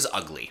part of it is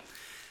ugly.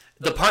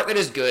 The part that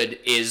is good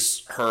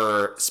is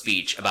her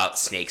speech about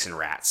snakes and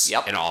rats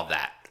and all of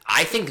that.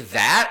 I think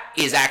that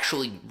is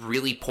actually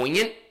really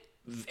poignant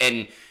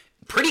and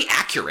pretty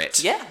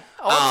accurate. Yeah,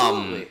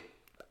 absolutely.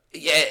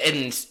 Yeah,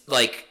 and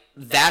like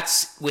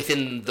that's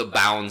within the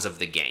bounds of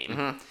the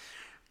game.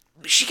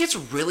 She gets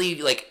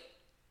really like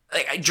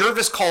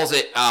Jervis calls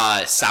it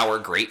sour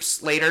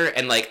grapes later,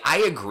 and like I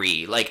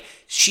agree. Like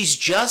she's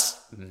just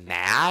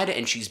mad,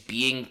 and she's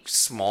being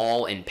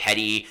small and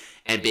petty,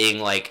 and being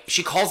like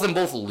she calls them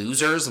both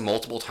losers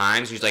multiple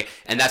times. She's like,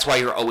 and that's why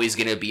you're always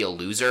gonna be a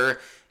loser.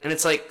 And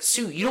it's like,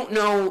 Sue, you don't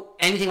know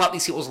anything about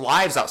these people's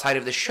lives outside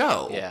of the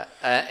show. Yeah,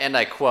 and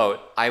I quote,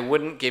 "I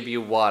wouldn't give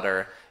you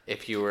water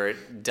if you were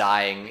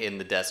dying in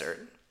the desert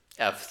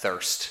of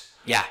thirst."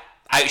 Yeah.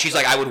 She's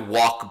like, I would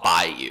walk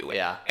by you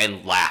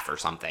and laugh or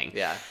something.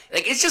 Yeah.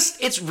 Like,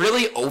 it's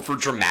really over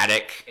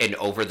dramatic and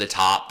over the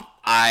top.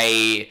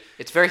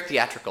 It's very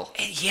theatrical.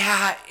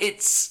 Yeah,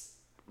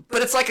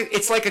 but it's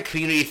like a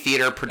community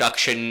theater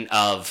production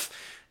of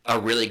a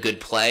really good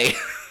play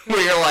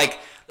where you're like,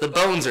 the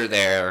bones are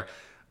there,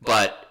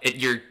 but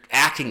you're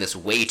acting this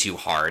way too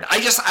hard.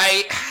 It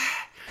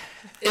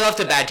left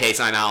a bad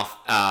taste in my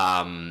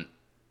mouth.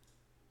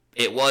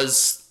 It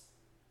was,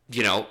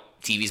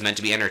 TV's meant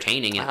to be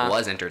entertaining, and it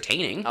was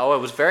entertaining. Oh, it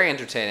was very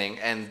entertaining,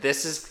 and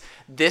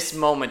this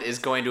moment is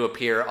going to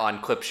appear on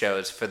clip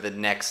shows for the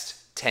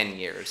next 10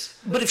 years.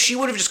 But if she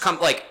would have just come,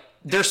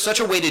 there's such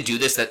a way to do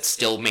this that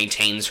still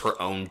maintains her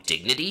own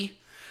dignity.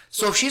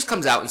 So if she just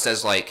comes out and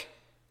says,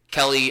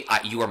 Kelly,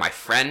 you are my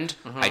friend,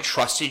 I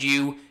trusted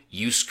you,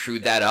 you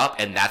screwed that up,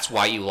 and that's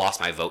why you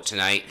lost my vote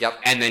tonight. Yep.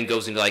 And then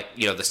goes into,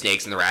 the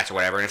snakes and the rats or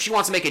whatever. And if she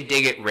wants to make a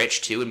dig at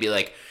Rich, too, and be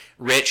like,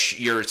 Rich,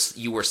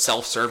 you were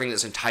self-serving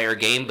this entire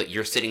game, but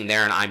you're sitting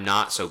there and I'm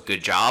not, so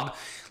good job.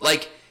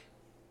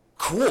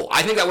 Cool.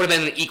 I think that would have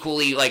been an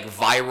equally,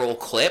 viral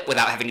clip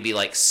without having to be,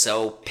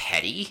 so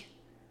petty.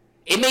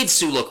 It made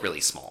Sue look really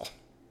small.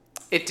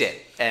 It did.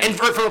 And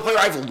for a player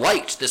I've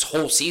liked this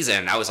whole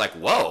season, I was like,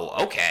 whoa,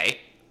 okay.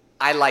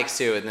 I like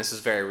Sue, and this is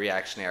very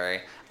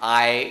reactionary.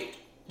 I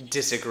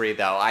disagree,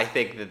 though. I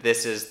think that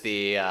this is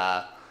the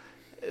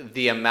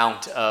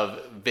amount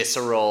of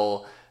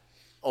visceral,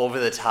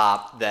 over the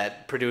top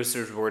that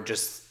producers were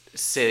just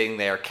sitting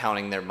there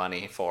counting their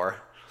money for.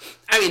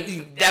 I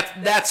mean,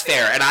 that's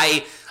fair, and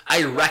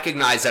I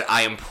recognize that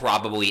I am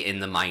probably in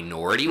the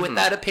minority with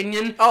that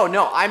opinion. Oh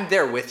no, I'm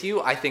there with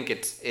you. I think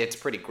it's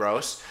pretty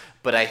gross,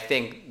 but I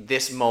think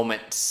this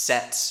moment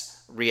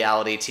sets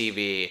reality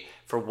TV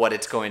for what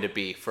it's going to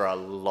be for a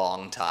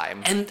long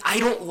time. And I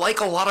don't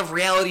like a lot of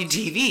reality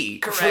TV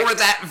Correct. for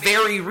that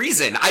very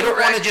reason. I don't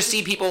want to just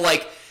see people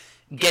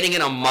getting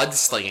in a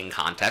mudslinging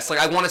contest.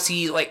 I want to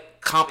see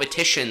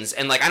competitions,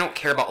 and I don't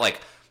care about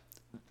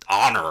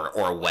honor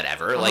or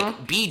whatever.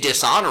 Be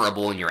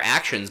dishonorable in your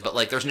actions, but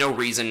there's no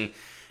reason.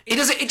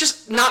 It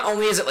just not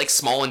only is it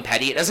small and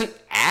petty, it doesn't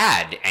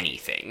add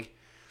anything.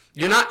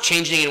 You're not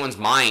changing anyone's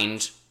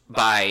mind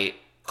by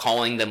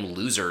calling them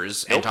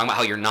losers and talking about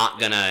how you're not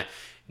gonna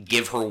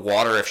give her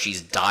water if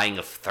she's dying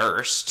of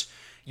thirst.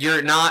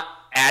 You're not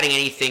adding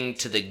anything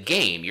to the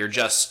game. You're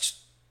just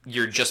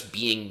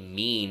being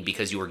mean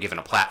because you were given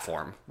a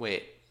platform.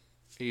 Wait,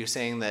 are you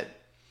saying that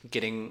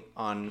getting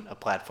on a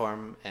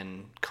platform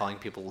and calling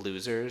people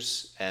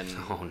losers and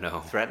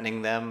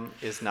threatening them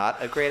is not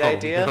a great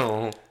idea?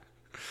 No.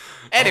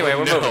 Anyway,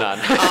 we're moving on.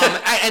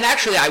 And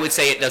actually, I would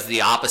say it does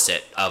the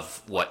opposite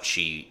of what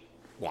she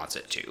wants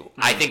it to.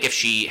 I think if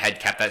she had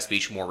kept that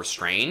speech more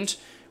restrained,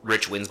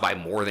 Rich wins by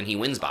more than he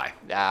wins by.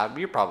 Yeah,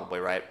 you're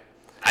probably right.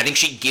 I think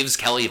she gives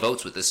Kelly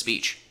votes with this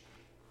speech.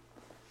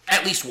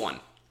 At least one.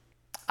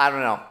 I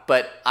don't know,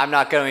 but I'm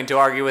not going to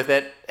argue with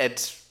it.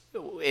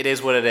 It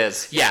is what it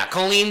is. Yeah,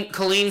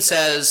 Colleen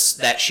says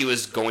that she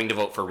was going to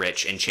vote for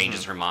Rich and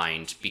changes her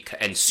mind,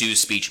 and Sue's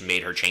speech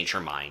made her change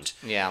her mind.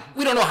 Yeah.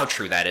 We don't know how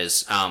true that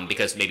is,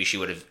 because maybe she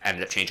would have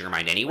ended up changing her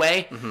mind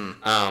anyway.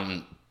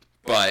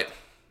 But,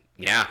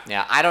 yeah.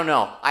 Yeah, I don't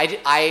know.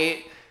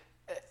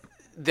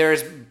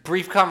 There's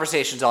brief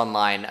conversations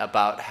online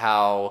about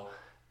how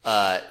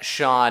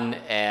Sean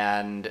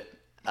and...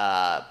 who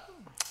am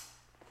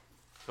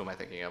I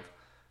thinking of?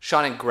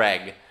 Sean and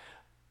Greg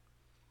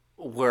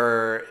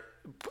were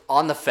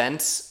on the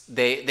fence.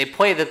 They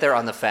play that they're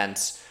on the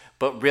fence,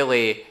 but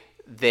really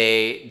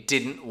they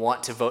didn't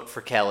want to vote for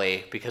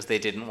Kelly because they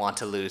didn't want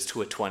to lose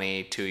to a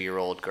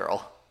 22-year-old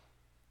girl.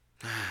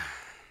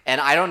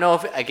 And I don't know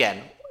if,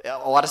 again,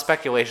 a lot of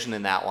speculation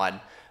in that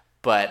one,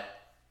 but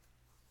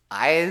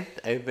I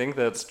think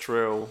that's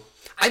true.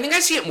 I think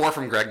I see it more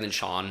from Greg than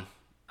Sean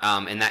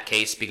in that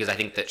case, because I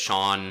think that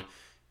Sean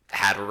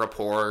had a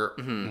rapport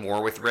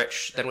more with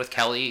Rich than with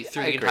Kelly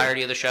through the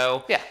entirety of the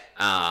show. Yeah.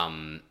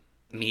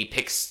 He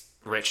picks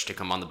Rich to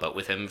come on the boat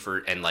with him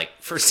for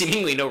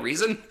seemingly no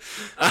reason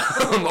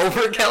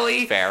over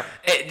Kelly. Fair.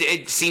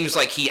 It seems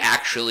like he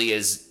actually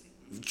is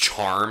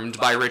charmed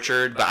by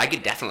Richard, but I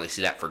could definitely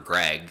see that for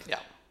Greg. Yeah.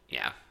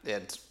 Yeah.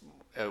 It's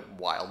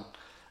wild.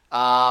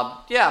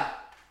 Yeah.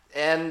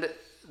 And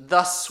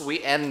thus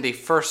we end the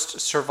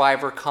first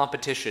Survivor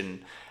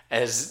competition,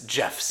 as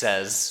Jeff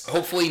says.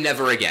 Hopefully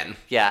never again.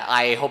 Yeah,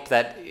 I hope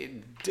that...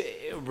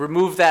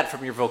 remove that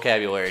from your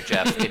vocabulary,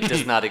 Jeff. It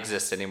does not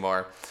exist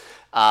anymore.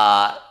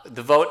 The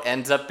vote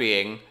ends up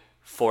being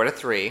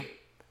 4-3.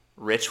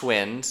 Rich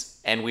wins,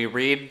 and we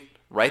read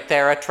right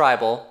there at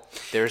Tribal,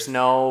 there's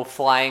no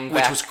flying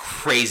back. Which was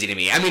crazy to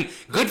me. I mean,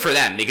 good for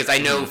them, because I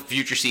know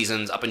future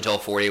seasons up until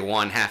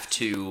 41 have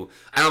to...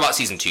 I don't know about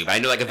season 2, but I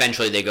know like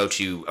eventually they go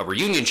to a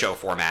reunion show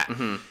format,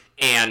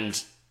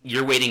 and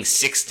you're waiting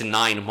 6 to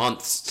 9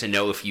 months to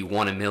know if you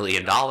won $1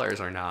 million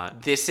or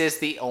not. This is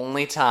the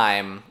only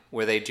time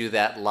where they do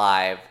that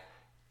live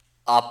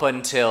up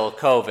until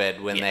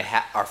COVID, when they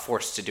are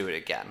forced to do it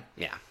again.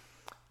 Yeah.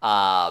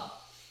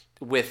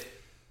 With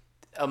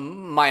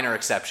minor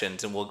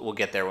exceptions, and we'll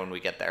get there when we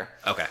get there.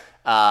 Okay.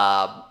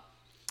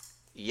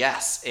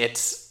 Yes,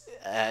 it's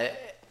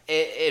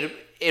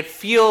it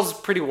feels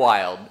pretty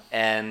wild,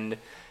 and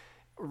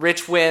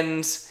Rich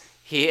wins.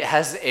 He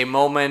has a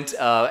moment.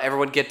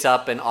 Everyone gets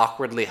up and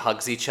awkwardly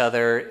hugs each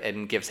other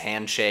and gives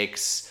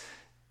handshakes.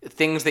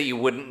 Things that you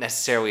wouldn't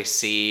necessarily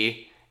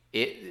see.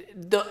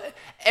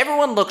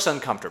 Everyone looks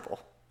uncomfortable.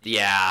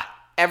 Yeah.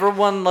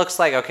 Everyone looks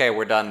like, okay,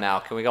 we're done now.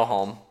 Can we go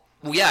home?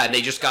 Well, yeah, and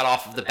they just got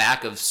off of the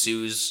back of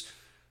Sue's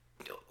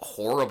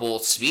horrible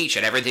speech,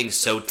 and everything's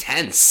so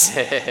tense.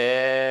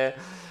 Yeah.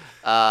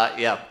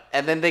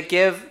 And then they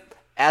give,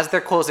 as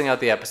they're closing out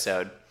the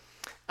episode,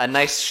 a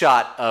nice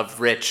shot of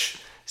Rich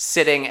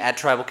sitting at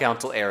Tribal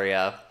Council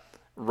area,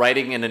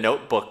 writing in a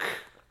notebook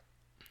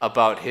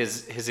about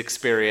his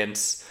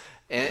experience.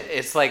 And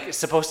it's like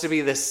supposed to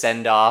be the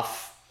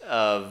send-off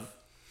of,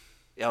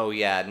 oh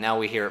yeah, now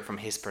we hear it from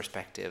his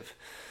perspective.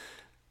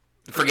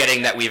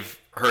 Forgetting that we've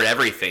heard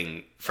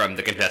everything from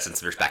the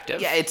contestant's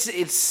perspective. Yeah,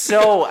 it's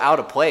so out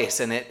of place,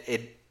 and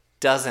it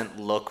doesn't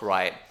look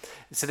right.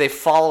 So they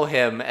follow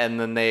him, and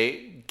then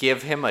they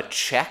give him a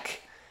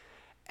check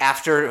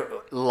after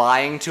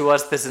lying to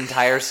us this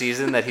entire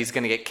season that he's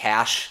going to get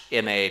cash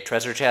in a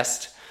treasure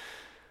chest.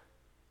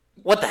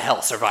 What the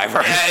hell,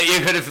 Survivor? Yeah, you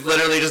could have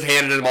literally just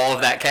handed him all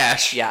of that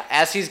cash. Yeah,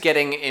 as he's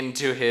getting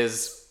into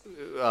his,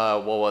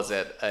 what was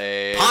it?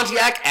 A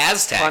Pontiac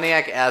Aztec.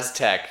 Pontiac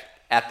Aztec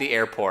at the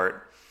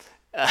airport.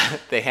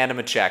 They hand him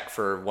a check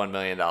for $1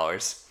 million.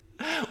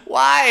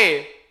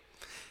 Why?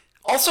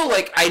 Also,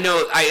 like, I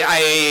know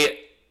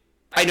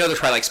there's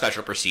probably like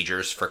special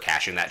procedures for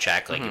cashing that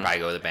check. Like, you probably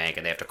go to the bank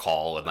and they have to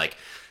call and like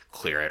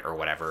clear it or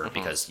whatever,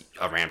 because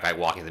a random guy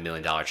walking the $1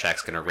 million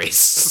check's gonna raise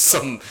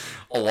some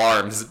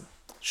alarms.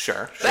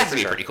 Sure. That'd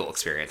be a pretty cool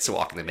experience to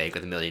walk in the bank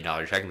with $1 million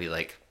check and be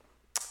like,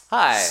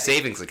 hi,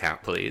 savings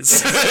account,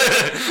 please.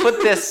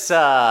 Put this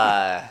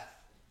right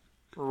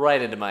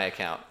into my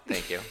account.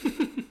 Thank you.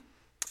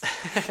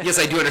 Yes,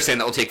 I do understand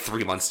that will take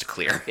 3 months to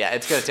clear. Yeah,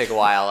 it's going to take a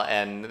while,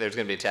 and there's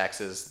going to be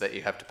taxes that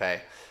you have to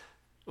pay.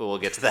 We'll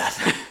get to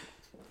that.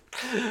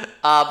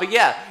 But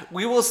yeah,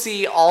 we will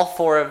see all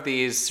 4 of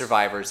these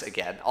survivors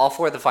again. All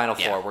 4 of the final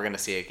 4 we're going to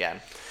see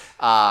again.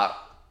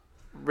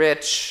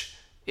 Rich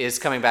is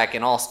coming back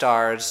in All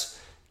Stars.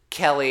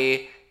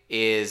 Kelly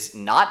is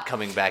not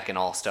coming back in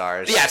All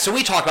Stars. Yeah, so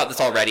we talked about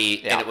this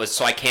already, and it was,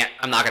 so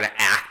I'm not going to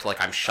act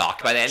like I'm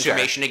shocked by that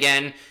information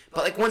again.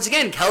 But, like, once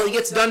again, Kelly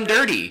gets done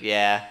dirty.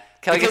 Yeah,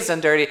 Kelly gets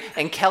done dirty.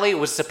 And Kelly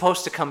was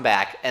supposed to come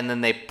back, and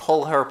then they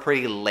pull her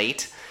pretty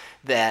late.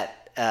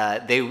 That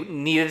they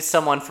needed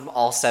someone from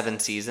all 7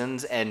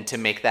 seasons, and to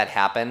make that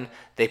happen,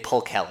 they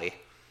pull Kelly.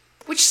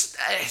 Which,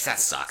 that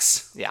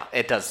sucks. Yeah,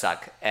 it does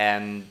suck.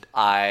 And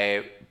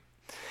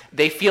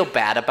they feel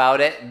bad about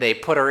it. They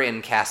put her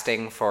in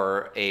casting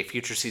for a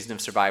future season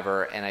of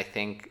Survivor, and I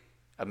think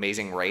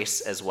Amazing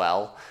Race as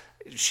well.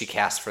 She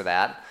cast for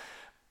that.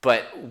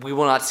 But we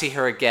will not see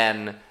her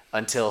again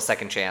until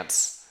Second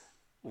Chance,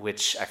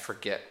 which I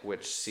forget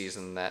which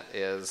season that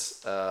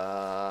is.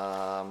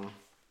 Yeah,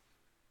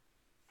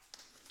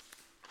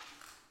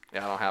 I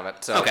don't have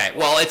it. So. Okay,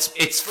 well,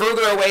 it's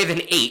further away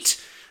than 8,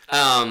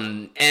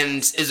 and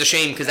is a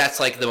shame because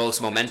that's like the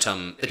most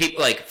momentum. The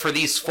people, like, for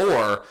these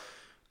 4,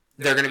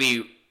 they're going to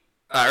be,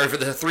 or for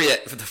the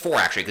 4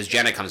 actually, because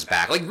Jenna comes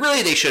back. Like,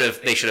 really, they should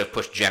have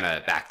pushed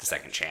Jenna back to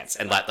Second Chance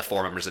and let the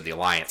 4 members of the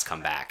Alliance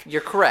come back.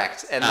 You're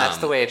correct, and that's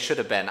the way it should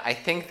have been. I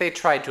think they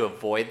tried to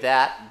avoid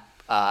that.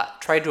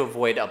 Tried to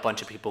avoid a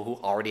bunch of people who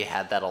already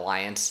had that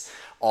alliance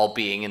all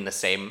being in the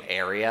same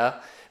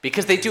area.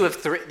 Because they do have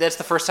 3, that's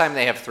the first time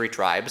they have 3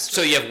 tribes.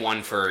 So you have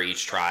 1 for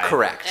each tribe.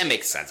 Correct. That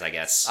makes sense, I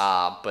guess.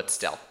 But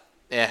still.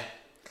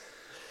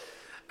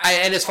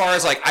 And as far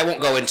as, like, I won't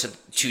go into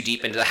too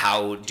deep into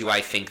how do I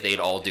think they'd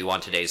all do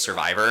on today's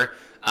Survivor.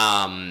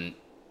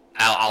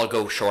 I'll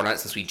go short on it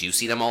since we do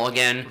see them all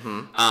again.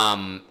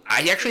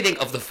 I actually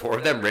think of the 4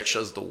 of them, Rich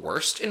is the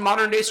worst in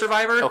modern day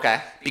Survivor.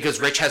 Okay.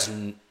 Because Rich has,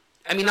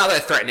 I mean, not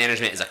that threat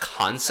management is a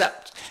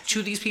concept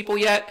to these people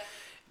yet,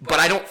 but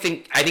I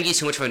think he's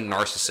too much of a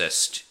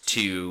narcissist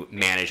to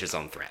manage his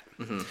own threat.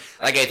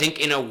 Like, I think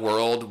in a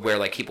world where,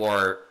 like, people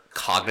are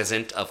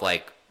cognizant of,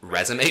 like,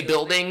 resume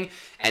building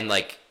and,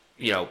 like,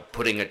 you know,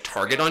 putting a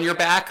target on your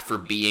back for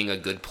being a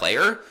good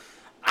player,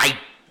 I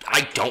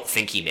don't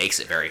think he makes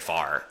it very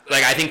far.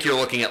 Like, I think you're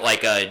looking at,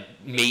 like,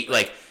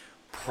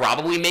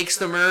 probably makes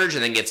the merge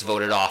and then gets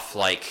voted off,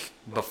 like,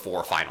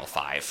 before Final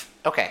 5.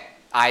 Okay.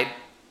 I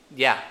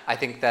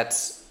think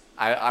that's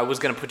I was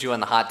going to put you on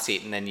the hot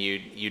seat, and then you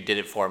did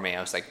it for me.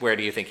 I was like, where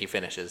do you think he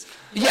finishes?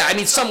 Yeah, I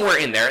mean, somewhere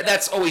in there.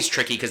 That's always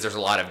tricky because there's a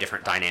lot of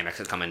different dynamics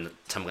that come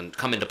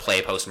into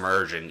play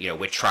post-merge, and,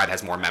 which tribe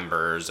has more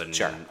members and,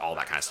 Sure. and all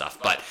that kind of stuff.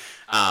 But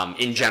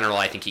in general,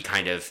 I think he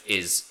kind of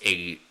is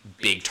a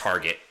big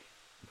target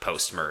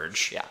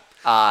post-merge.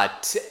 Yeah.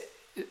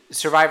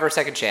 Survivor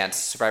Second Chance,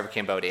 Survivor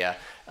Cambodia,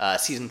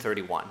 season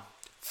 31.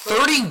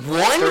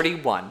 31?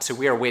 31. So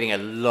we are waiting a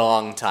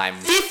long time.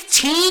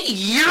 15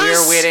 years? We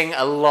are waiting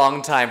a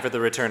long time for the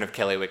return of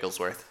Kelly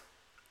Wigglesworth.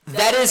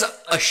 That is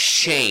a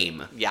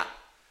shame. Yeah.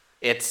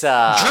 It's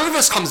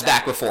Jervis comes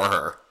back before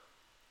her.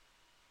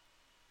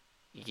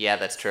 Yeah,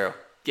 that's true.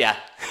 Yeah.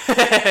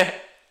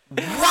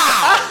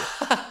 Wow.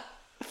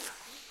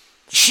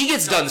 She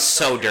gets done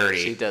so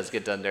dirty. She does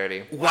get done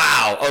dirty.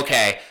 Wow.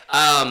 Okay.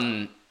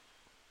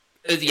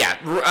 Yeah,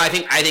 I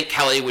think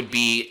Kelly would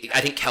be. I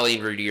think Kelly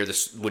and Rudy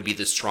would be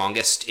the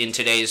strongest in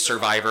today's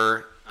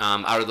Survivor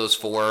out of those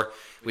four,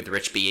 with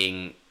Rich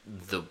being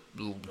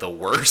the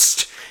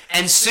worst,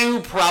 and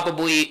Sue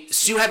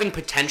having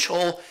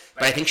potential,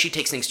 but I think she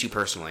takes things too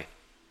personally.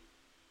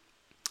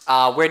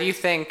 Where do you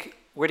think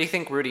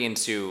Rudy and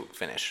Sue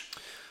finish?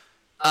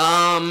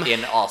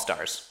 In All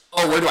Stars.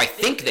 Oh, where do I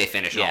think they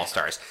finish in Yeah. All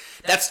Stars?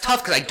 That's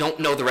tough because I don't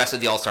know the rest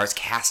of the All Stars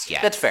cast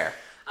yet. That's fair.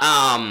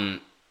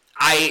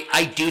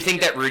 I do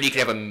think that Rudy could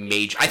have a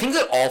major. I think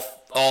that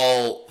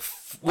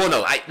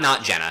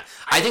not Jenna.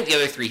 I think the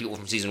other three people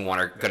from season one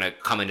are gonna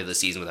come into the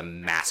season with a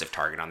massive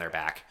target on their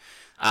back,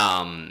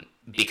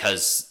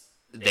 because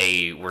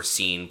they were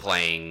seen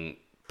playing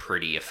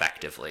pretty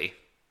effectively.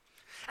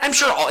 I'm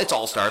sure it's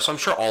All Stars, so I'm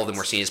sure all of them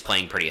were seen as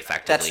playing pretty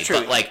effectively. That's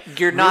true. But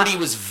Rudy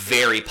was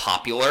very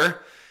popular,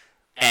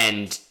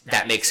 and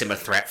that makes him a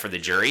threat for the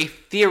jury.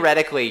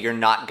 Theoretically, you're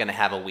not going to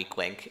have a weak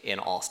link in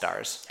All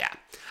Stars. Yeah.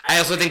 I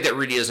also think that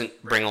Rudy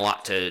doesn't bring a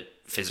lot to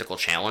physical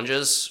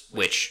challenges,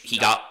 which he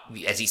got,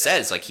 as he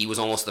says, he was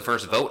almost the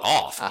first vote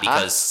off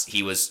because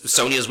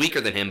Sonya's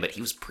weaker than him, but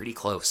he was pretty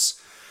close.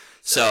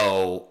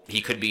 So he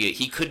could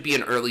be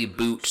an early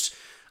boot.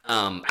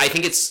 I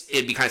think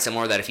it'd be kind of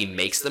similar that if he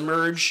makes the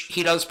merge,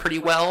 he does pretty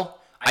well.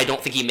 I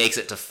don't think he makes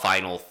it to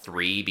final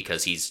three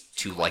because he's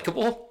too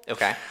likable.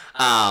 Okay.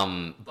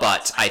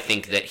 But I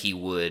think that he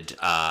would.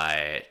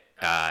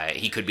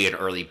 He could be an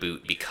early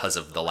boot because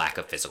of the lack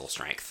of physical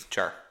strength.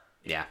 Sure.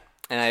 Yeah.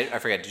 And I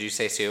forget, did you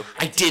say Sue?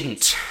 I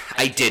didn't.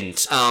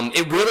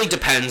 It really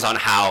depends on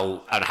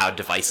how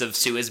divisive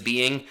Sue is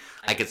being.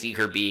 I could see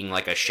her being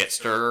like a shit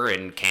stirrer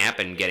in camp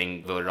and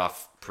getting voted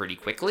off pretty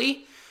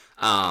quickly.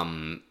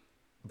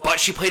 But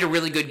she played a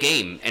really good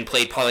game and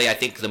played probably, I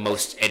think, the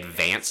most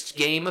advanced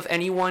game of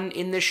anyone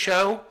in this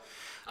show.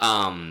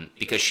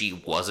 Because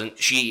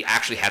she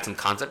actually had some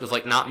concept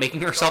of not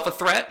making herself a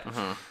threat.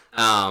 Mm-hmm.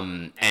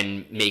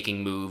 And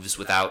making moves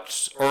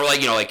without, or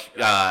smart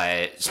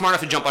enough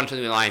to jump onto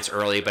the alliance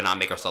early, but not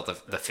make herself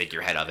the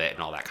figurehead of it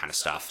and all that kind of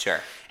stuff.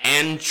 Sure.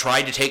 And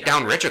tried to take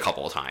down Rich a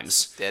couple of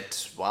times.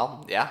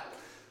 Yeah.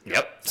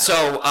 Yep.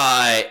 So,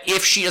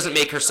 if she doesn't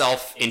make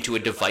herself into a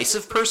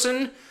divisive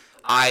person,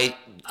 I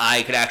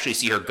could actually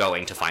see her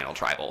going to Final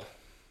Tribal.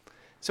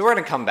 So we're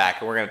going to come back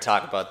and we're going to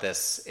talk about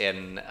this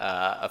in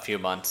a few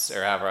months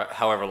or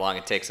however long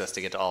it takes us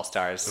to get to All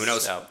Stars. Who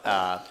knows? So,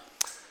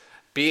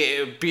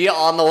 be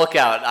on the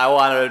lookout. I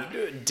want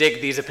to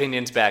dig these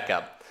opinions back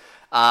up.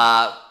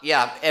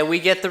 Yeah, and we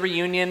get the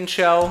reunion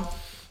show.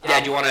 Yeah,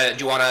 do you want to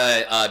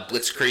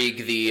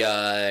blitzkrieg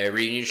the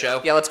reunion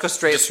show? Yeah, let's go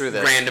straight through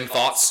this. Random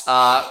thoughts.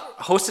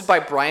 Hosted by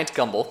Bryant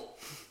Gumbel,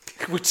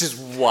 which is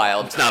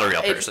wild. It's not a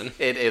real person.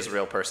 It is a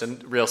real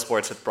person. Real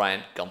Sports with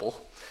Bryant Gumbel.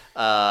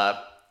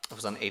 It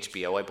was on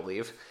HBO, I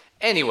believe.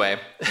 Anyway,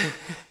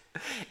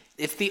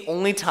 it's the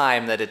only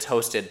time that it's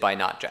hosted by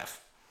not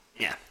Jeff.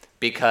 Yeah.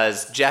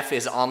 Because Jeff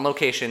is on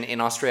location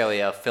in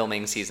Australia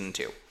filming season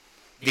 2.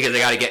 Because they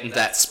got to get into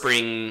that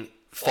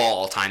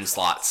spring-fall time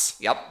slots.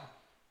 Yep.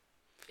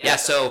 Yeah,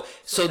 so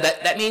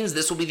that means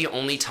this will be the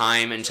only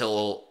time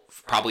until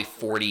probably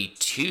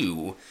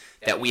 42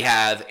 that we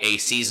have a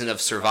season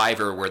of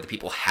Survivor where the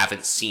people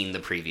haven't seen the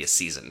previous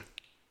season.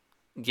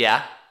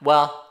 Yeah,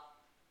 well,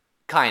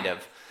 kind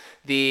of.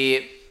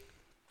 The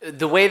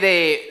way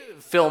they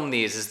film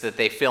these is that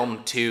they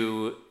film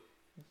two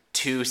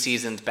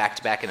seasons back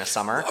to back in a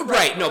summer.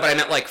 Right. No, but I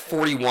meant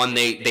 41.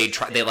 They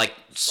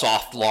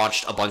soft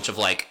launched a bunch of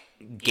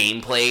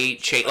gameplay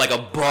a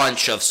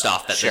bunch of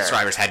stuff that the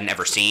survivors hadn't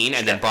ever seen,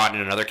 and then brought in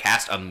another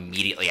cast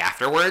immediately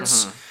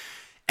afterwards. Mm-hmm.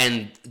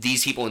 And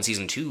these people in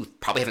season 2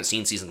 probably haven't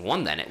seen season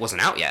 1. Then it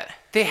wasn't out yet.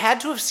 They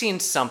had to have seen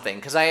something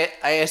because I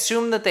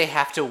assume that they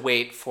have to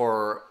wait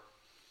for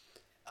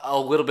a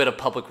little bit of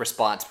public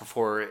response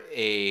before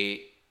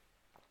they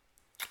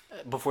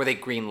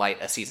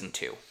greenlight a season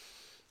 2.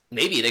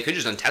 Maybe they could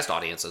just done test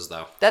audiences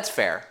though. That's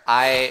fair.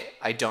 I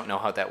don't know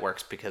how that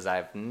works because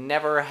I've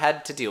never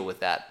had to deal with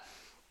that.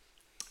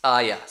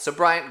 Yeah. So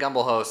Bryant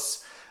Gumbel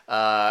hosts.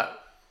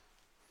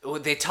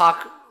 They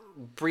talk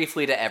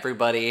briefly to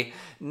everybody.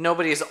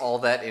 Nobody's all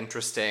that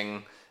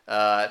interesting.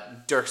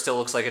 Dirk still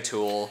looks like a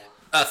tool.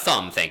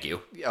 Thumb, thank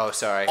you. Oh,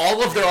 sorry.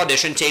 All of their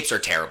audition tapes are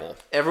terrible.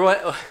 Everyone,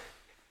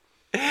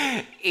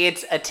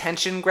 it's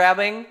attention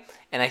grabbing,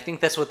 and I think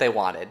that's what they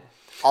wanted.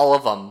 All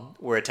of them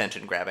were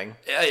attention grabbing.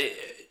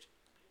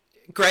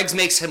 Greg's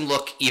makes him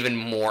look even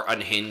more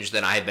unhinged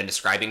than I had been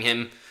describing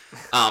him.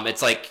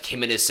 It's like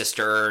him and his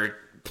sister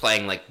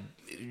playing like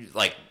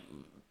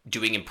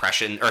doing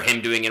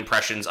him doing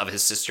impressions of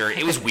his sister.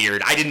 It was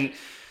weird. I didn't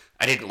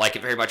like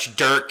it very much.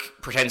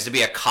 Dirk pretends to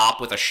be a cop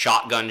with a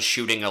shotgun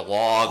shooting a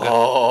log.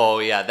 Oh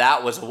yeah,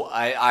 that was.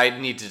 I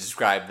need to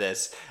describe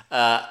this.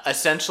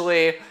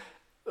 Essentially,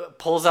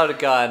 pulls out a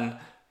gun,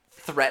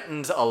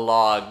 threatens a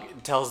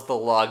log, tells the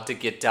log to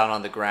get down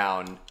on the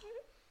ground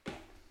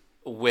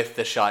with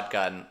the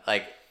shotgun.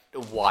 Like,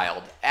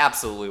 wild.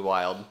 Absolutely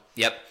wild.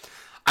 Yep.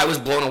 I was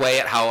blown away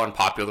at how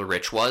unpopular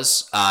Rich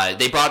was.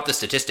 They brought up the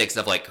statistics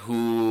of, like,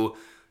 who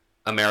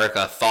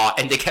America thought,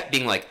 and they kept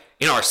being like,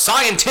 in our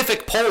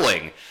scientific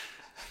polling.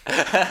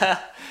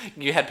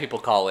 You had people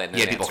call in and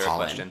answer a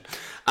question.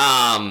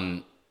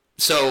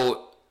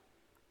 So,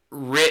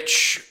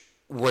 Rich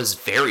was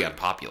very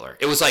unpopular.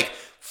 It was like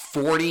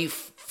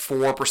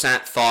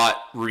 44%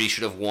 thought Rudy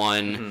should have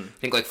won. Mm-hmm. I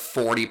think like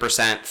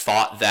 40%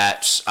 thought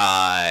that...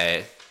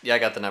 yeah, I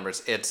got the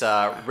numbers. It's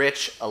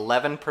Rich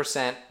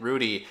 11%,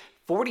 Rudy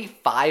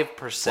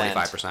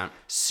 45%,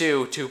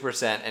 Sue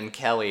 2%, and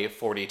Kelly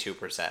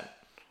 42%.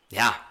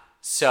 Yeah.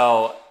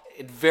 So,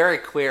 very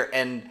clear.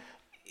 And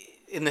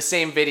in the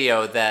same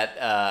video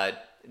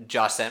that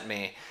Josh sent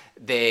me,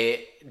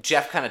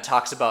 Jeff kind of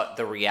talks about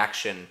the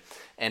reaction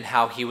and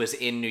how he was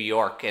in New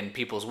York and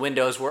people's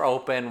windows were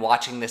open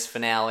watching this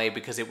finale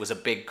because it was a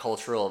big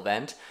cultural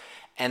event.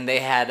 And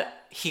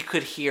he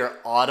could hear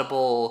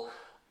audible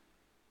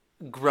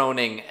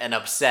groaning and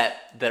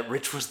upset that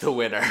Rich was the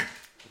winner.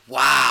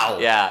 Wow.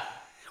 Yeah.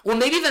 Well,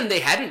 maybe then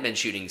they hadn't been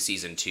shooting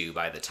season 2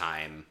 by the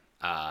time.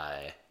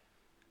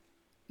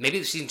 Maybe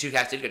the season 2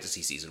 cast did get to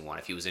see season 1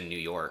 if he was in New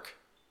York.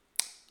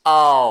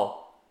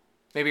 Oh,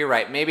 maybe you're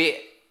right. Maybe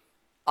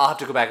I'll have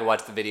to go back and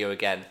watch the video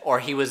again. Or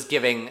he was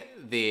giving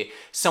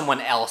someone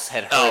else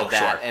had heard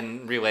that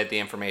and relayed the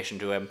information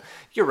to him.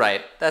 You're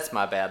right. That's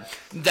my bad.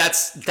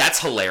 That's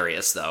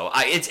hilarious, though.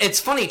 It's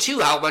funny, too,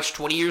 how much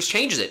 20 years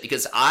changes it,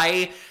 because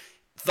I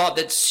thought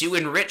that Sue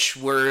and Rich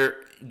were,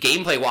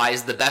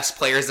 gameplay-wise, the best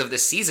players of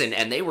this season,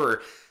 and they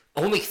were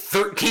only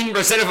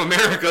 13% of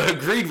America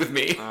agreed with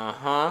me.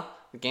 Uh-huh.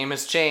 The game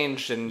has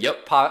changed, and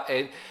yep.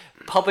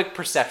 Public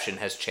perception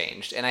has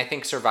changed, and I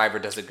think Survivor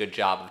does a good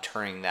job of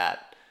turning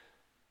that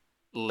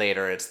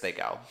later as they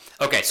go.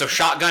 Okay, so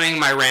shotgunning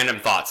my random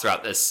thoughts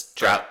throughout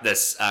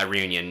this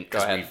reunion,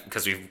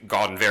 because we've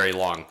gone very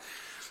long.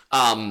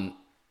 The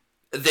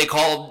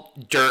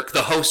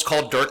host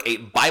called Dirk a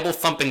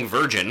Bible-thumping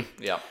virgin.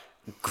 Yep.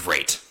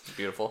 Great.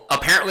 Beautiful.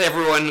 Apparently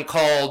everyone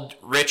called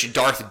Rich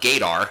Darth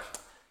Gaydar.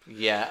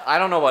 Yeah, I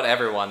don't know about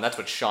everyone. That's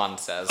what Sean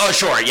says. Oh,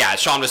 sure. Yeah,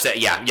 Sean was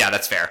saying. Yeah,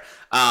 that's fair.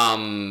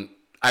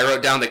 I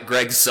wrote down that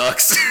Greg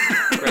sucks.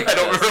 I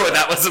don't remember what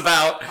that was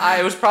about.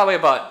 It was probably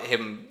about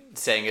him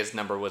saying his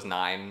number was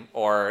 9,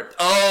 or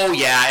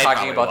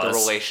talking about the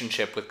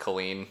relationship with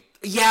Colleen.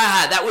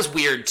 Yeah, that was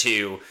weird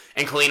too.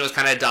 And Colleen was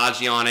kind of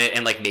dodgy on it,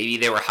 and like maybe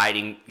they were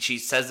hiding. She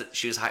says that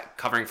she was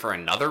covering for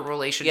another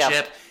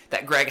relationship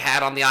that Greg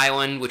had on the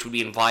island, which would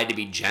be implied to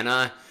be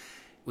Jenna.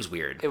 It was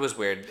weird. It was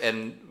weird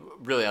and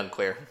really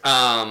unclear.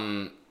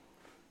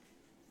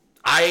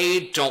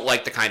 I don't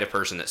like the kind of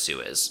person that Sue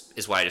is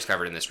what I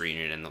discovered in this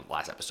reunion in the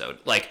last episode.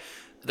 Like,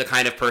 the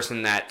kind of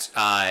person that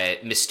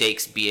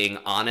mistakes being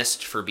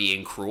honest for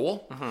being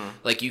cruel. Mm-hmm.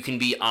 Like, you can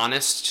be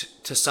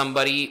honest to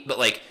somebody, but,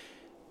 like,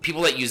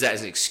 people that use that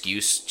as an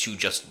excuse to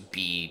just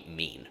be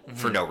mean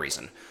for no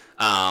reason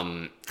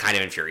kind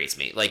of infuriates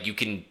me. Like, you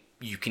can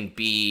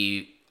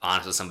be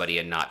honest with somebody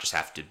and not just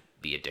have to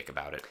be a dick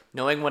about it.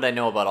 Knowing what I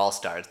know about All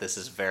Stars, this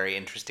is a very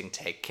interesting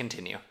take.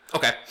 Continue.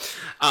 Okay.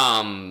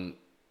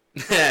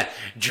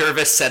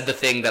 Jervis said the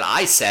thing that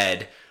I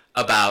said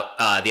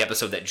about the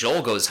episode that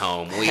Joel goes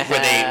home, where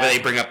they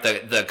bring up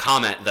the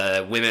comment,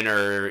 the women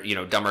are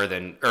dumber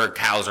than, or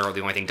cows are the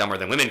only thing dumber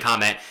than women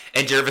comment,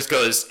 and Jervis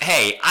goes,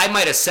 "Hey, I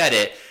might have said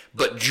it,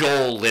 but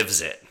Joel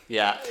lives it."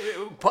 Yeah,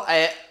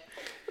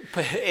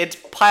 it's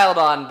piled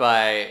on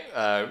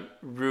by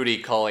Rudy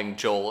calling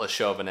Joel a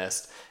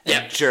chauvinist,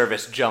 and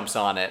Jervis jumps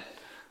on it,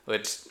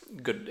 which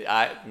good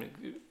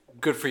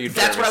for you,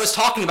 Jervis. That's what I was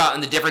talking about,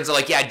 and the difference of,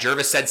 like,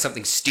 Jervis said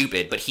something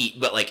stupid, but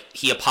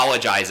he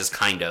apologizes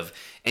kind of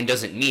and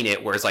doesn't mean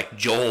it, whereas, like,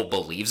 Joel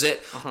believes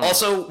it. Uh-huh.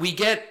 Also, we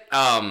get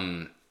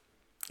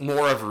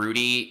more of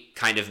Rudy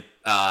kind of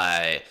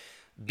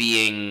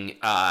being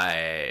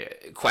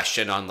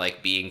questioned on,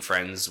 like, being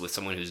friends with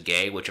someone who's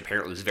gay, which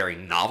apparently was very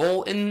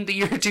novel in the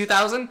year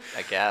 2000.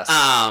 I guess.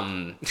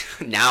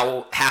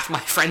 Now half my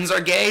friends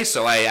are gay,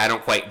 so I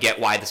don't quite get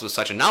why this was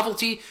such a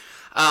novelty.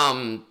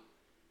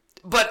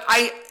 But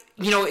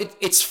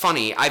it's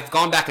funny. I've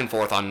gone back and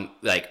forth on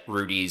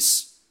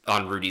Rudy's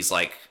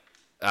like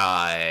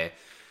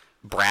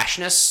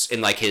brashness and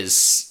like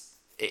his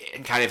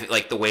kind of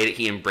like the way that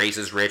he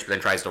embraces Rich but then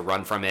tries to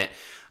run from it.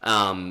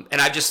 And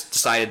I've just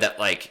decided that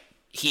like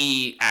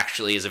he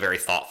actually is a very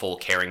thoughtful,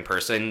 caring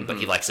person, but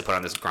he likes to put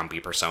on this grumpy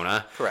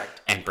persona.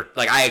 Correct. And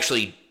like, I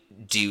actually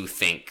do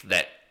think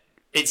that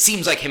it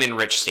seems like him and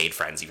Rich stayed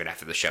friends even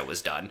after the show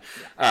was done.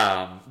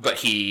 Yeah. But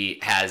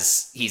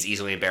he's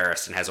easily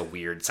embarrassed and has a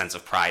weird sense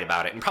of pride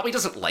about it, and probably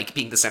doesn't like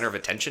being the center of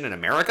attention in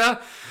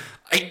America.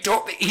 He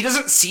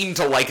doesn't seem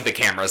to like the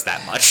cameras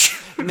that much.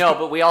 No,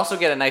 but we also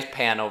get a nice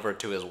pan over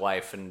to his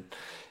wife, and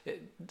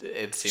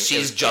it seems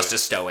she's just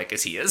as stoic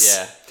as he is.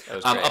 Yeah. That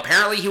was great.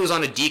 Apparently he was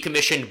on a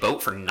decommissioned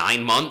boat for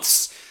 9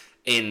 months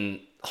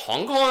in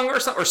Hong Kong or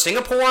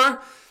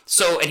Singapore.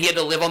 So, and he had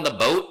to live on the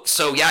boat.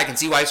 So, yeah, I can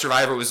see why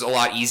Survivor was a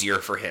lot easier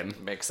for him.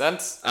 Makes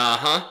sense.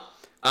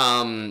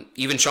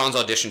 Even Sean's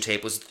audition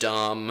tape was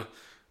dumb.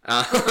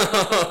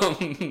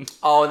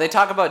 Oh, they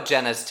talk about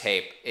Jenna's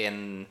tape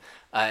in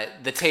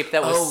the tape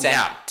that was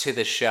sent to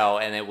the show,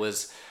 and it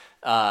was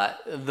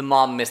the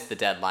mom missed the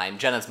deadline.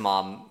 Jenna's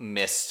mom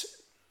missed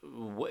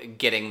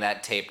getting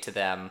that tape to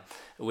them,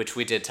 which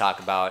we did talk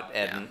about,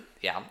 and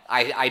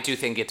I do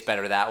think it's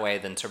better that way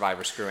than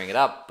Survivor screwing it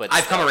up. But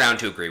I've come around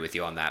to agree with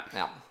you on that.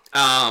 Yeah.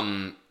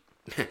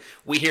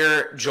 We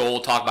hear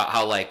Joel talk about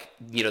how, like,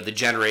 you know, the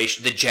Gen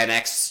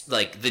X,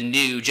 like the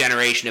new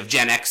generation of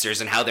Gen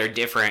Xers and how they're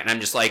different, and I'm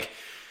just like,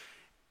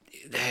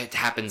 it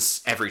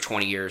happens every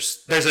 20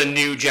 years. There's a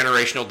new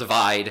generational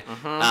divide.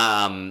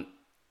 And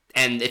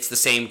it's the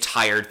same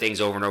tired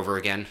things over and over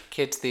again.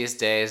 Kids these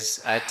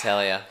days, I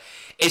tell you.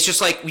 It's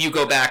just like, you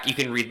go back, you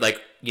can read, like,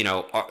 you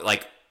know,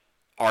 like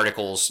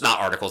not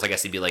articles, I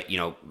guess they'd be like, you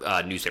know,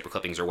 newspaper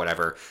clippings or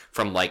whatever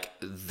from like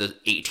the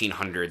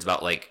 1800s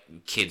about like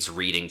kids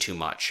reading too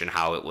much and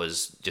how it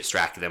was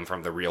distracting them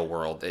from the real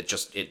world.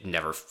 It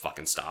never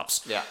fucking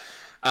stops. Yeah.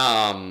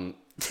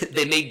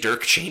 They made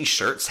Dirk change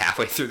shirts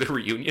halfway through the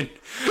reunion.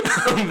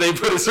 They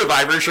put a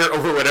Survivor shirt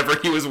over whatever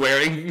he was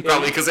wearing,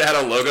 probably because it had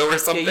a logo or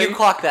something. Yeah, you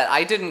clocked that.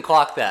 I didn't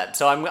clock that,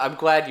 so I'm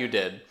glad you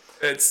did.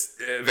 It's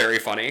very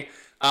funny.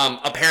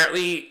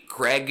 Apparently,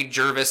 Greg,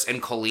 Jervis,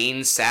 and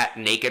Colleen sat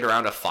naked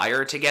around a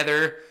fire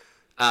together,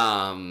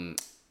 and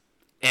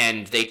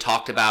they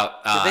talked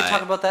about... Did they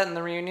talk about that in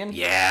the reunion?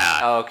 Yeah.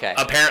 Oh, okay.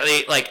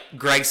 Apparently, like,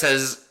 Greg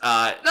says,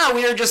 no,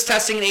 we were just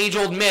testing an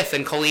age-old myth,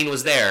 and Colleen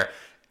was there,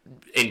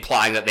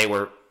 implying that they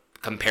were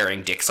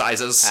comparing dick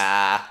sizes.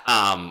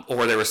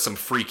 Or there was some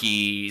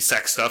freaky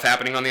sex stuff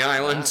happening on the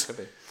island. Could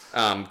be.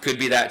 Could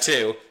be that,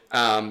 too.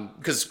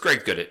 Because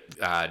Greg's good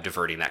at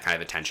diverting that kind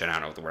of attention. I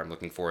don't know what the word I'm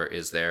looking for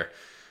is there.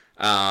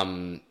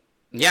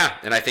 Yeah,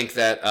 and I think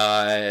that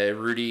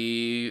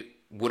Rudy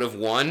would have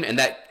won, and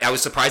that I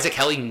was surprised that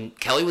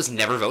Kelly was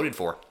never voted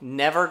for.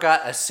 Never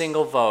got a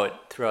single vote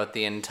throughout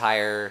the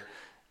entire,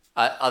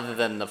 other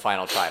than the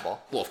final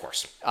tribal. Well, of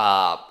course.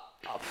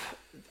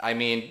 I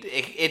mean,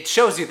 it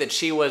shows you that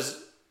she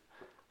was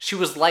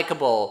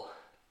likable,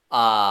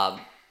 and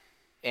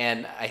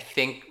I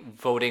think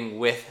voting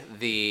with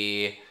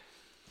the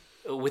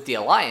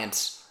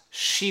alliance,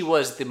 she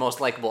was the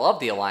most likable of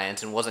the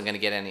alliance and wasn't going to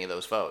get any of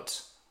those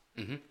votes.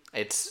 Mm-hmm.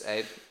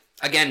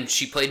 Again,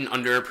 she played an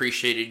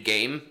underappreciated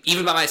game,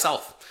 even by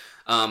myself.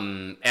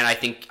 And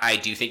I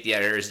do think the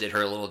editors did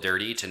her a little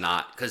dirty to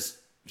not, because,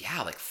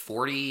 like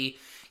 40,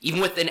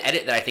 even with an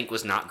edit that I think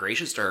was not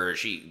gracious to her,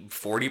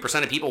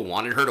 40% of people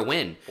wanted her to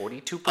win.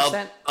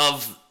 42%?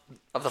 Of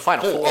the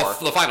final four. Of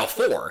the final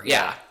four,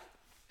 yeah.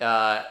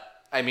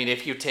 I mean,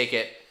 if you take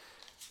it,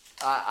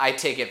 I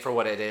take it for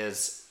what it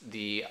is.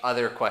 The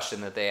other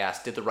question that they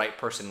asked, did the right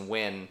person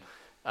win?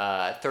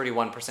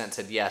 31%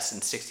 said yes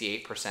and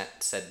 68%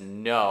 said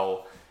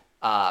no.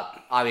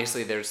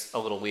 Obviously, there's a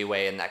little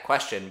leeway in that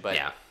question, but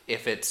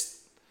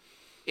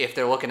if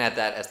they're looking at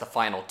that as the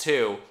final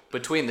two,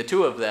 between the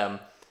two of them,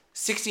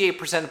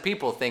 68% of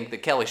people think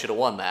that Kelly should have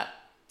won that.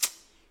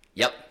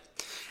 Yep.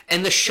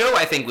 And the show,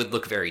 I think, would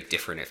look very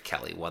different if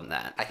Kelly won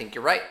that. I think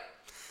you're right.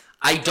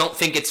 I don't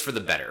think it's for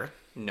the better.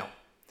 No.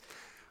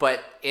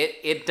 But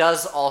it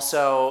does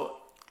also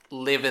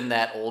live in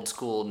that old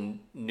school,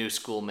 new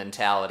school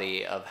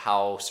mentality of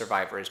how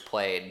Survivor is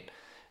played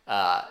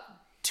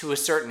to a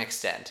certain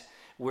extent.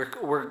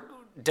 We're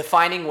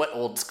defining what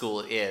old school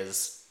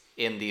is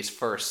in these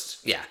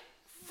first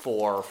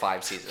 4 or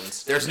 5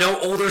 seasons. There's no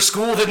older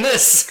school than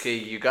this. Okay,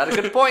 you got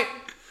a good point.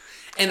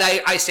 And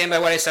I stand by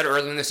what I said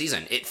earlier in the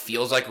season. It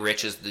feels like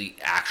Rich is the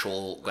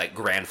actual like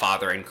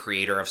grandfather and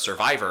creator of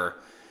Survivor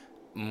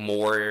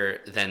more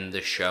than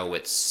the show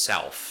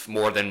itself,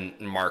 more than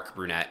Mark,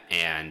 Brunette,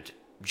 and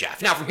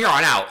Jeff. Now, from here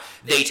on out,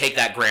 they take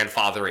that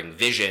grandfathering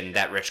vision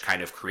that Rich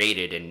kind of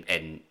created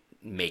and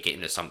make it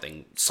into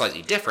something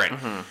slightly different.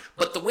 Mm-hmm.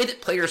 But the way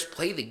that players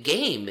play the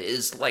game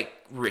is like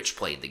Rich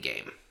played the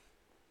game.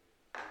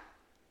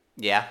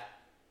 Yeah.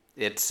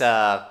 It's,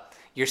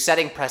 you're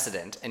setting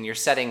precedent, and you're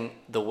setting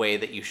the way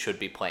that you should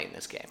be playing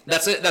this game.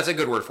 That's a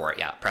good word for it,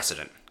 yeah,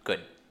 precedent. Good.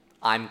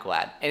 I'm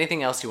glad.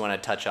 Anything else you want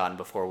to touch on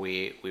before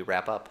we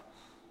wrap up?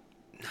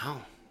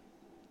 No.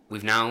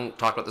 We've now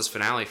talked about this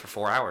finale for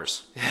 4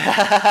 hours.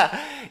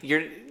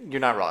 You're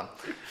not wrong.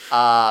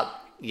 I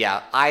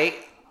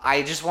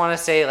just want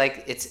to say,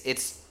 like,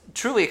 it's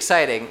truly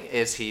exciting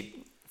as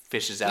he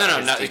fishes out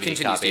his DVD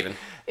continue, copy. Steven.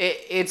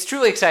 It's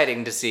truly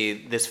exciting to see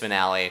this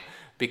finale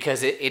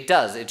because it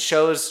does. It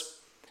shows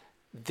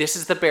this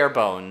is the bare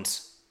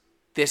bones.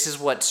 This is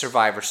what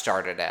Survivor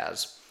started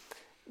as.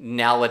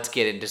 Now let's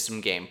get into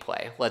some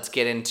gameplay. Let's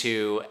get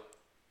into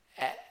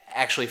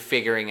actually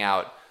figuring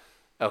out,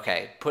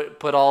 okay,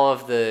 put all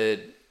of the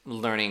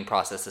learning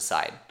process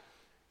aside.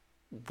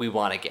 We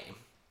want a game.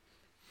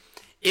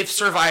 If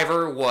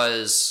Survivor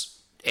was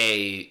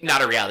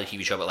not a reality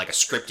TV show, but like a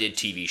scripted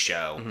TV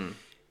show,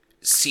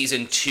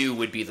 season 2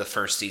 would be the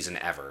first season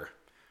ever.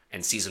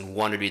 And season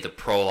 1 would be the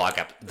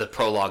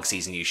prologue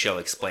season you show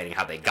explaining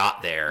how they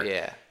got there.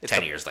 Yeah,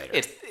 10 years later.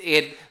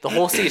 The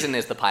whole season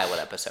is the pilot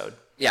episode.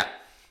 Yeah.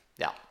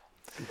 Yeah.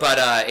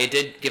 But it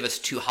did give us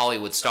 2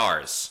 Hollywood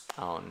stars.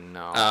 Oh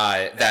no.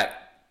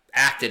 That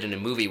acted in a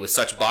movie with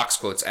such box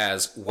quotes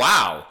as,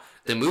 "Wow,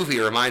 the movie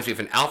reminds me of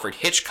an Alfred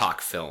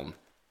Hitchcock film,"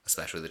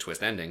 especially the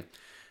twist ending.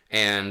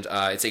 And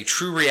it's a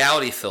true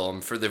reality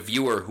film for the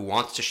viewer who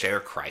wants to share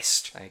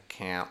Christ. I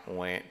can't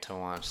wait to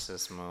watch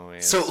this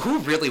movie. So who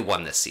really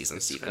won this season,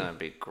 Steven? It's gonna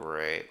be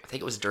great. I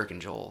think it was Dirk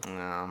and Joel.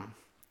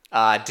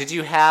 Did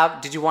you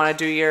want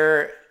to do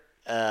your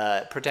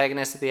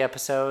protagonist of the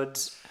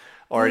episodes?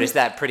 Or is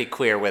that pretty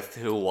clear with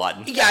who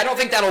won? Yeah, I don't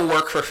think that'll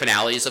work for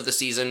finales of the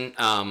season.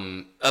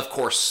 Of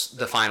course,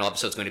 the final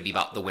episode is going to be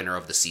about the winner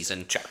of the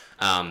season. Sure.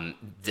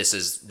 This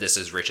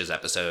is Rich's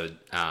episode.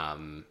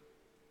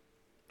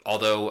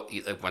 Although,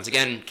 once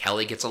again,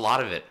 Kelly gets a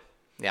lot of it.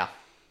 Yeah.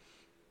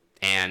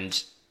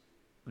 And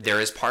there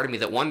is part of me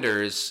that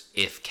wonders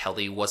if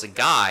Kelly was a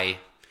guy,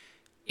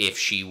 if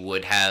she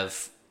would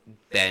have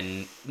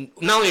been,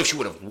 not only if she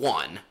would have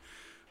won,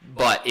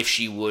 but if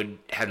she would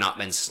have not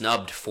been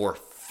snubbed for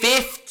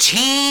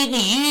 15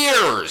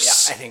 years.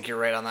 Yeah, I think you're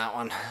right on that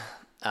one.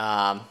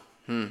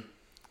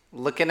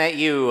 Looking at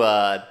you,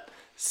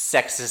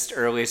 sexist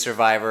early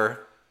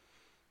Survivor.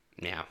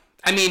 Yeah.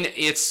 I mean,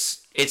 it's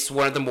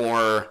one of the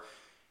more...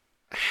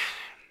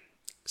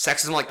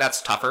 Sexism like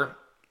that's tougher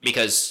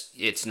because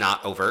it's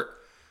not overt.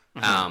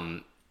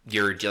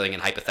 You're dealing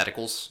in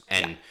hypotheticals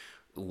and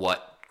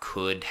what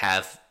could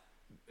have,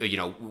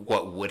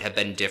 what would have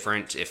been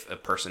different if a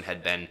person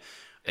had been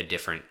a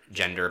different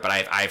gender. But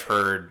I've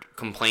heard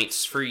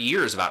complaints for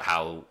years about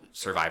how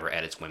Survivor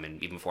edits women,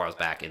 even before I was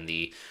back in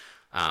the,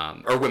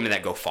 or women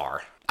that go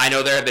far. I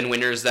know there have been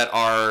winners that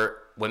are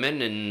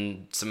women,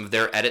 and some of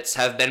their edits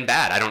have been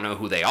bad. I don't know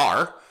who they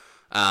are,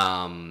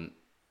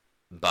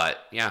 but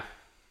yeah.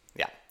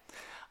 Yeah.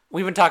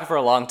 We've been talking for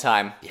a long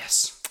time.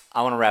 Yes.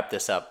 I want to wrap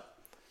this up.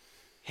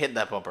 Hit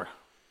that bumper.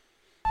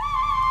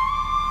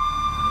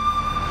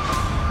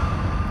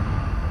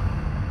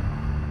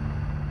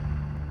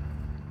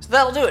 So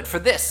that'll do it for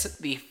this,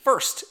 the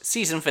first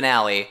season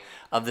finale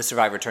of the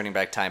Survivor Turning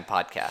Back Time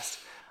podcast.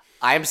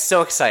 I am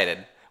so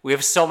excited. We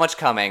have so much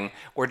coming.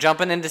 We're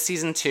jumping into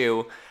season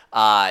 2.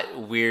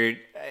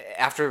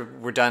 After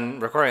we're done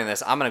recording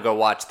this, I'm gonna go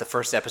watch the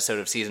first episode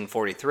of season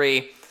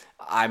 43.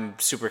 I'm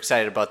super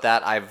excited about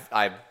that.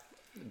 I've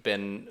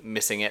been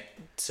missing it,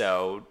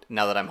 so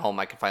now that I'm home,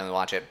 I can finally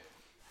watch it.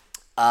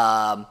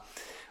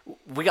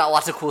 We got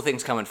lots of cool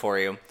things coming for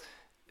you.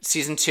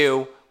 Season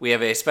 2, we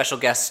have a special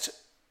guest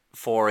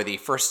for the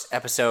first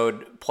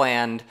episode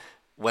planned.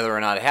 Whether or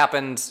not it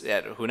happens,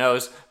 who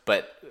knows,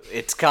 but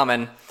it's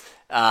coming.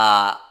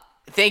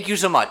 Thank you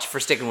so much for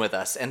sticking with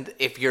us. And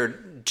if you're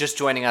just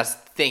joining us,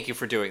 thank you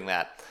for doing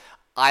that.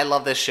 I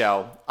love this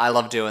show. I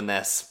love doing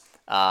this.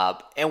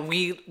 And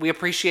we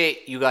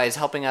appreciate you guys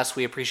helping us.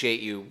 We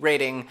appreciate you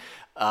rating.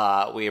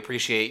 We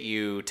appreciate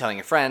you telling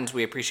your friends.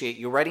 We appreciate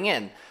you writing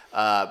in.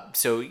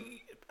 So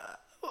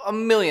a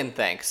million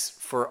thanks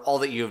for all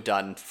that you have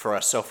done for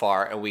us so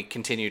far. And we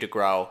continue to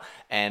grow.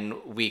 And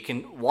we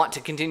want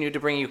to continue to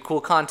bring you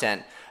cool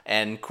content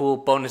and cool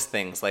bonus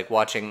things like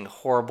watching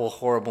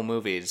horrible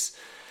movies.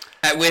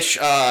 At which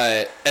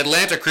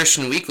Atlanta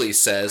Christian Weekly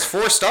says,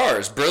 4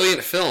 stars,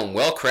 brilliant film,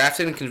 well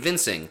crafted and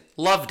convincing.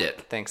 Loved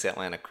it. Thanks,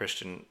 Atlanta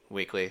Christian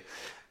Weekly.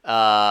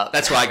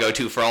 That's who I go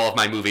to for all of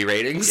my movie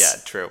ratings. Yeah,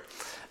 true.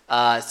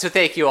 So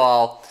thank you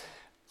all.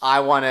 I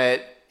want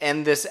to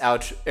end this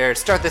start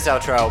this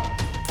outro.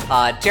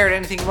 Jared,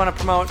 anything you want to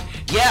promote?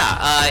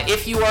 Yeah,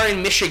 if you are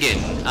in Michigan,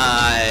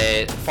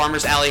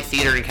 Farmers Alley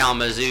Theater in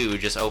Kalamazoo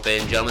just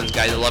opened Gentleman's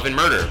Guide to Love and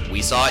Murder.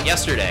 We saw it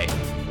yesterday.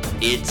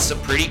 It's a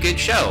pretty good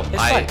show.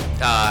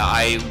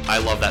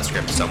 I love that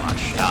script so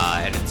much,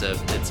 and it's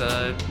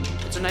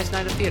a nice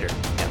night of theater.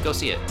 Yeah, go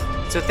see it.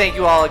 So thank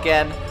you all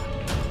again.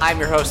 I'm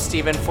your host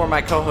Steven for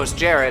my co-host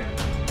Jared,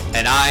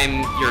 and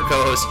I'm your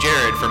co-host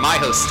Jared for my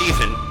host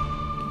Steven.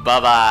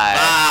 Bye-bye.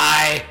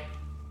 Bye.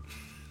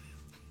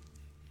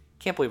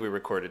 Can't believe we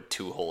recorded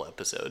 2 whole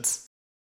episodes.